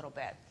back a little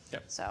bit.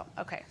 Yep. So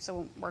okay, so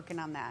we're working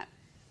on that.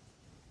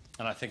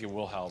 And I think it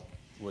will help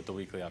with the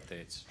weekly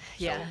updates.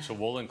 Yeah. So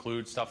we'll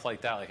include stuff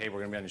like that, like, hey, we're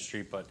going to be on the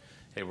street, but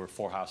hey, we're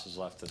 4 houses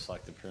left to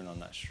selective prune on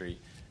that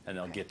street, and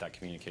they'll get that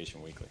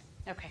communication weekly.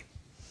 Okay.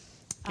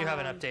 you have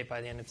an update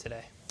by the end of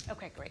today.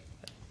 Okay, great.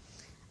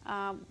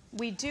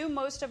 We do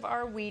most of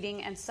our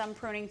weeding and some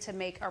pruning to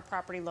make our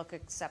property look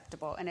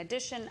acceptable. In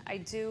addition, I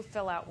do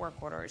fill out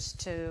work orders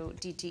to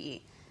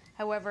DTE.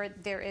 However,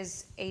 there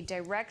is a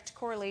direct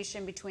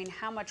correlation between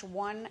how much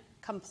one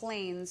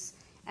complains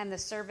and the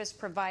service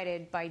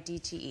provided by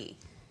DTE.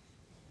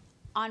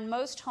 On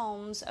most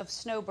homes of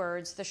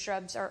snowbirds, the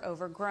shrubs are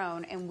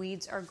overgrown and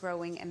weeds are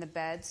growing in the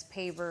beds,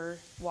 paver,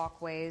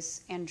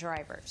 walkways, and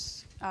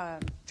drives.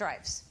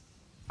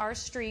 Our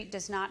street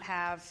does not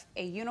have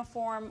a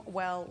uniform,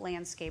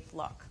 well-landscaped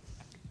look.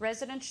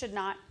 Residents should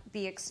not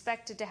be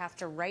expected to have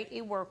to write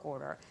a work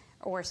order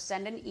or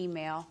send an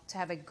email to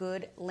have a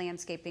good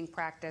landscaping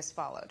practice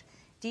followed.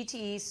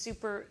 DTE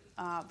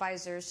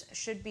supervisors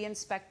should be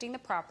inspecting the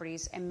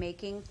properties and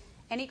making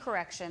any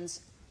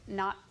corrections,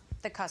 not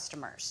the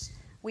customers.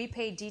 We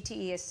pay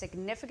DTE a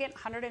significant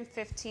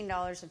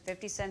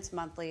 $115.50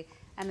 monthly,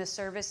 and the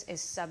service is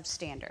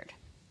substandard.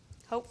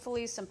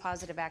 Hopefully, some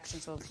positive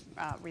actions will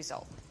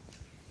result.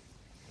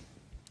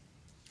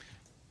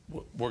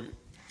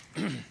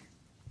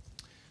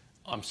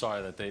 I'm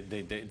sorry that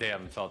they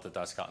haven't felt that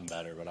that's gotten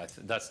better, but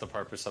that's the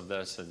purpose of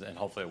this, and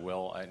hopefully it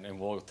will. And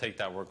we'll take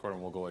that work order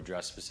and we'll go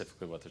address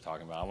specifically what they're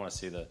talking about. I want to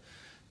see the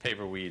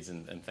paper weeds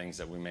and things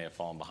that we may have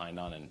fallen behind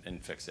on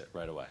and fix it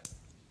right away.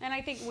 And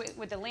I think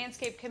with the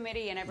landscape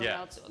committee and everyone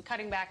else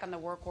cutting back on the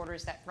work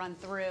orders that run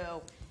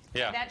through,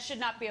 that should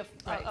not be a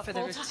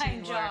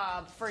full-time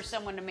job for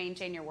someone to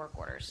maintain your work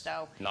orders.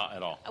 So not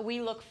at all.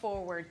 We look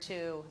forward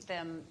to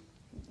them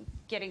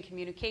getting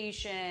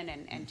communication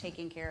and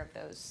taking care of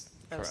those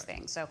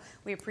things. So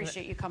we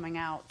appreciate you coming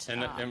out.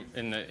 And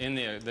in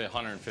the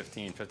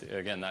 115.50,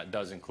 again, that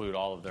does include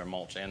all of their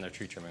mulch and their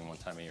tree trimming one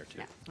time a year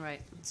too. Yeah,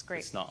 right. It's great.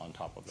 It's not on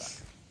top of that.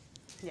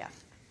 Yeah.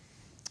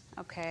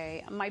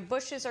 Okay. My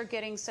bushes are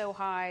getting so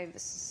high.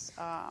 This is,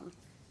 I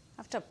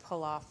have to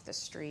pull off the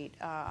street.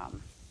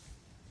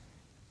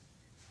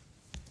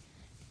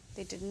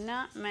 They did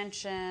not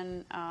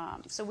mention,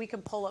 so we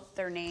can pull up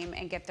their name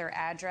and get their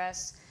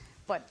address,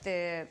 but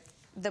the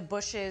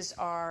bushes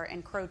are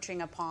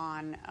encroaching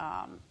upon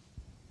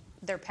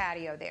their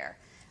patio there.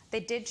 They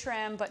did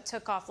trim, but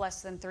took off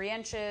less than 3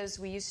 inches.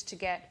 We used to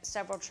get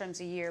several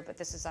trims a year, but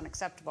this is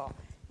unacceptable.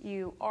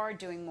 You are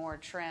doing more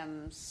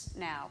trims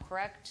now,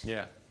 correct?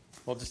 Yeah.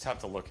 We'll just have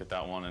to look at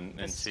that one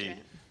and see.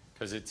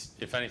 Because it's,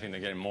 if anything,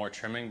 they're getting more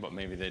trimming, but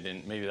maybe they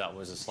didn't. Maybe that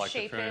was a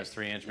selective trim, it was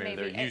 3 inch. Maybe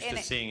they're used to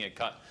seeing it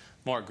cut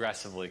more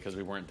aggressively because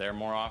we weren't there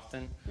more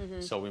often.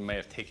 So we may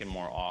have taken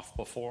more off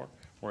before.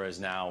 Whereas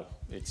now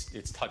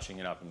it's touching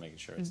it up and making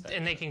sure it's there.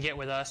 And they can get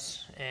with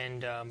us,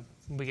 and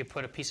we could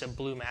put a piece of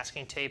blue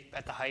masking tape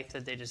at the height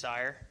that they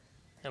desire,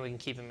 and we can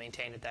keep it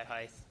maintained at that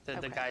height.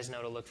 The guys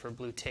know to look for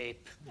blue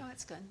tape. Oh,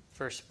 that's good.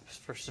 For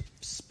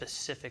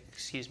specific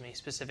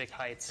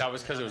heights. That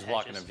was because it was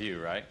blocking a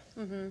view, right?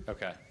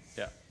 Okay.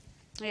 Yeah.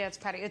 Yeah, it's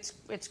patio.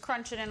 It's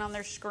crunching in on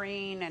their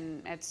screen,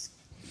 and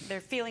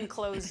they're feeling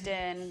closed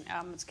in.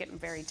 It's getting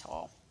very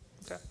tall.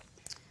 Okay.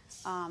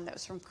 That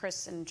was from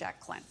Chris and Jack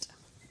Clint.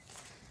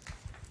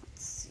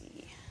 Let's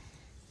see.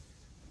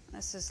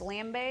 This is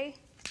Lambay.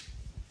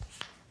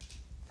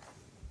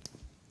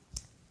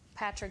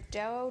 Patrick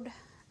Dowd.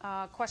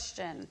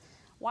 Question.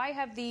 Why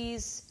have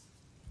these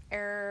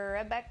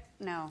Arabica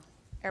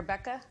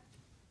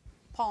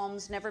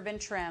palms never been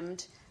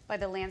trimmed by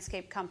the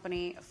landscape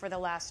company for the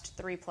last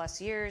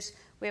 3+ years?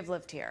 We have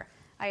lived here.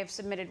 I have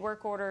submitted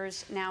work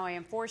orders. Now I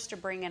am forced to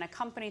bring in a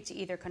company to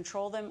either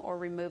control them or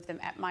remove them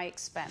at my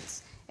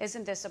expense.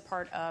 Isn't this a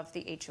part of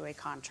the HOA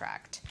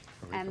contract?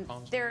 And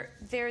they're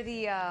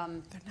the they're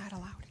not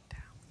allowed in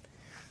town.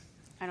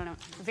 I don't know,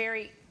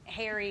 very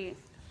hairy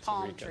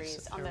palm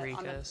trees on the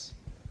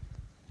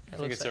It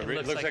looks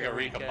like a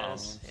Rica palm.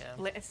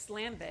 Yeah. It's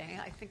Lambay,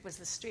 I think was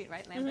the street,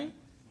 right? Lambay?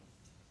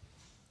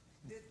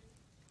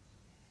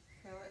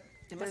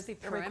 It must be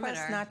A request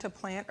perimeter. not to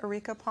plant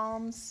areca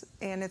palms,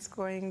 and it's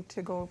going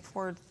to go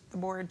for the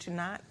board to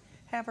not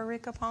have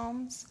areca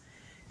palms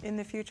in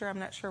the future. I'm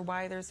not sure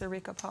why there's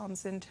areca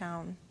palms in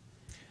town.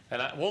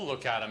 And we'll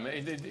look at them.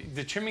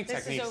 The trimming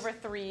This techniques. is over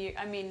 3.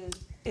 I mean,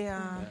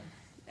 Yeah.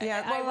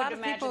 Well, I a lot would of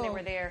imagine people they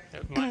were there.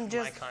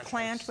 just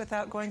plant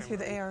without going through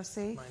the ARC.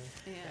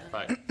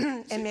 Right.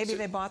 And maybe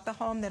they bought the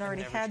home that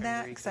already never had trimmed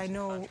that, the because I existing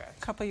know contract.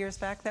 a couple years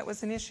back that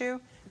was an issue.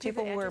 Do you have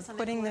People the were address on that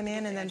putting them one?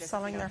 in and The then address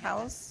selling if their you don't have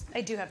it. house.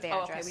 I do have the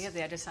Oh, address. okay, we have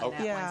the address on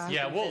that yeah. one.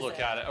 Yeah, we'll look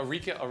at it.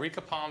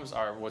 Areca palms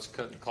are what's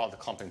called the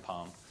clumping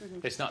palm.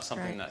 It's not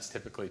something Right. that's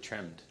typically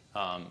trimmed.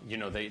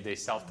 They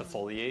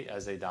self-defoliate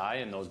as they die,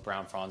 and those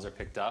brown fronds are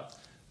picked up.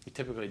 We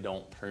typically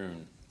don't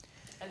prune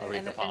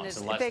areca palms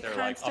unless They they're like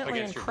up constantly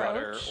against your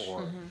gutter encroach.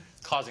 or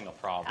causing a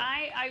problem.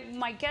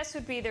 My guess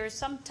would be there's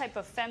some type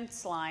of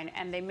fence line,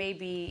 and they may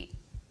be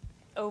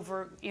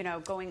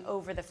going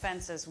over the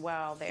fence as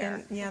well there.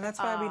 And, yeah, that's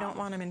why we don't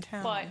want them in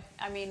town. But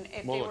I mean,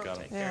 if We'll they look were at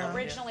 'em. Yeah.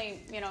 originally,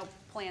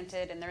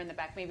 planted and they're in the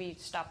back, maybe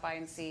stop by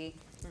and see.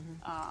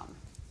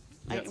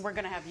 Yep. We're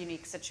going to have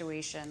unique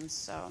situations,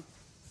 so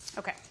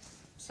okay.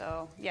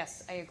 So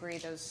yes, I agree.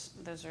 Those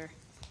are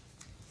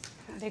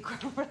they grow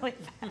really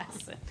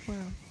fast.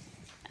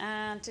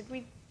 And did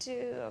we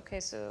do, okay,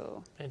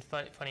 so, And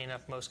funny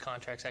enough, most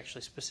contracts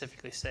actually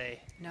specifically say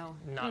No.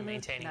 not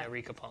maintaining Not-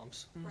 Eureka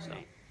pumps. So,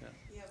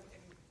 Yeah,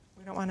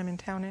 we don't want them in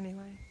town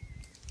anyway.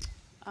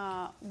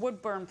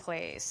 Woodburn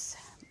Place,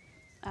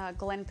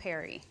 Glen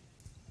Perry,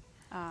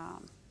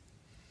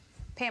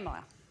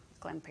 Pamela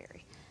Glen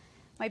Perry.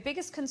 My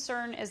biggest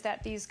concern is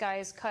that these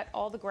guys cut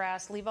all the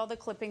grass, leave all the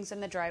clippings in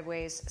the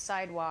driveways,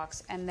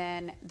 sidewalks, and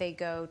then they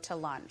go to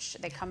lunch.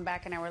 They come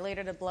back an hour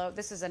later to blow.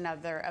 This is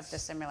another of the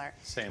similar.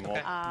 Same. Okay.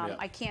 Yeah.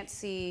 I can't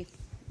see.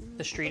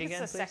 the street I think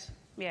again, it's a please.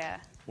 yeah.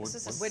 This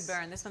is a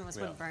Woodburn. This one was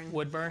Yeah. Woodburn.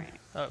 Woodburn. Right.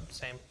 Oh,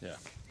 same. Yeah.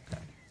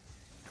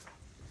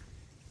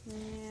 Yeah.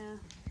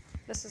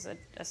 This is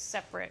a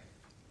separate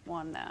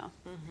one, though.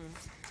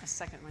 A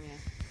second one,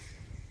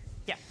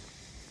 yeah.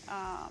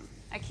 Yeah.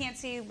 I can't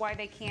see why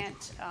they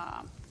can't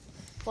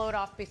blow it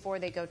off before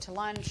they go to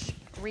lunch.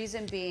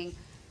 Reason being,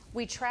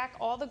 we track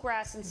all the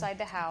grass inside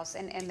the house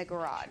and in the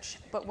garage.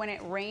 But when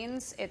it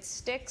rains, it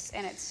sticks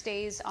and it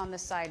stays on the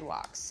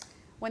sidewalks.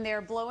 When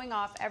they're blowing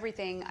off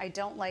everything, I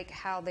don't like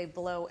how they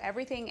blow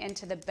everything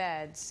into the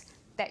beds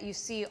that you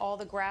see all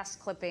the grass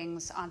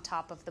clippings on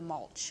top of the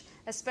mulch,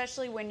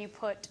 especially when you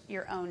put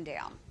your own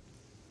down.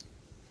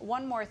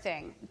 One more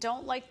thing,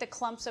 don't like the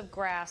clumps of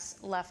grass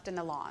left in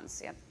the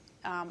lawns.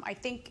 I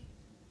think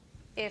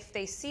if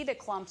they see the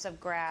clumps of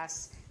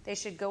grass, they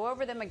should go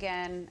over them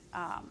again,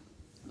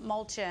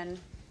 mulching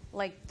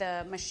like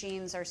the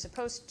machines are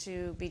supposed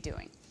to be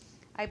doing.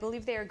 I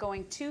believe they are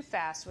going too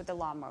fast with the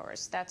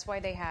lawnmowers. That's why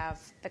they have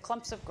the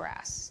clumps of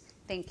grass.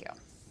 Thank you.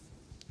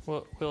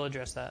 We'll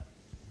address that.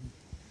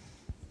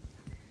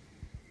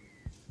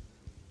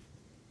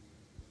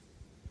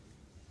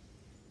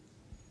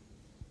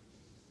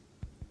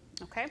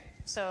 Okay,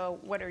 so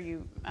what are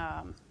you,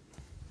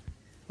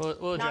 We'll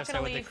Not address gonna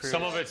that with the leave- crew.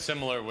 Some of it's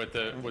similar with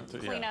the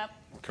Clean yeah. up.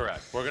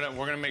 Correct. We're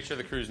gonna make sure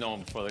the crews know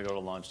them before they go to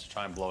lunch to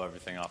try and blow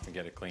everything off and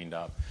get it cleaned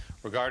up.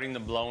 Regarding the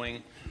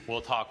blowing,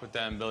 we'll talk with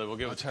them. Billy, we'll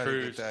give I'll it to try to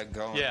get crews. that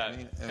going. Yeah,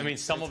 I mean,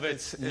 some of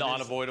it not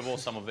is- avoidable,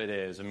 some of it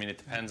is. I mean, it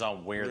depends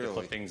on where the Really?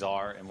 clippings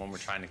are and when we're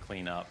trying to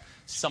clean up.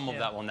 Some of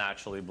Yeah. that will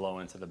naturally blow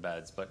into the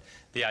beds, but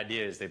the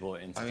idea is they blow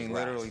it into I the mean,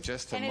 grass. literally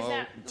just to and is mow,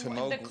 that, to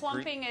mow. the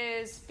clumping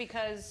is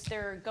because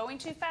they're going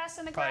too fast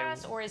in the Probably-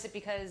 grass, or is it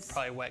because?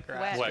 Probably wet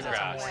grass. Wet because it's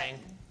grass. morning.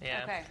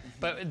 Yeah. Okay.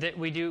 But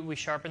we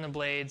sharpen the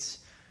blades.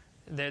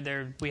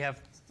 We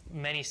have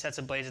many sets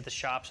of blades at the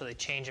shop, so they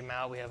change them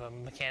out. We have a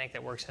mechanic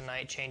that works at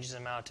night, changes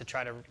them out to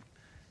try to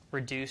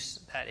reduce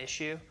that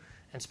issue.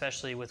 And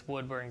especially with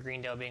Woodburn and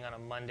Greendale being on a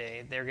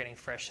Monday, they're getting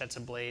fresh sets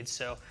of blades.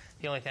 So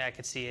the only thing I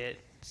could see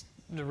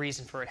the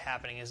reason for it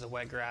happening is the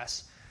wet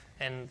grass.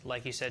 And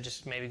like you said,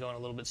 just maybe going a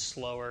little bit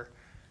slower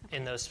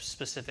in those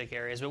specific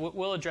areas. But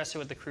we'll address it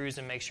with the crews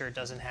and make sure it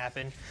doesn't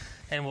happen.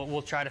 And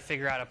we'll try to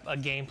figure out a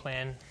game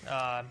plan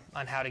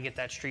on how to get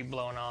that street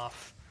blown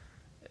off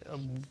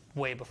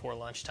way before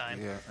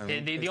lunchtime. Yeah, I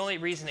mean, the only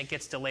reason it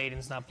gets delayed and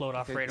it's not blown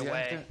off Okay, right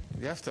away.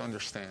 You have to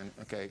understand,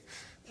 okay,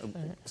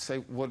 say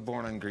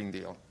Woodbourne and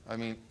Greendale. I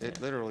mean,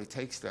 it literally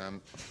takes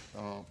them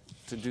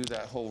to do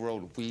that whole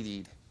road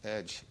weedied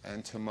edge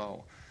and to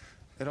mow.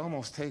 It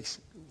almost takes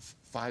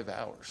 5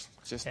 hours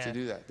just Yeah. to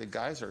do that. The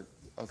guys are,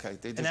 okay,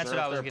 they deserve And that's what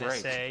I was their going to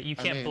break. say. You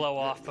I can't mean, blow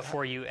off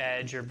before you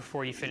edge or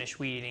before you finish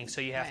weeding,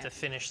 so you have Right. to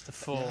finish the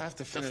full, You have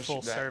to finish the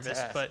full that service.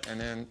 task, But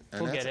and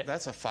we'll that's, get it.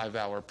 that's a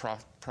 5-hour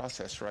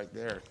process right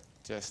there,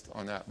 just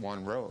on that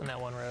one road. on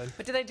that one road.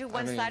 But do they do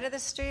one mean- side of the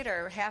street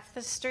or half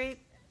the street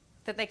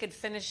that they could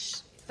finish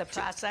the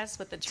process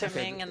with the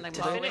trimming and the They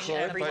mowing could,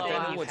 and every but blow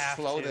then off? it would have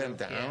slow to, them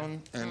yeah.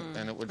 down,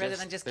 and it would Rather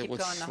than just it keep would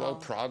going the slow whole-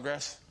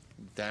 progress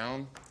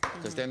down,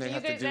 because then they You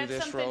have guys, to do that's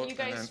this something road. you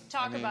guys and then,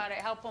 talk I mean, about it,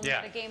 help them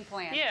Yeah. with a game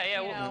plan. Yeah,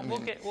 you know? we'll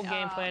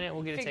game plan it.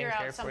 We'll get it Figure taken care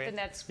out of for you. something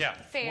that's Yeah.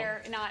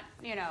 fair, not,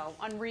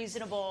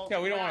 unreasonable. Yeah,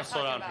 we don't We're wanna not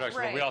slow talking down about-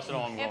 production, but we right. also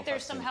don't want them If going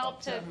there's fast some too.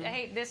 help to,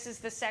 hey, this is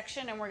the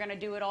section and we're going to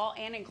do it all,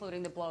 and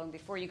including the blowing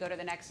before you go to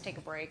the next, take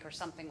a break or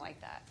something like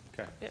that.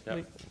 Okay. Yeah,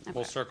 Yep.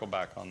 We'll circle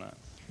back on that.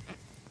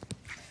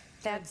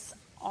 That's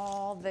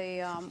all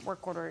the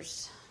work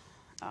orders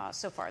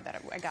so far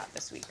that I got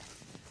this week.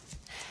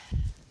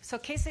 So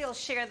Casey will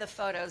share the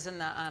photos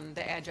and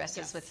the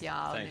addresses with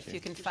y'all. And Thank if you. you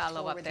can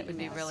follow up, forward that the would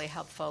be emails. really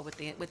helpful with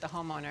the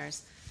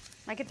homeowners.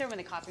 I could throw them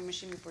in the copy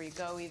machine before you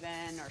go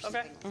even, or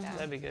something like that.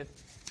 That'd be good.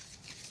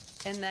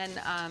 And then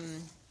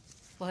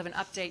we'll have an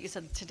update. You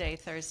said today,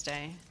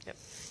 Thursday. Yep.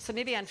 So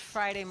maybe on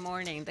Friday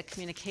morning, the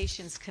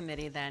communications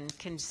committee then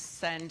can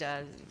send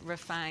a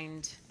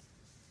refined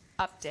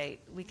update.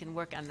 We can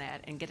work on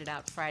that and get it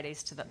out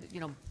Fridays to the,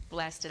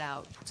 blast it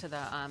out to the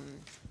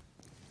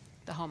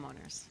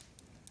homeowners.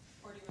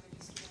 Or do you want to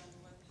just do it on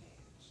the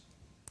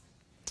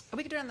webpage?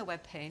 We can do it on the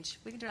webpage.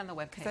 We can do it on the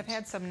webpage. Because I've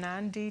had some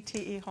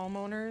non-DTE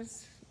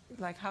homeowners,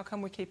 like, how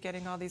come we keep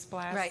getting all these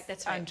blasts Right,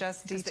 that's right. on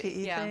just 'Cause the-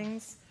 DTE yeah.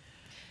 things?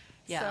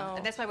 Yeah, So-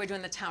 and that's why we're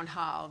doing the town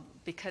hall,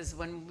 because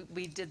when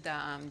we did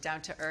the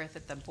Down to Earth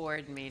at the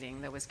board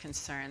meeting, there was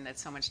concern that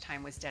so much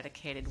time was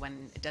dedicated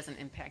when it doesn't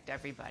impact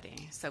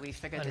everybody. So we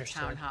figured the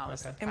town Understood. hall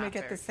is the Okay. And we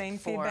get proper the same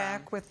forum.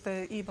 feedback with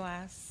the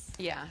e-blasts?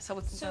 Yeah. So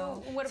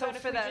what about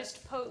if we just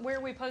where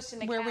we post in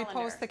the calendar? Where we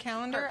post the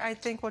calendar, I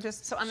think we'll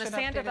just So on the should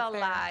update it Sandoval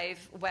there.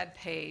 Live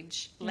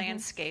webpage,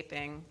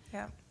 landscaping,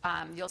 Yeah.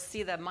 you'll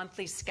see the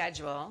monthly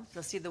schedule,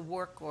 you'll see the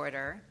work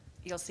order,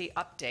 you'll see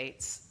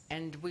updates,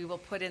 and we will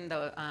put in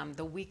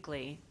the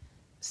weekly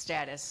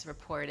status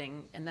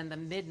reporting and then the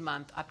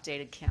mid-month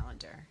updated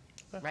calendar,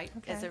 right?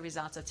 Okay. As a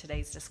result of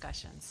today's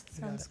discussions.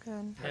 Sounds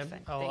good. Yep,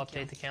 Perfect. I'll Thank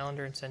you. update the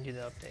calendar and send you the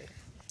update.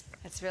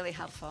 That's really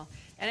helpful.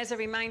 And as a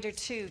reminder,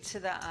 too, to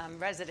the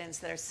residents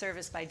that are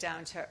serviced by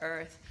Down to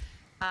Earth,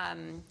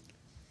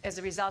 as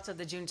a result of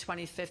the June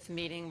 25th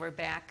meeting, we're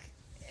back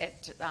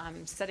at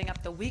setting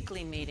up the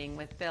weekly meeting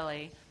with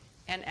Billy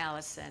and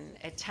Allison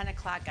at 10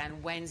 o'clock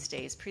on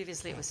Wednesdays.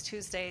 Previously, it was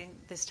Tuesday.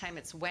 This time,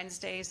 it's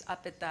Wednesdays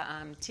up at the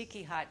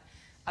Tiki Hut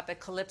up at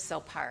Calypso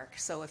Park.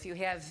 So if you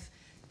have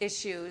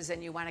issues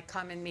and you want to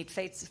come and meet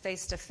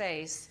face to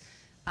face,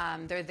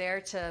 they're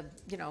there to,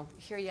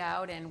 hear you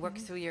out and work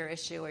through your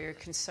issue or your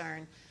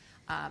concern.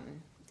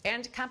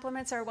 And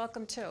compliments are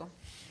welcome too.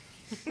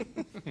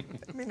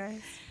 That'd be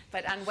nice.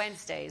 But on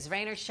Wednesdays,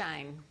 rain or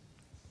shine,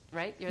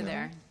 right? You're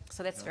there.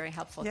 So that's very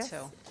helpful Yes.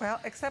 too. Well,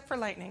 except for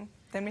lightning.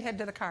 Then we head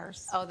to the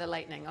cars. Oh, the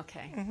lightning.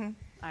 Okay.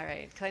 All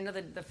right. Because I know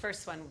the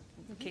first one,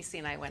 Casey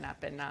and I went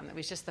up, and it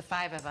was just the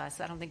five of us.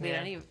 I don't think we had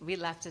any. We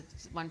left at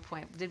one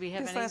point. Did we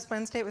have This any? last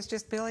Wednesday, it was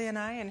just Billy and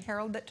I and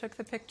Harold that took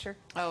the picture.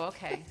 Oh,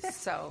 okay.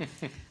 So,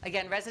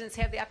 again, residents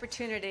have the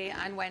opportunity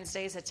on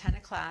Wednesdays at 10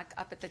 o'clock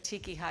up at the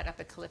Tiki Hut up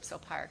at Calypso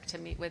Park to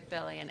meet with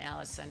Billy and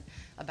Allison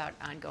about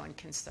ongoing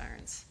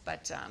concerns.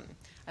 But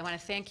I want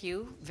to thank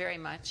you very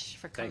much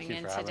for Thank coming you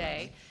in for having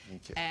today. us.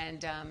 Thank you.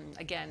 And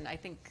again, I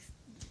think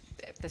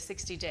the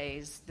 60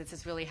 days, this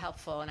is really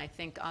helpful. And I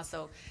think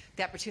also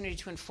the opportunity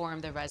to inform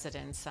the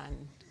residents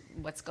on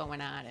what's going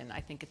on. And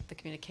I think the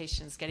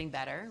communication's getting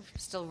better.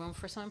 Still room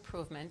for some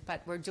improvement,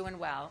 but we're doing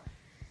well.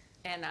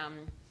 And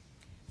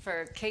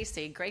for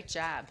Casey, great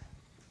job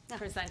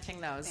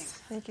presenting those.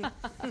 Thank you.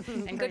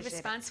 And good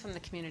response from the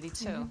community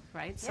too,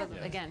 right? So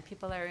again,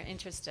 people are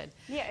interested.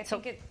 Yeah, I So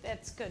think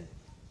that's good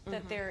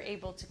that they're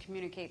able to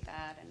communicate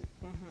that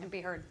and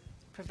be heard.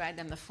 provide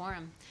them the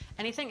forum.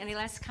 Any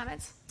last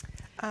comments?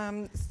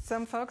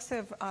 Some folks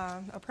have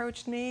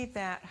approached me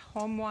that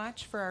home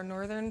watch for our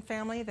northern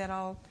family that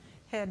all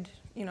had,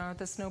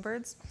 the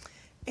snowbirds.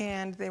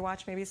 And they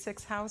watch maybe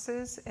 6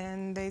 houses,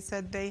 and they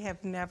said they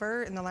have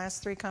never, in the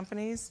last 3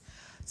 companies,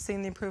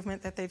 seen the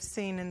improvement that they've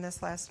seen in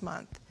this last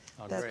month.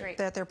 Oh, great.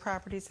 That their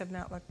properties have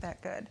not looked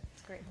that good.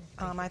 Great.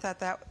 I thought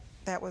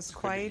that was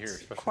good to hear,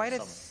 especially quite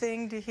in a summer.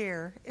 thing to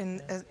hear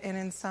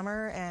in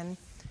summer and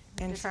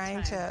Busy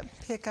trying time. to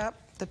pick up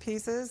the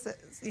pieces.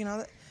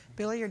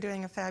 Billy, you're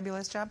doing a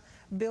fabulous job.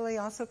 Billy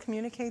also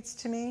communicates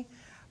to me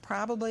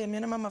probably a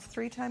minimum of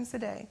 3 times a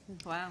day.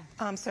 Wow.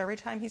 So every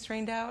time he's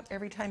rained out,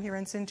 every time he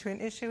runs into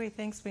an issue he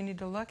thinks we need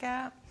to look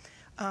at,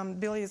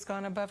 Billy has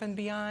gone above and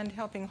beyond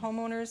helping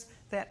homeowners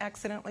that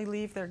accidentally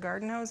leave their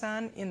garden hose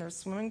on in their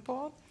swimming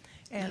pool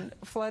and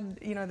flood,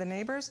 the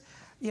neighbors.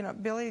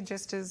 Billy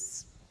just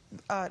is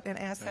an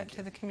asset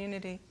to the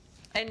community.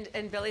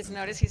 And Billy's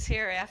noticed he's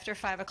here after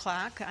 5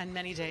 o'clock on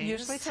many days.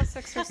 Usually till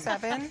 6 or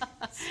 7,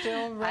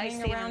 still I running see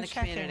him around in the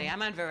checking. community.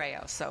 I'm on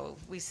Vareo, so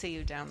we see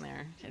you down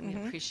there, and we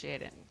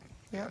appreciate it.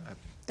 Yep. And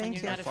Thank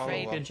you're you. not Follow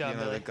afraid. up. Good job,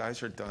 The Billy.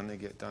 guys are done. They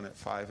get done at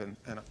 5,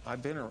 and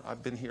I've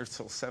been here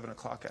till 7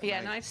 o'clock at Yeah,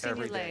 night. no, I've seen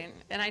every you day.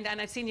 late,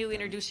 and I've seen you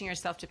introducing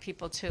yourself to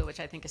people too, which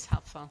I think is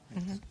helpful.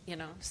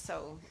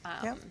 So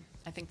Yep.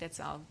 I think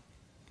that's all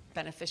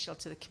beneficial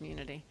to the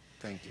community.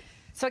 Thank you.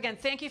 So again,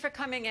 thank you for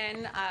coming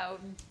in,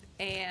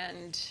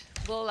 and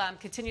we'll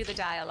continue the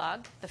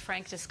dialogue, the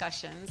frank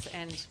discussions,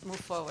 and move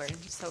forward.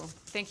 So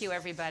thank you,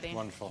 everybody.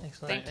 Wonderful.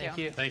 Excellent. Thank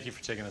you. Thank you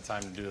for taking the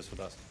time to do this with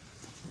us.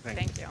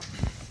 Thank you.